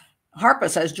 Harpa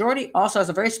says, Jordi also has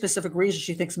a very specific reason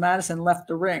she thinks Madison left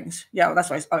the rings. Yeah, well, that's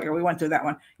why we went through that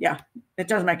one. Yeah, it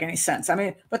doesn't make any sense. I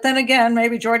mean, but then again,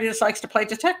 maybe Jordi just likes to play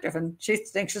detective and she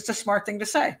thinks it's a smart thing to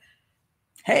say.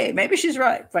 Hey, maybe she's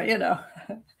right, but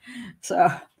So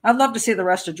I'd love to see the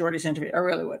rest of Jordi's interview. I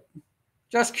really would.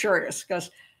 Just curious, because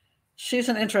she's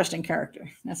an interesting character.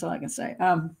 That's all I can say.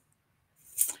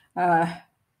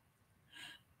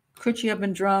 Could she have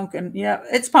been drunk? And yeah,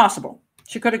 it's possible.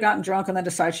 She could have gotten drunk and then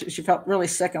decided she felt really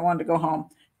sick and wanted to go home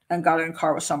and got in a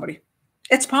car with somebody.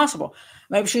 It's possible.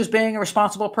 Maybe she was being a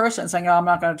responsible person, saying, "Oh, I'm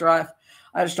not going to drive.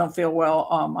 I just don't feel well.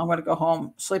 I'm going to go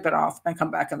home, sleep it off, and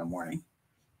come back in the morning."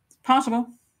 It's possible.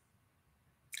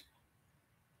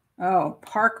 Oh,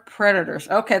 park predators.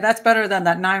 Okay, that's better than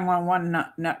that 911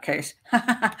 nutcase.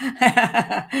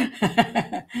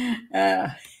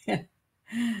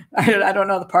 I don't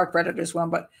know the park predators one,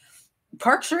 but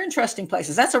parks are interesting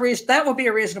places. That's a reason. That would be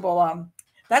a reasonable.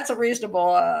 That's a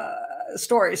reasonable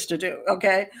stories to do.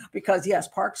 Okay, because yes,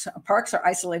 parks are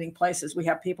isolating places. We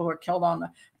have people who are killed on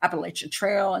the Appalachian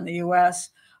Trail in the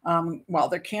U.S. While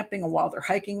they're camping and while they're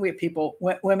hiking. We have people,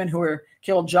 women who are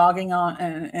killed jogging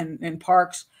in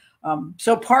parks.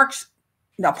 So parks.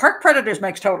 Now, park predators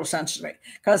makes total sense to me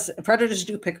because predators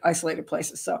do pick isolated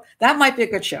places. So that might be a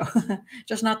good show,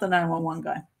 just not the 911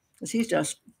 guy, because he's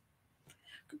just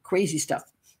crazy stuff.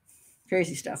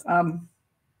 Crazy stuff.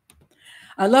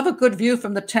 I love a good view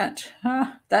from the tent.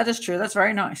 That is true. That's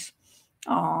very nice.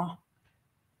 Aw.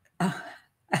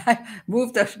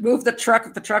 Move the truck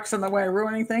if the truck's in the way,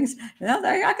 ruining things. Yeah,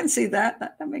 I can see that.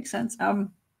 That makes sense.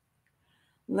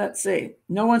 Let's see.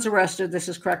 No one's arrested. This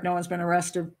is correct. No one's been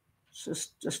arrested. It's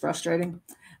just frustrating.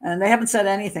 And they haven't said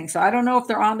anything. So I don't know if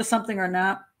they're onto something or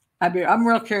not. I'm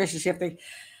real curious to see if they,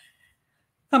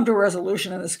 come to a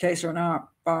resolution in this case or not.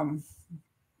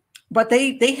 But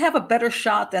they have a better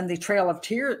shot than the Trail of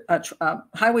Tears,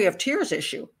 Highway of Tears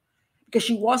issue, because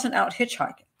she wasn't out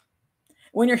hitchhiking.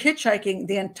 When you're hitchhiking,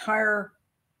 the entire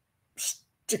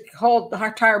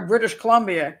British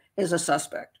Columbia is a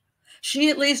suspect. She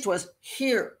at least was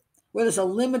here, where there's a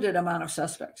limited amount of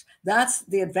suspects. That's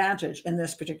the advantage in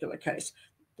this particular case.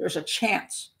 There's a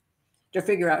chance to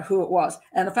figure out who it was,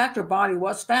 and the fact her body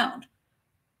was found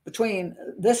between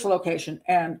this location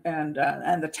and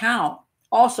the town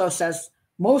also says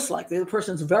most likely the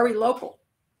person's very local.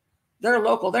 They're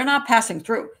local. They're not passing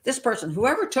through. This person,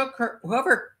 whoever took her,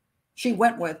 whoever she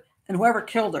went with, and whoever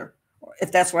killed her,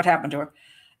 if that's what happened to her,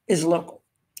 is local.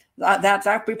 That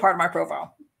would be part of my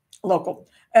profile, local.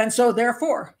 And so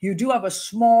therefore, you do have a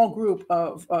small group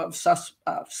of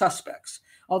suspects,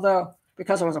 although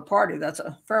because it was a party, that's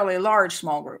a fairly large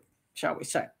small group, shall we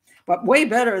say. But way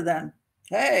better than,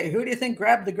 hey, who do you think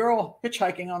grabbed the girl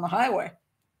hitchhiking on the highway?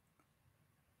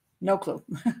 No clue.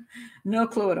 No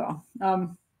clue at all.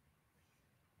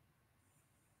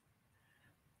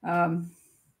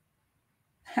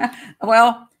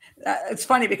 Well, it's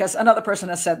funny because another person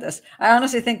has said this. I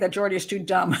honestly think that Jordi is too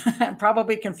dumb and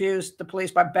probably confused the police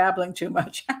by babbling too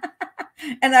much.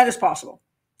 And that is possible.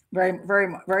 Very,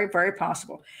 very, very, very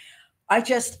possible. I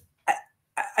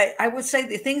would say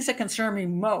the things that concern me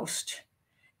most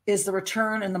is the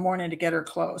return in the morning to get her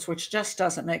clothes, which just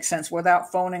doesn't make sense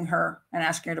without phoning her and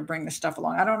asking her to bring the stuff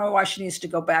along. I don't know why she needs to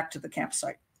go back to the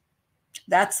campsite.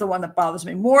 That's the one that bothers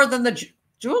me more than the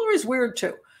jewelry is weird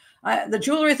too. The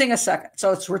jewelry thing is second.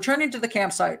 So it's returning to the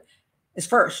campsite is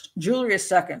first. Jewelry is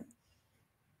second.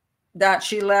 That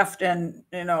she left and,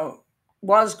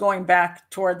 was going back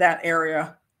toward that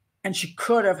area and she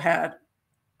could have had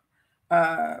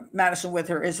Madison with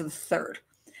her is the third.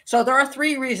 So there are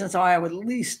three reasons why I would at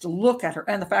least look at her.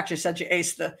 And the fact she said she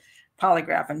aced the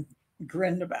polygraph and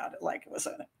grinned about it like it was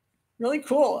really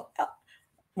cool.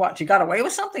 What, you got away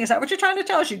with something? Is that what you're trying to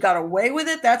tell us? You got away with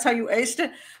it? That's how you aced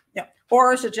it? Yeah.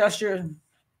 Or is it just you're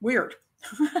weird?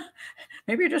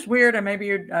 Maybe you're just weird and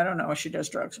maybe I don't know, she does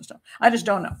drugs and stuff. I just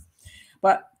don't know.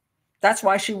 But that's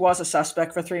why she was a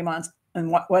suspect for 3 months.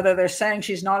 And whether they're saying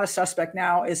she's not a suspect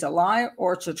now is a lie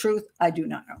or it's the truth, I do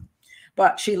not know.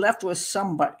 But she left with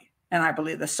somebody, and I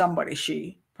believe the somebody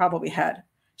she probably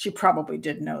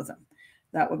did know them.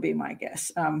 That would be my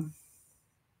guess.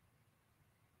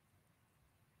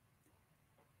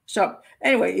 So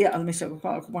anyway, yeah, let me say a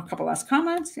couple last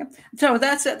comments. Yeah. So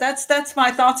that's it. That's my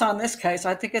thoughts on this case.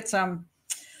 I think it's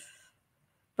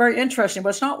very interesting, but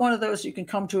it's not one of those you can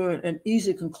come to an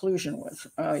easy conclusion with.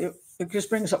 It just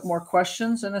brings up more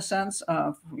questions in a sense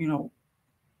of,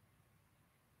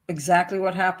 exactly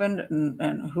what happened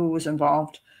and who was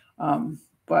involved.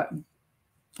 But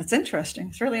it's interesting.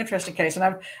 It's a really interesting case. And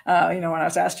I've, when I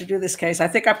was asked to do this case, I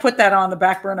think I put that on the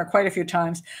back burner quite a few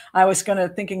times. I was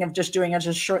thinking of just doing it as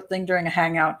a short thing during a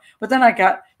hangout, but then I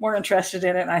got more interested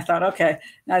in it and I thought, okay,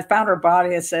 and I found her body.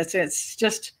 It's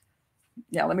just,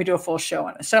 yeah, let me do a full show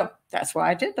on it. So that's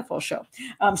why I did the full show.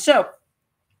 So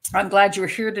I'm glad you were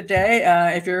here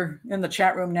today. If you're in the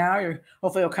chat room now,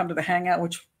 hopefully you'll come to the hangout,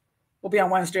 which will be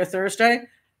on Wednesday or Thursday,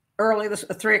 early,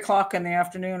 3 o'clock in the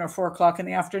afternoon or 4 o'clock in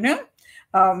the afternoon.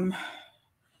 And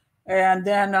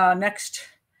then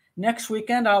next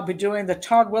weekend, I'll be doing the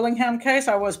Todd Willingham case.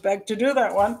 I was begged to do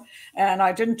that one, and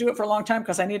I didn't do it for a long time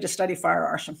because I need to study fire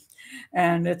arson.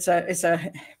 And it's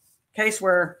a case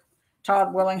where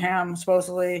Todd Willingham,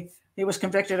 supposedly, he was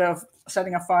convicted of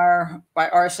setting a fire by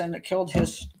arson that killed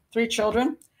his 3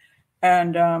 children,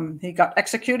 and he got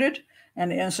executed. And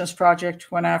the Innocence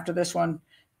Project went after this one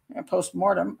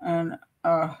post-mortem and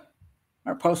or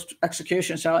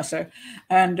post-execution, shall I say,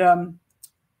 and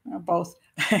both.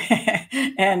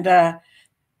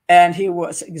 and he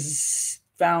was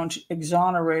found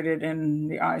exonerated in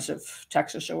the eyes of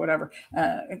Texas or whatever.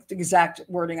 The exact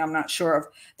wording I'm not sure of,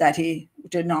 that he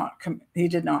did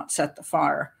not set the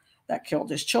fire that killed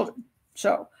his children.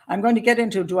 So I'm going to get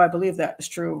into, do I believe that is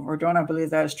true or don't I believe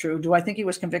that is true? Do I think he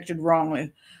was convicted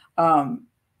wrongly?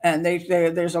 And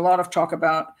there's a lot of talk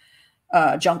about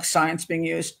junk science being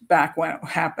used back when it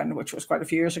happened, which was quite a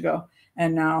few years ago.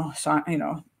 And now,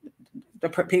 the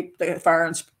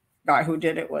fire guy who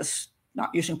did it was not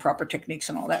using proper techniques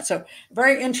and all that. So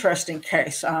very interesting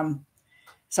case.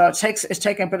 So it's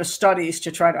taken a bit of studies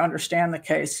to try to understand the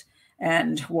case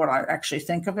and what I actually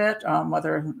think of it.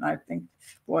 Whether I think,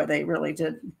 boy, they really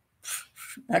did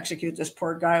execute this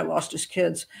poor guy who lost his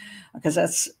kids, because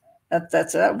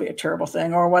that would be a terrible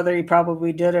thing, or whether he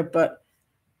probably did it, but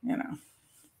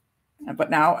but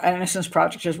now Innocence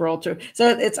Project has rolled too.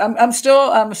 So I'm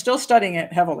still studying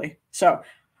it heavily. So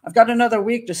I've got another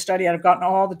week to study. I've gotten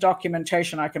all the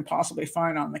documentation I can possibly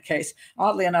find on the case.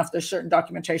 Oddly enough, there's certain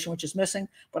documentation which is missing,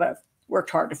 but I've worked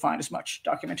hard to find as much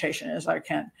documentation as I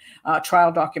can.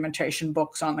 Trial documentation,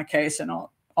 books on the case, and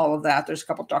all of that. There's a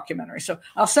couple of documentaries. So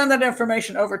I'll send that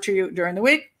information over to you during the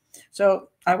week. So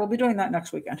I will be doing that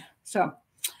next weekend. So,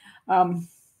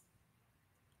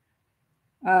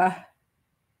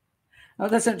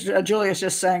 that's Julia's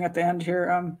just saying at the end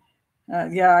here.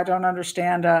 Yeah, I don't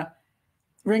understand.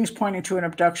 Rings pointing to an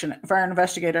abduction. If our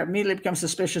investigator immediately becomes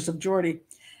suspicious of Jordi.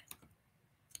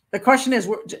 The question is,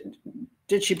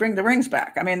 did she bring the rings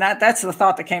back? I mean, that's the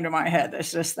thought that came to my head.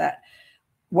 It's just that,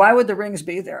 why would the rings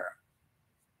be there?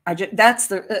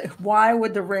 Why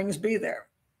would the rings be there?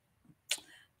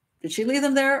 Did she leave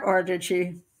them there, or did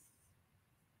she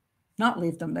not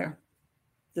leave them there?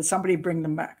 Did somebody bring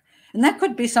them back? And that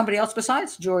could be somebody else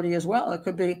besides Jordi as well. It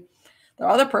could be the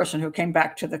other person who came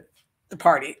back to the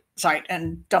party site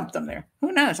and dumped them there.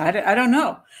 Who knows? I don't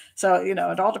know. So, you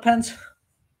know, it all depends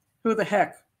who the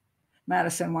heck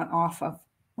Madison went off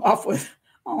with.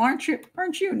 Oh, aren't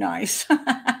you nice?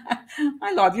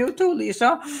 I love you too,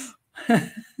 Lisa.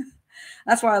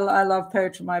 That's why I love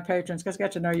my patrons, because I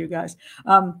get to know you guys.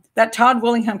 That Todd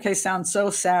Willingham case sounds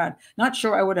so sad. Not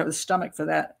sure I would have the stomach for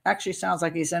that. Actually sounds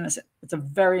like he's innocent. It's a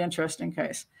very interesting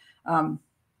case.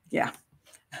 Yeah.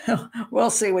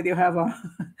 We'll see whether you have a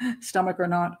stomach or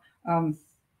not.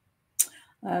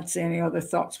 Let's see, any other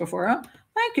thoughts before?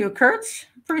 Thank you, Kurtz.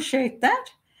 Appreciate that.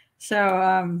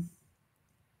 So,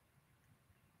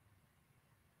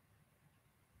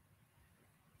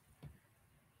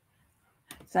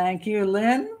 thank you,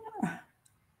 Lynn.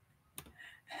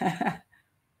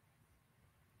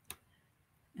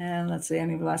 And let's see,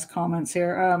 any last comments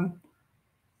here?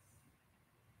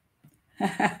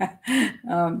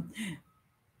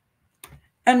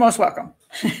 And most welcome.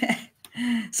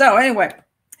 So anyway,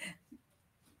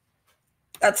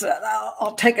 that's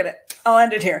I'll take it. I'll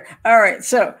end it here. All right.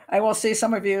 So I will see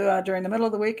some of you during the middle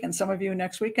of the week and some of you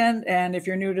next weekend. And if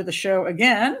you're new to the show,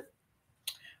 again,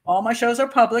 all my shows are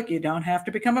public. You don't have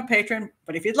to become a patron.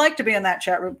 But if you'd like to be in that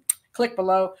chat room, click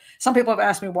below. Some people have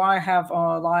asked me why I have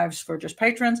lives for just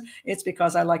patrons. It's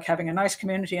because I like having a nice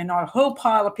community and not a whole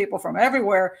pile of people from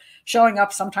everywhere showing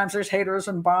up. Sometimes there's haters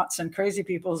and bots and crazy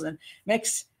people, and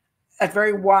makes a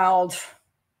very wild,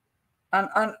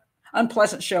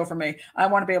 unpleasant show for me. I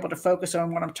want to be able to focus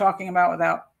on what I'm talking about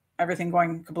without everything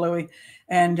going kablooey.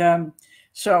 And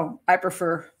so I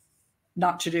prefer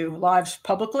not to do lives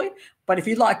publicly. But if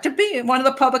you'd like to be one of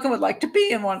the public and would like to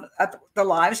be in one of the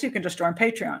lives, you can just join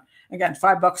Patreon. Again,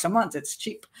 $5 a month. It's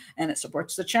cheap and it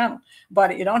supports the channel.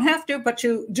 But you don't have to, but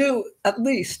you do at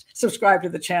least subscribe to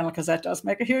the channel, because that does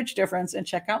make a huge difference. And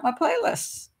check out my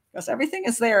playlists, because everything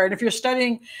is there. And if you're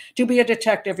studying to be a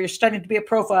detective, you're studying to be a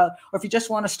profiler, or if you just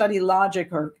want to study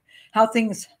logic or how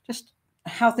things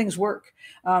work,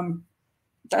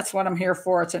 that's what I'm here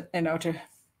for. It's to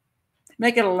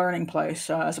make it a learning place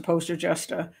as opposed to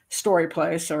just a story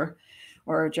place or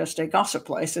just a gossip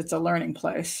place. It's a learning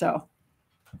place. So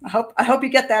I hope you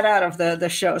get that out of the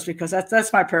shows, because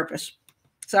that's my purpose.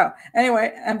 So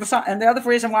anyway, and the other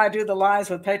reason why I do the lives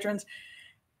with patrons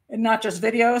and not just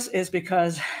videos is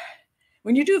because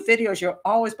when you do videos, you're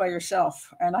always by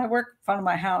yourself. And I work in front of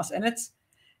my house, and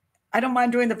I don't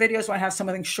mind doing the videos when I have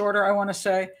something shorter I want to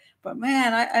say. But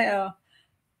man,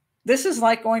 this is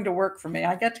like going to work for me.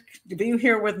 I get to be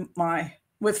here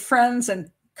with friends and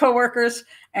coworkers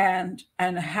and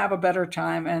have a better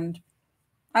time. And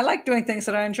I like doing things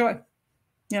that I enjoy,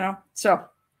 so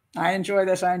I enjoy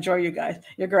this. I enjoy you guys.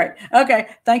 You're great. Okay.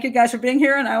 Thank you guys for being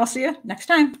here, and I will see you next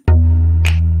time.